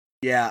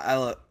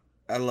 Yeah,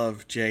 I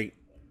love Jake.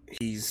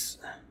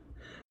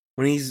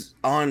 When he's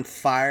on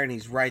fire and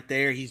he's right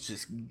there, he's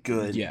just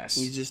good. Yes.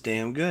 He's just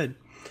damn good.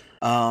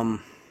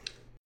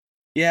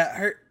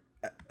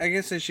 I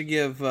guess I should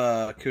give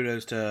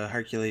kudos to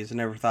Hercules. I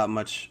never thought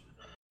much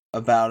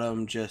about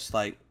him, just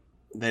like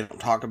they don't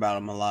talk about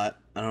him a lot.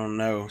 I don't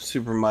know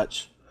super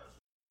much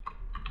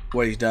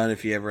what he's done,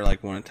 if he ever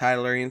like won a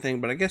title or anything,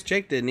 but I guess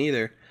Jake didn't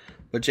either.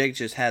 But Jake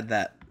just had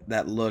that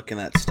look and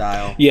that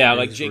style. Yeah,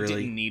 like Jake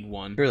didn't need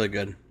one. Really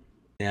good.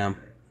 Yeah.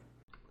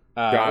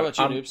 What about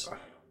you, Noobs?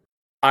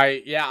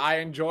 I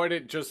enjoyed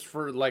it just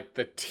for like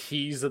the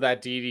tease of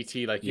that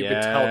DDT. Like, you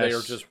could tell they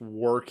were just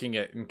working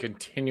it and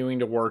continuing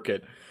to work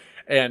it.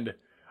 And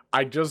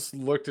I just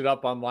looked it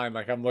up online.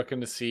 Like, I'm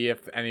looking to see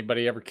if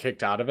anybody ever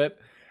kicked out of it.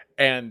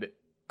 And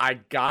I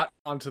got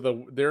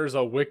onto there's a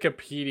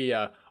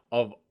Wikipedia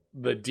of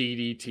the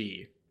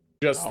DDT.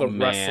 Just the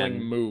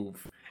wrestling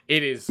move.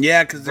 It is.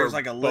 Yeah, because there's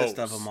like a list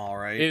of them all,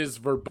 right? It is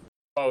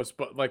verbose.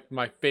 But like,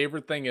 my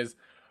favorite thing is,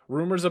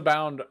 rumors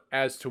abound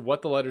as to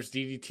what the letters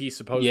DDT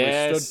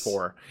supposedly stood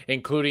for,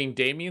 including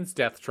Damien's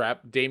Death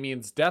Trap,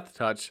 Damien's Death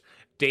Touch,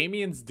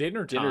 Damien's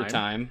Dinner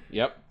Time.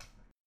 Yep.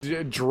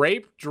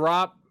 Drape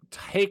Drop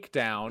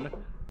Takedown,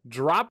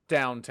 Drop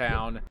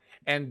Downtown,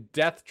 and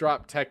Death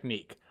Drop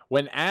Technique.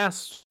 When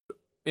asked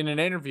in an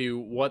interview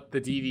what the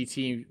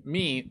DDT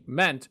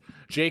meant,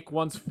 Jake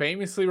once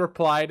famously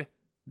replied,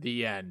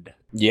 "The end."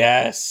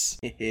 Yes.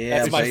 Yeah,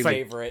 That's my baby.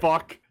 favorite.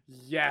 Fuck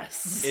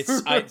yes.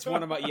 It's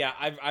one of my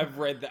I've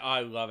read that. Oh,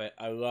 I love it.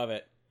 I love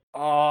it.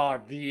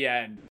 Oh, the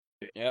end.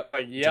 Yep.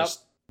 Yep.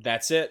 Just,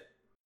 that's it.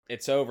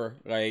 It's over.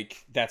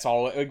 Like, that's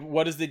all. Like,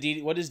 what does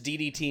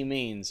DDT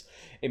means?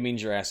 It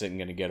means your ass isn't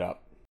gonna get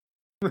up.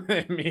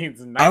 It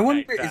means I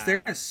wonder, is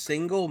there a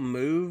single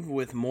move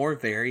with more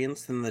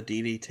variants than the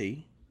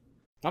DDT?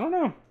 I don't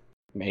know.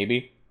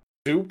 Maybe.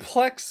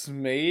 suplex?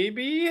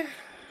 Maybe.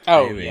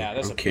 Oh Maybe. yeah,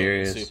 there's I'm a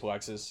billion curious.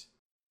 suplexes.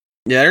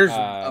 Yeah, there's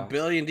a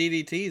billion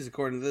DDTs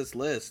according to this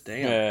list.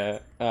 Damn. Yeah,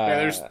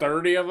 there's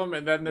 30 of them,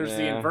 and then there's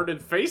the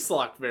inverted face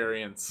lock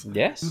variants.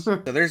 Yes. So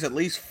there's at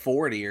least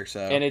 40 or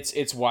so. And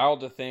it's wild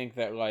to think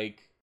that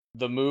like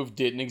the move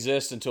didn't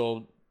exist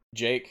until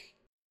Jake.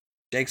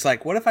 Jake's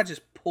like, what if I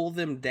just pull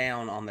them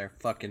down on their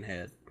fucking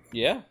head?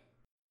 Yeah.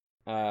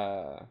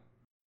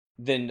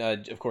 Then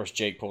of course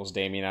Jake pulls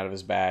Damien out of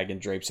his bag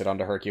and drapes it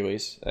onto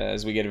Hercules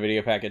as we get a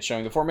video package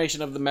showing the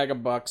formation of the Mega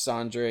Bucks,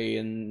 Andre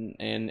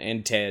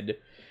and Ted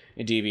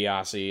and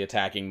DiBiase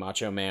attacking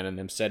Macho Man and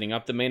them setting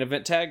up the main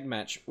event tag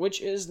match, which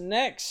is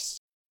next.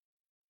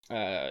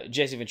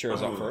 Jesse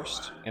Ventura's up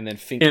first, and then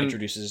Fink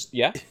introduces.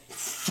 Yeah.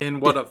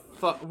 And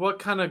what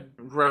kind of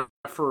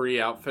referee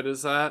outfit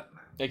is that?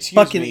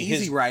 Fucking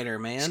Easy Rider,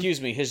 man.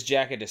 Excuse me, his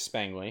jacket is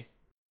spangly.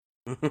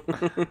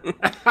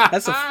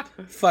 That's a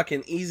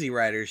fucking Easy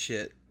Rider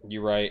shit.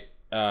 You're right.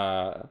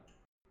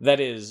 That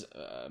is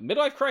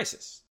Midlife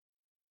Crisis.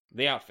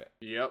 The outfit.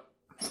 Yep.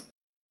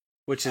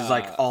 Which is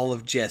like all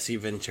of Jesse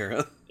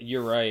Ventura.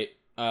 You're right.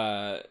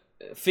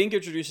 Fink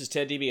introduces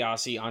Ted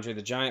DiBiase, Andre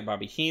the Giant,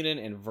 Bobby Heenan,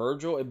 and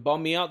Virgil. It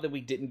bummed me out that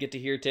we didn't get to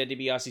hear Ted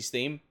DiBiase's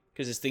theme,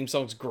 because his theme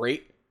song's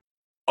great.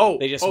 Oh,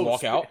 they just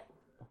walk out.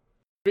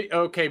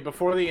 Okay,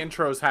 before the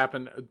intros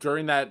happened,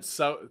 during that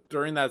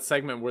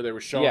segment where they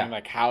were showing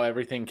like how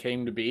everything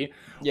came to be,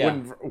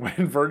 when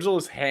Virgil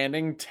is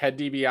handing Ted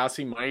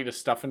DiBiase money to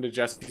stuff into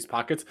Jesse's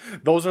pockets,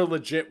 those are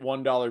legit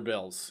 $1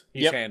 bills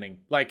he's handing.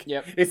 Like,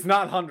 it's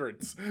not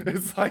hundreds.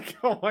 It's like,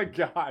 oh my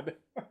god,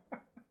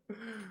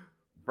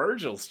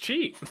 Virgil's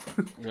cheap.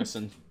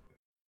 Listen,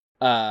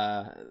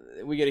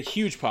 we get a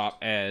huge pop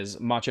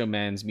as Macho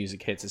Man's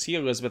music hits as he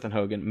and Elizabeth and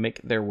Hogan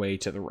make their way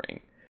to the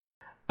ring.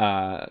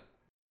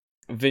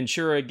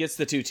 Ventura gets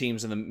the two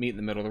teams meet in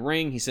the middle of the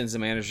ring. He sends the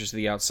managers to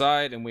the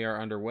outside, and we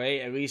are underway.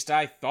 At least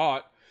I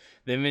thought.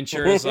 Then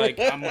Ventura's like,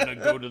 I'm gonna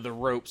go to the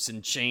ropes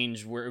and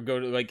change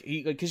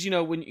because you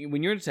know when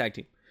you're in a tag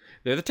team,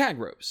 they're the tag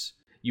ropes.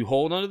 You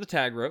hold onto the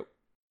tag rope,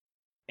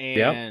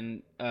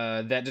 and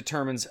that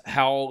determines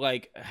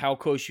how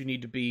close you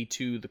need to be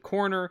to the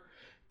corner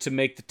to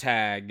make the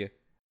tag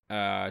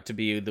to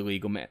be the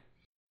legal man.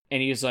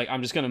 And he's like,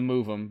 I'm just going to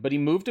move them. But he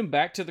moved them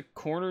back to the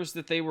corners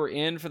that they were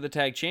in for the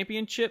tag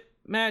championship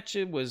match.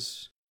 It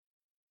was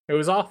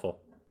awful.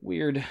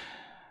 Weird.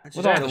 I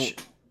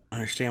don't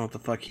understand what the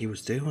fuck he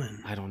was doing.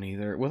 I don't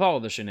either. With all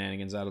the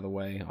shenanigans out of the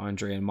way,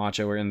 Andre and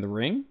Macho are in the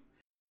ring.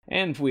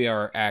 And we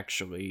are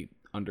actually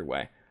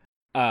underway.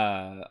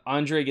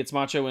 Andre gets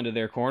Macho into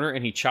their corner,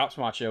 and he chops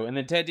Macho. And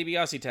then Ted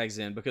DiBiase tags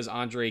in because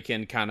Andre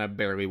can kind of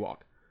barely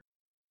walk.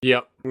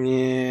 Yep.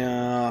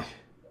 Yeah.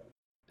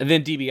 And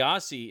then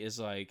DiBiase is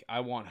like, I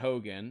want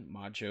Hogan.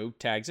 Macho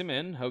tags him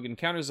in. Hogan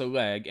counters a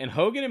leg. And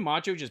Hogan and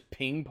Macho just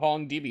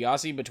ping-pong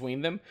DiBiase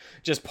between them.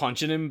 Just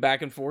punching him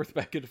back and forth,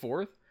 back and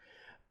forth.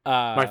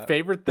 My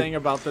favorite thing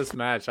about this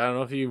match, I don't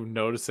know if you've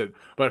noticed it,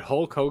 but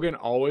Hulk Hogan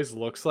always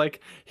looks like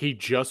he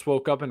just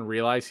woke up and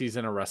realized he's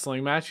in a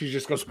wrestling match. He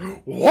just goes,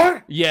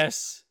 what?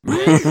 Yes.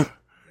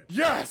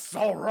 Yes,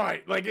 all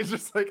right. Like, it's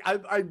just like,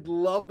 I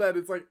love that.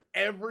 It's like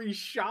every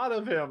shot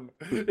of him.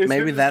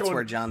 Maybe that's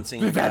where John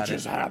Cena got it. That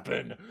just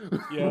happened.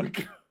 Yeah.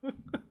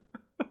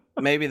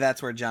 Maybe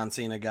that's where John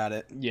Cena got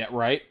it. Yeah,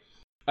 right.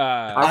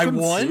 I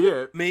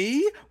won?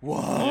 Me?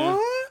 What? Yeah.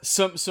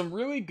 Some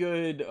really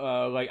good,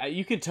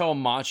 you could tell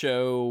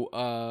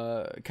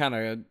Macho kind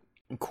of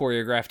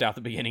choreographed out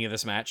the beginning of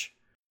this match.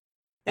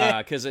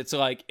 Because it's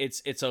like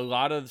it's a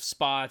lot of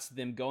spots,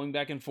 them going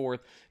back and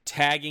forth,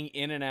 tagging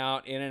in and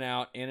out, in and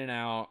out, in and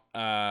out.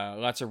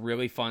 Lots of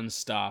really fun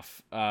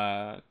stuff.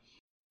 And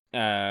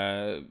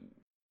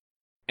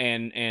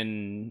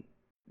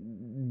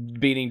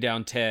beating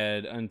down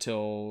Ted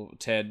until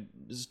Ted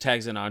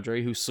tags in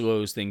Andre, who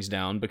slows things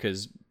down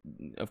because,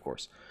 of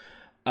course,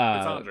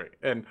 it's Andre.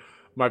 And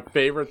my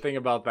favorite thing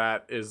about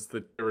that is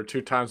that there were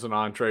two times when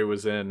Andre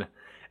was in,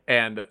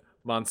 and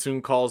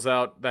Monsoon calls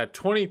out that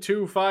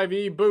 22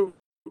 5e boot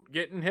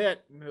getting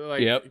hit,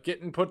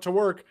 getting put to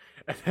work,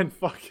 and then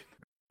fucking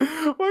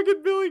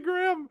Billy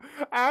Graham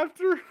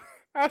after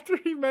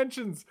he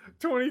mentions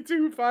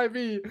 22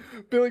 5e,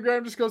 Billy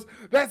Graham just goes,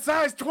 that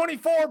size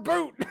 24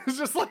 boot. It's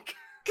just like,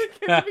 he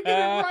can't even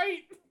get it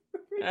right.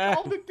 He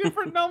called it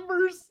different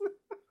numbers.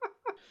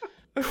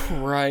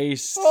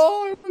 Christ.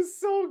 Oh, it was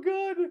so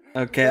good.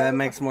 Okay, that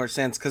makes more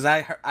sense because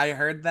I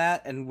heard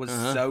that and was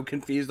so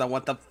confused on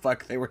what the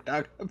fuck they were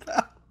talking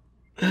about.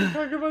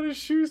 talking about his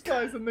shoe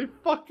size, and they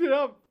fucked it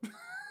up.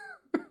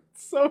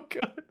 It's so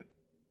good.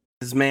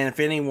 This man, if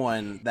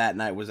anyone that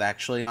night was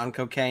actually on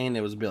cocaine,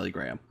 it was Billy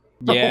Graham.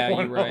 Yeah,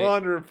 you're right.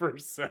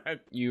 100%.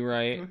 You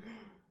right.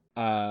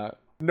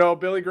 No,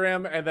 Billy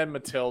Graham and then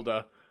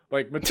Matilda.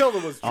 Like, Matilda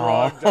was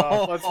drugged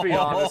up, let's be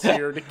honest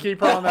here, to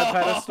keep her on that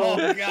pedestal.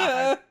 Oh,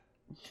 God.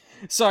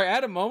 Sorry, I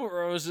had a moment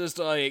where I was just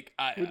like,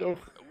 Who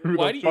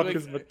why the do you fuck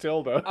is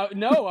Matilda?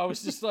 no, I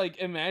was just like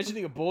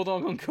imagining a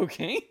bulldog on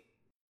cocaine.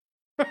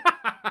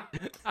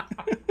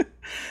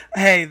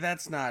 Hey,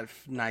 that's not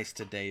nice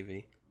to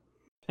Davey.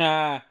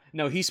 No,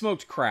 he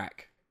smoked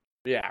crack.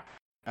 Yeah.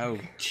 Oh,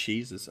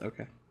 Jesus.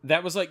 Okay.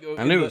 That was like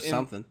I knew it was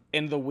something.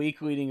 In the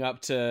week leading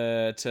up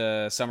to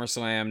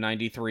SummerSlam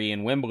 '93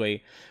 in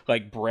Wembley,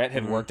 like Brett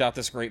had worked out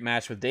this great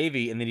match with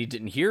Davey, and then he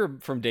didn't hear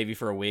from Davey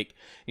for a week.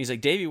 He's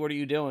like, "Davey, what are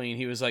you doing?" And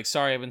he was like,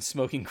 "Sorry, I've been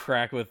smoking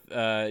crack with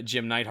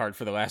Jim Neidhart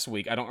for the last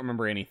week. I don't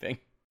remember anything."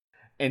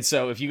 And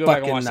so if you go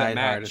back and watch that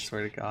match, I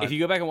swear to God. if you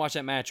go back and watch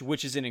that match,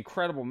 which is an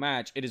incredible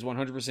match, it is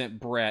 100%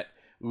 Brett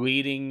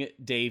leading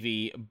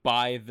Davey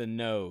by the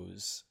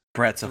nose.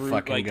 Brett's a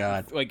fucking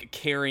god. Like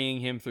carrying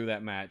him through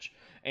that match.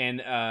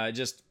 And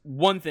just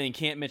one thing,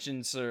 can't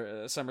mention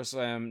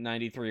SummerSlam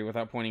 93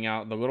 without pointing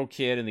out the little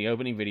kid in the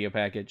opening video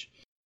package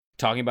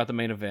talking about the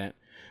main event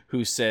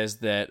who says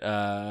that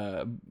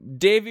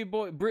Davey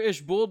Boy,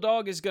 British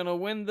Bulldog is going to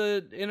win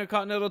the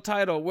Intercontinental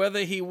title whether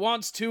he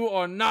wants to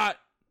or not.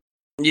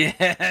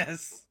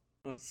 Yes.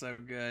 That's so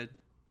good.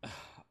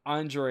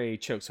 Andre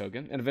chokes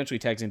Hogan and eventually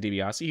tags in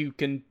DiBiase, who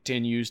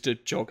continues to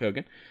choke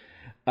Hogan.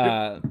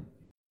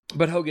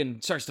 But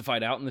Hogan starts to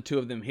fight out, and the two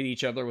of them hit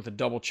each other with a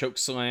double choke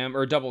slam,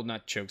 or double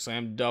coat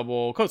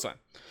slam,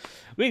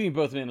 leaving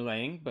both men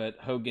laying, but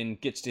Hogan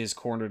gets to his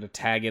corner to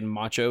tag in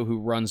Macho, who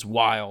runs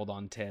wild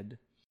on Ted.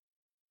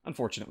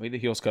 Unfortunately, the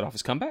heels cut off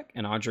his comeback,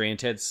 and Andre and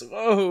Ted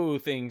slow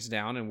things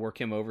down and work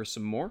him over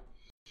some more.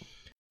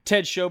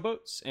 Ted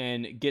showboats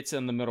and gets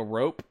on the middle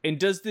rope and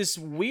does this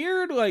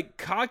weird, like,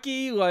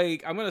 cocky,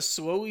 like, I'm going to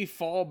slowly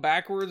fall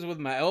backwards with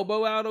my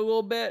elbow out a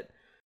little bit.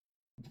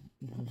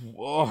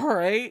 All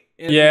right.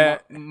 And yeah.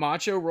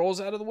 Macho rolls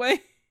out of the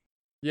way.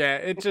 Yeah,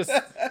 it just,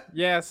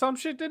 some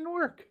shit didn't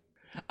work.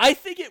 I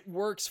think it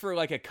works for,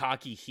 like, a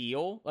cocky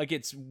heel. Like,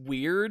 it's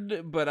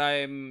weird, but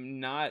I'm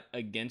not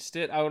against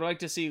it. I would like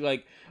to see,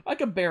 like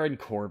a Baron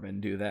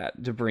Corbin do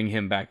that to bring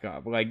him back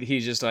up. Like,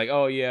 he's just like,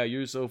 oh, yeah,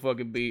 you're so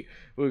fucking beat.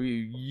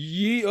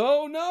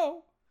 Oh,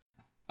 no.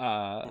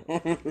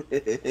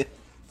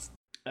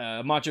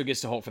 Macho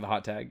gets to hold for the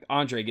hot tag.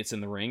 Andre gets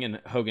in the ring,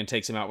 and Hogan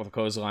takes him out with a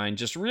clothesline,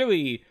 just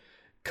really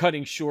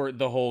cutting short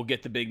the whole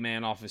get the big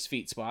man off his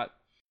feet spot.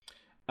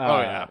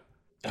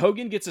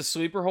 Hogan gets a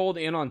sleeper hold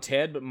in on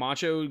Ted, but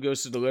Macho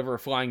goes to deliver a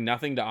flying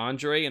nothing to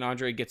Andre, and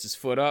Andre gets his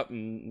foot up,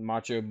 and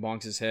Macho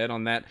bonks his head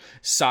on that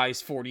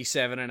size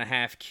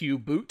 47.5 Q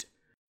boot.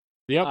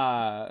 Yep.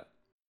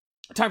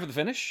 Time for the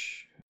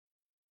finish.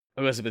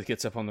 Elizabeth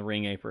gets up on the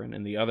ring apron,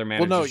 and the other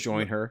managers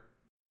join her.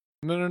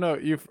 No.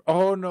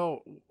 Oh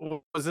no.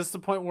 Was this the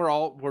point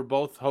where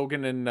both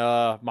Hogan and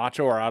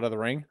Macho are out of the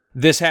ring?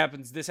 This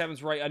happens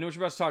right. I know what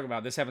you're about to talk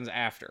about. This happens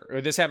after.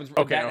 Or this happens.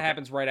 Okay,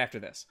 happens right after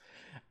this.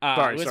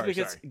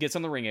 Elizabeth gets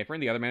on the ring apron.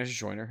 The other managers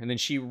join her, and then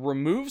she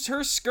removes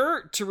her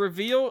skirt to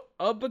reveal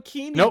a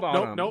bikini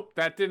bottom. Nope.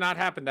 That did not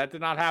happen. That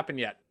did not happen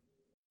yet.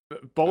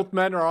 Both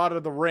men are out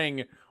of the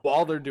ring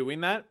while they're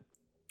doing that,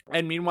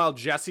 and meanwhile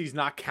Jesse's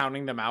not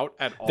counting them out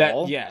at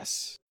all.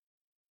 Yes.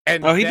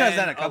 And he does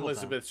that a couple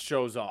Elizabeth times.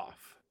 Shows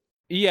off.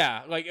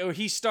 Yeah, like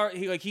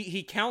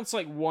he counts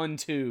like 1,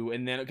 2,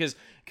 and then because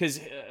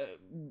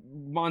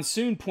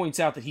Monsoon points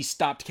out that he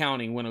stopped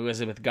counting when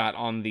Elizabeth got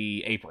on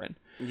the apron.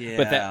 Yeah,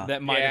 but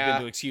that might have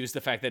been to excuse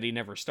the fact that he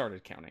never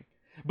started counting.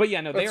 But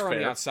yeah, no, they are on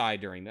the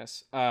outside during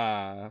this.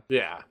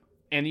 Yeah.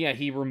 And yeah,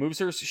 she removes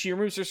her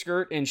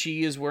skirt, and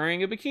she is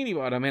wearing a bikini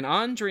bottom. And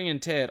Andre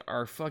and Ted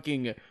are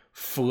fucking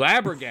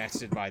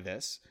flabbergasted by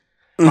this.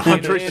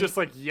 Andre's just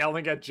like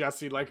yelling at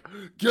Jesse, like,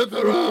 "Get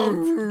her out!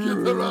 Get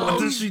her out!"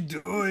 What is she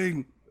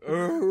doing?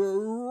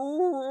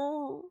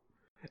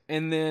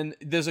 And then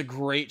there's a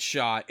great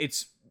shot.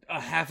 It's a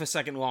half a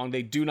second long.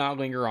 They do not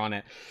linger on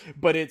it,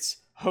 but it's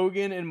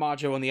Hogan and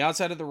Macho on the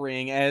outside of the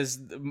ring as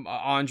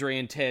Andre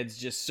and Ted's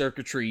just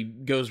circuitry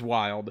goes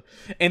wild,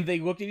 and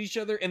they look at each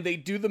other and they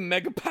do the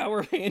mega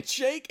power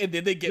handshake, and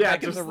then they get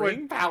back in the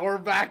ring. Power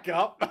back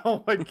up.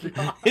 Oh my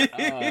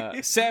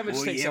god! Savage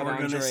takes on we're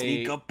Andre. gonna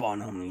sneak up on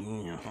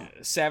him. Yeah.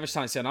 Savage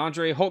takes on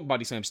Andre. Hulk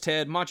body slams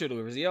Ted. Macho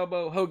delivers the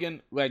elbow.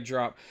 Hogan leg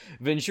drop.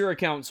 Ventura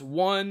counts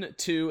 1,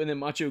 2, and then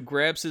Macho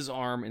grabs his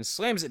arm and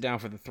slams it down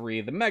for the 3.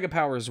 The Mega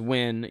Powers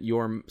win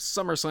your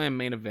SummerSlam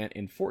main event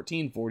in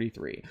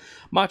 1443.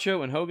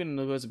 Macho and Hogan and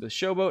Elizabeth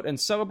showboat and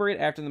celebrate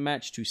after the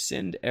match to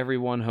send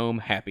everyone home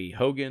happy.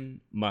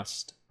 Hogan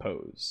must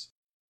pose.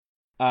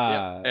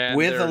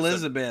 With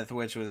Elizabeth,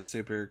 which was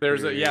super.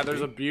 There's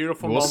a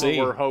beautiful moment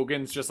where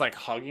Hogan's just like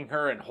hugging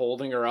her and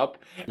holding her up,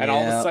 and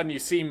all of a sudden you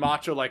see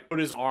Macho like put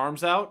his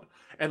arms out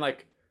and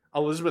like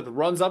Elizabeth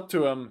runs up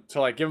to him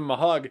to like give him a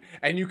hug,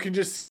 and you can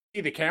just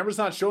see the camera's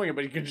not showing it,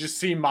 but you can just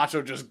see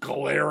Macho just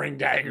glaring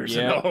daggers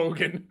into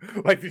Hogan.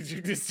 Like, did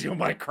you just steal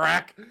my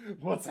crack?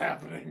 What's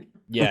happening?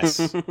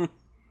 Yes.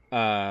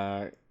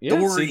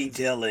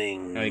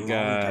 Storytelling.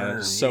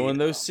 Like sowing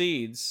those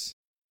seeds.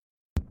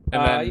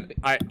 And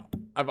then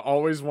I've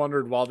always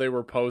wondered while they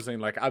were posing,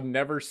 like I've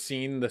never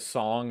seen the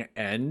song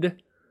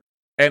end.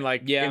 And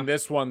like in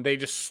this one, they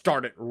just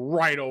start it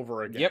right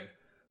over again. Yep.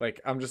 Like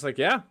I'm just like,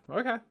 yeah,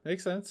 okay,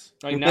 makes sense.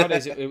 Like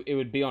nowadays, it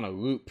would be on a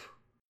loop.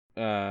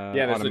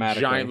 There's a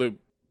giant loop.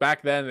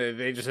 Back then,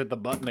 they just hit the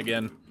button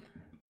again.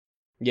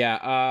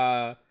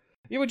 Yeah.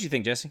 What'd you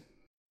think, Jesse?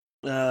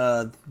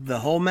 The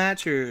whole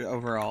match or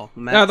overall?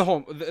 Match?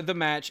 No, the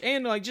match,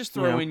 and like just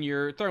throw in what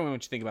you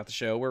think about the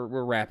show.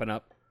 We're wrapping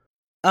up.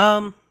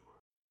 It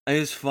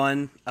was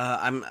fun.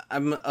 I'm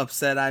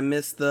upset I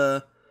missed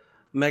the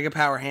Mega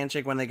Power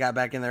handshake when they got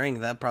back in the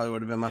ring. That probably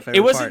would have been my favorite. It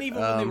wasn't part. Even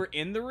when they were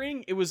in the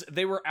ring. It was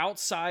they were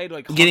outside,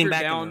 like getting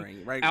back down, in the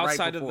ring, right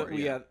outside before, of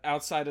the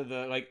outside of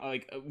the like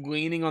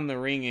leaning on the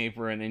ring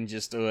apron and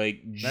just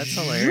like that's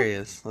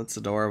hilarious. That's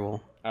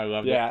adorable. I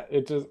love it. Yeah,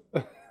 it just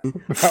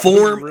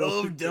form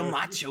of the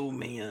Macho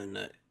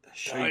Man.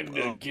 Time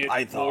to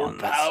get more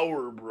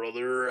power,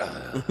 brother.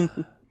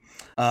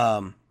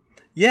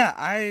 Yeah,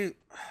 I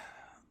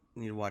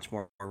need to watch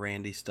more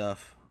Randy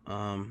stuff.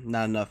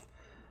 Not enough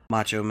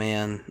Macho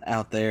Man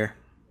out there,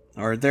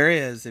 or there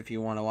is if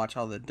you want to watch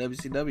all the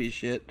WCW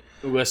shit.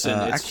 Listen,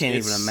 I can't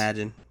even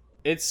imagine.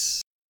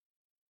 It's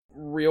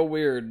real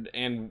weird,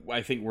 and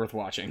I think worth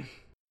watching.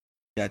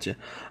 Gotcha.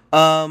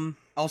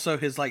 Also,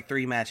 his like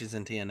 3 matches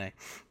in TNA,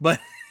 but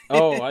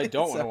I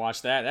don't want to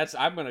watch that.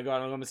 I'm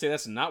gonna say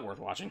that's not worth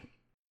watching.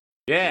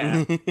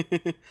 Yeah,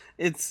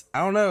 it's I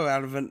don't know,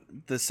 out of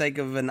the sake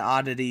of an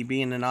oddity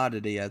being an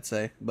oddity, I'd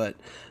say, but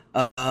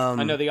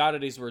I know the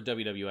oddities were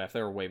WWF.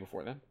 They were way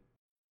before then.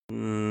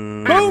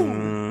 Boom!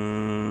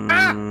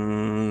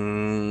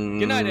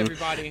 Good night,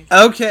 everybody.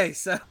 Okay,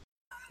 so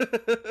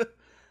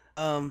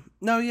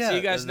no, yeah. See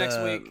you guys next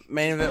week.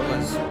 Main event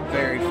was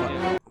very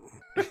fun.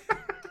 Yeah.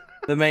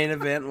 The main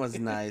event was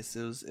nice.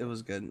 It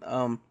was good.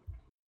 I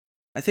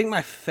think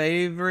my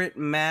favorite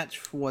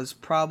match was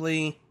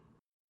probably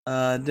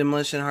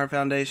Demolition Heart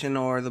Foundation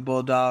or the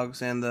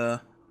Bulldogs and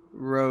the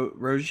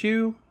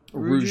Rougeau.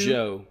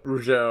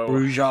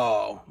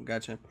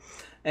 Gotcha.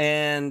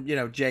 And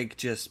Jake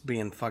just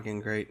being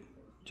fucking great.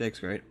 Jake's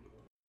great.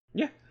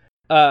 Yeah.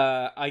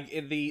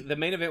 The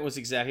main event was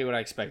exactly what I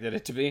expected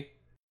it to be.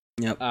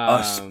 Yep.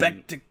 A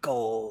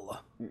spectacle.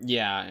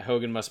 Yeah,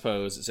 Hogan must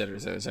pose, etc.,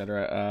 etc.,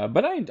 etc.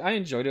 But I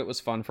enjoyed it. It was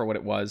fun for what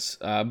it was.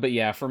 But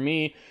yeah, for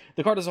me,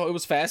 the card as a whole, it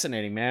was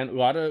fascinating, man. A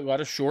lot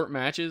of short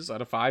matches, a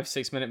lot of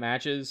 5-6 minute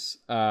matches.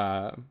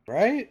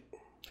 Right.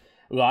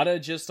 A lot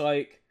of just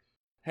like,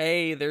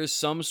 hey, there's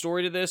some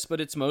story to this, but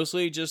it's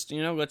mostly just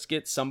let's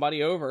get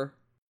somebody over.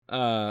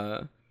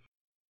 And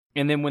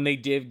then when they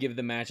did give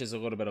the matches a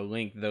little bit of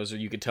length,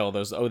 you could tell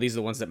these are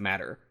the ones that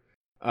matter.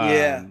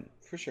 Yeah,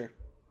 for sure.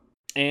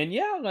 And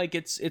yeah, like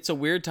it's a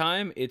weird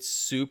time. It's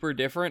super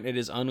different. It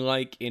is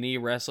unlike any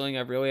wrestling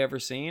I've really ever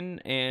seen,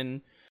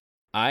 and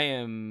I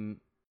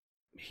am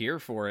here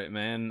for it,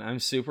 man. I'm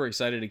super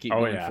excited to keep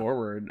going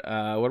forward.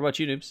 What about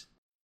you, Noobs?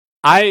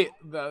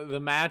 The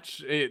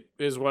match, it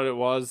is what it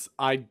was.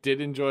 I did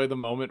enjoy the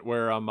moment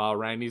where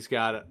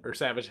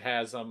Savage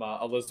has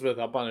Elizabeth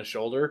up on his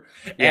shoulder,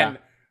 and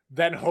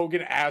then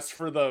Hogan asks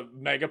for the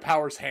Mega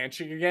Powers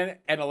handshake again,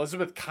 and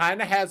Elizabeth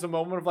kind of has a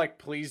moment of like,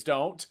 please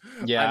don't.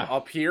 Yeah. I'm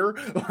up here.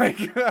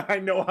 Like, I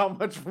know how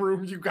much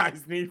room you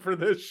guys need for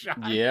this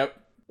shot. Yep.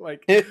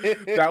 Like,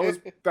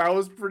 that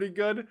was pretty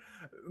good.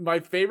 My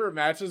favorite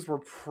matches were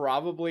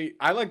probably,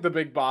 I like the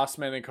Big Boss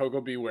Man and Coco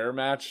Beware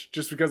match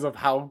just because of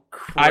how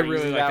crazy I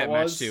really like that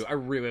was. match too. I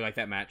really like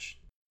that match.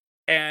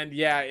 And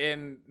yeah,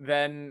 and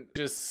then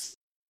just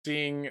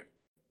seeing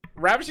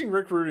Ravishing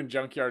Rick Rude and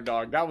Junkyard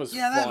Dog, that was fun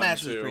that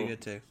match too. was pretty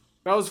good too.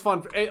 That was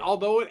fun.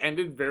 Although it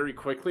ended very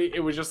quickly, it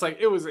was just like,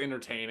 it was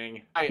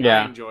entertaining. I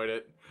enjoyed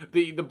it.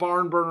 The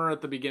barn burner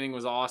at the beginning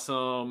was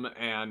awesome,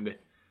 and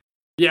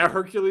yeah,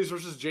 Hercules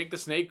versus Jake the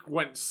Snake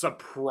went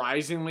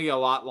surprisingly a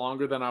lot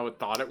longer than I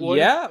thought it would.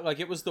 Yeah, like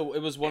it was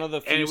one of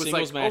the few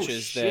singles like,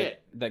 matches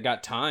that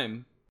got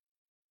time.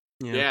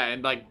 Yeah,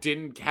 and like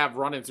didn't have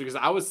run-ins, because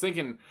I was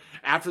thinking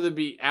after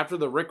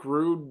the Rick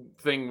Rude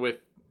thing with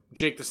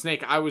Jake the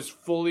Snake, I was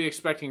fully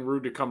expecting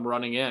Rude to come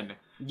running in.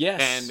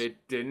 Yes. And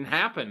it didn't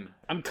happen.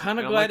 I'm kind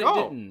of glad it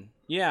didn't.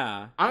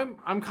 Yeah.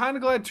 I'm kind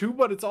of glad too,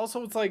 but it's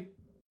like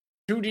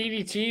 2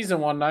 DDTs in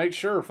one night.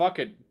 Sure, fuck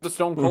it. The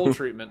Stone Cold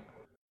treatment.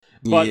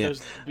 But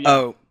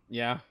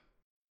yeah.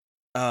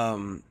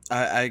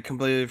 I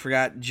completely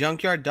forgot.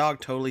 Junkyard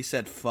Dog totally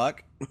said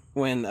fuck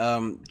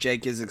when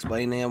Jake is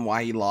explaining to him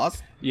why he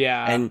lost.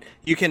 Yeah. And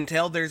you can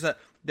tell there's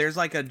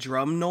like a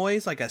drum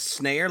noise, like a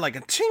snare, like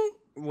a ching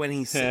when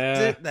he says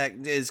it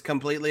that is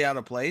completely out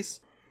of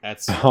place.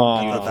 That's I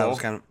thought that was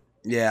kind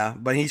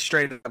of but he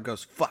straight up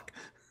goes fuck.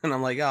 And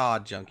I'm like, oh,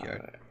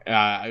 Junkyard.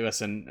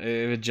 Listen,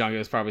 Junkyard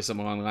was probably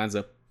something along the lines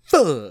of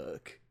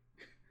fuck.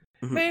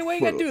 Man, why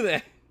you gotta do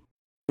that?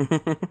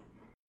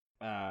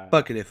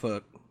 Buckety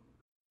fuck.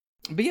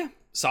 But yeah,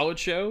 solid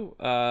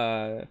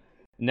show.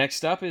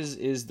 Next up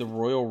is the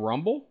Royal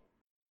Rumble.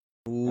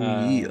 Ooh,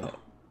 yeah.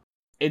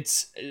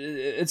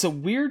 It's a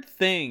weird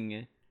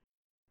thing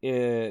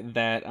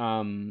that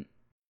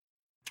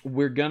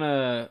we're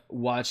gonna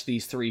watch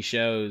these 3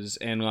 shows,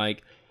 and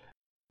like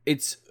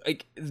it's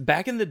like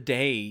back in the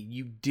day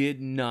you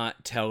did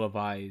not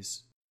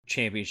televise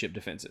championship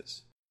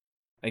defenses.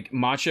 Like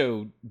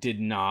Macho did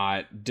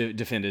not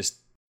defend his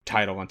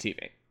title on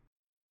TV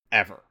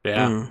ever.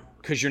 Yeah,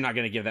 because you're not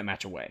gonna give that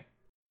match away.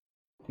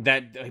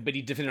 But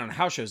he defended on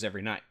house shows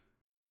every night.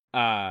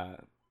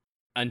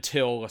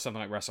 Until something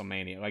like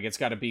WrestleMania. Like it's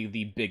got to be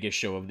the biggest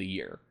show of the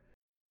year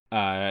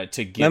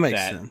to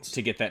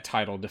get that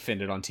title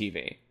defended on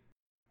TV,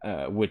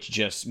 which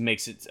just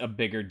makes it a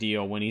bigger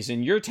deal when he's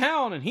in your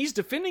town and he's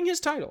defending his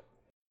title,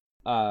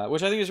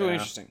 which I think is really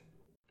interesting.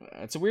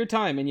 It's a weird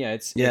time, and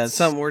it's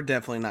something we're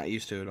definitely not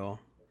used to at all.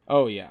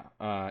 Oh yeah,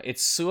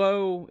 it's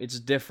slow, it's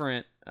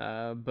different,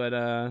 but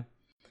I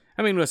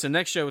mean, listen,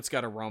 next show it's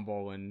got a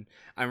Rumble, and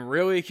I'm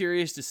really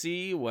curious to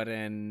see what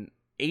an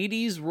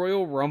 80s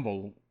Royal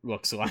Rumble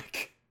looks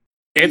like.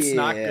 It's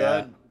not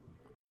good.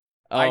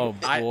 Oh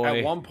boy!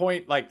 At one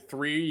point, like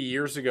 3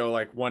 years ago,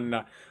 like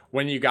when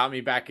you got me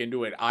back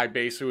into it, I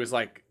basically was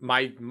like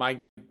my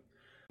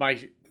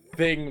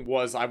thing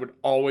was I would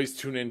always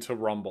tune into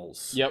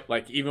Rumbles. Yep.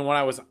 Like even when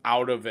I was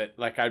out of it,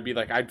 like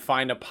I'd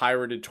find a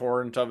pirated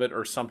torrent of it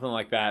or something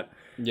like that.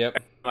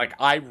 Yep. Like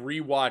I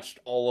rewatched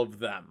all of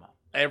them,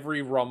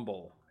 every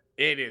Rumble.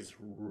 It is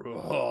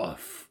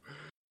rough.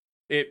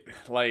 It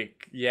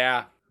like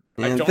yeah.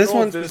 And I don't this know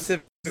one if this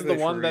is the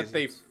one that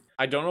they.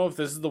 I don't know if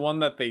this is the one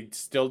that they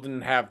still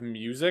didn't have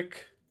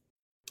music.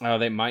 Oh,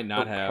 they might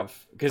not have,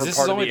 because this is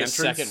part of only the the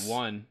entrance. second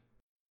one.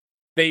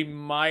 They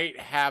might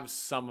have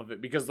some of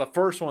it because the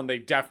first one they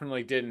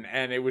definitely didn't,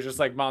 and it was just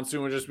like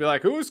Monsoon would just be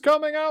like, "Who's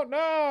coming out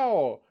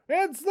now?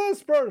 It's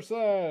this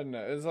person."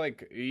 It's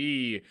like,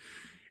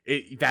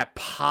 that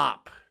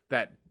pop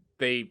that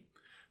they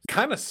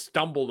kind of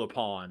stumbled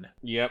upon.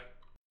 Yep.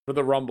 For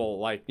the Rumble,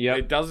 like Yep.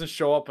 It doesn't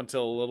show up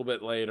until a little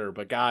bit later,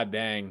 but god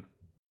dang.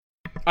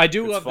 I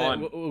do It's love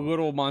fun. that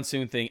little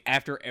Monsoon thing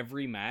after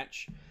every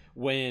match.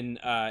 When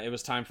it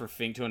was time for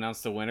Fink to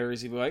announce the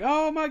winners, he'd be like,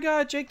 "Oh my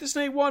God, Jake the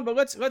Snake won, but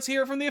let's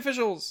hear it from the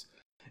officials."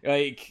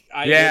 Like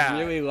I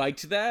really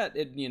liked that.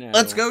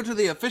 Let's go to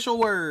the official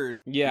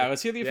word. Yeah,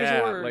 let's hear the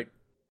official word. Like,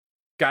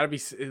 gotta be.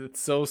 It's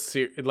so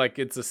like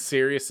it's a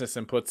seriousness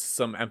and puts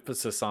some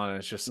emphasis on it.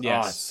 It's just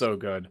it's so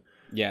good.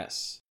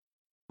 Yes,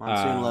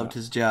 Monsoon loved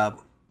his job.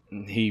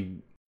 He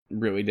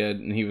really did,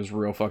 and he was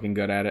real fucking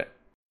good at it.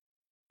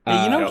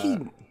 Hey, he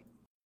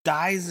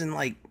dies in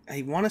like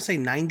I want to say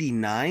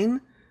 99,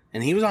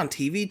 and he was on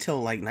TV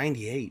till like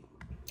 98.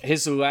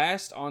 His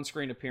last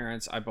on-screen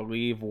appearance, I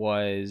believe,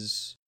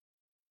 wasn't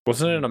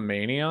it a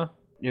Mania?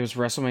 It was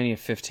WrestleMania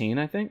 15,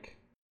 I think.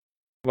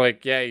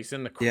 Like, yeah, he's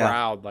in the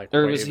crowd, like,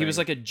 or he was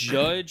like a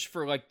judge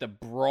for like the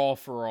Brawl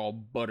for All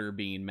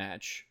Butterbean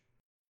match.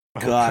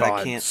 God,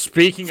 I can't.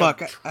 Speaking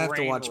fuck, of, I have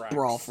to watch wrecks.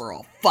 Brawl for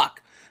All.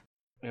 Fuck.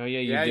 Oh yeah,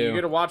 you do. You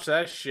gotta watch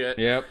that shit.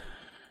 Yep.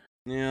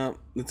 Yeah,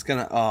 it's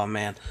gonna. Oh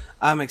man,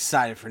 I'm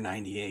excited for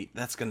 '98.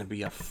 That's gonna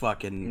be a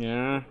fucking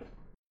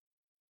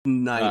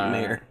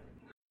nightmare.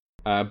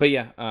 But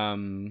yeah,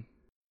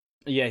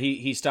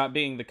 he stopped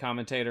being the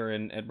commentator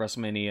at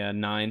WrestleMania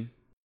 9.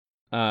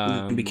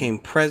 He became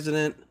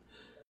president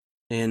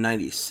in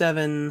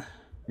 '97.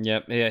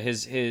 Yep. Yeah.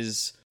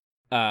 His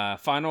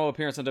final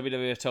appearance on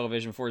WWF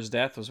television before his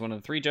death was one of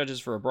the 3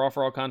 judges for a Brawl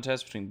for All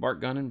contest between Bart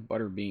Gunn and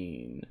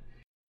Butterbean.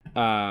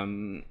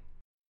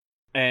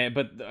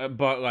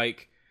 But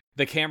like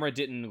the camera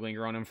didn't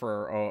linger on him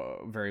for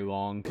very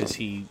long because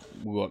he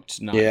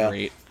looked not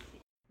great.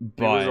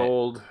 But he was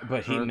old.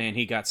 But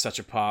he got such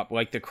a pop.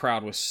 Like the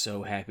crowd was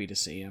so happy to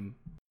see him.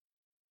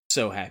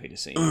 So happy to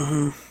see him.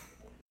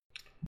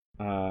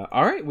 Mm-hmm.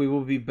 All right, we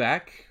will be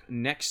back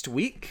next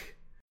week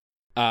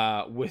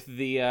with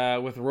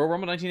Royal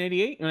Rumble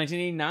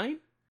 1989.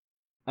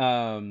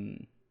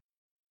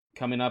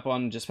 Coming up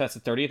on just past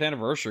the 30th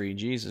anniversary.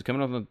 Jesus,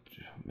 coming up on,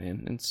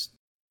 man,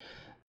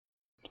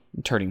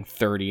 I'm turning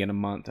 30 in a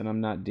month, and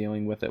I'm not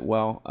dealing with it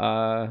well.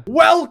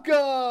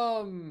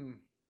 Welcome.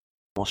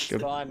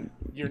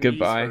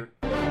 Goodbye.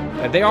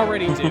 They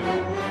already do.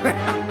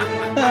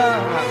 Oh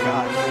my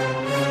God.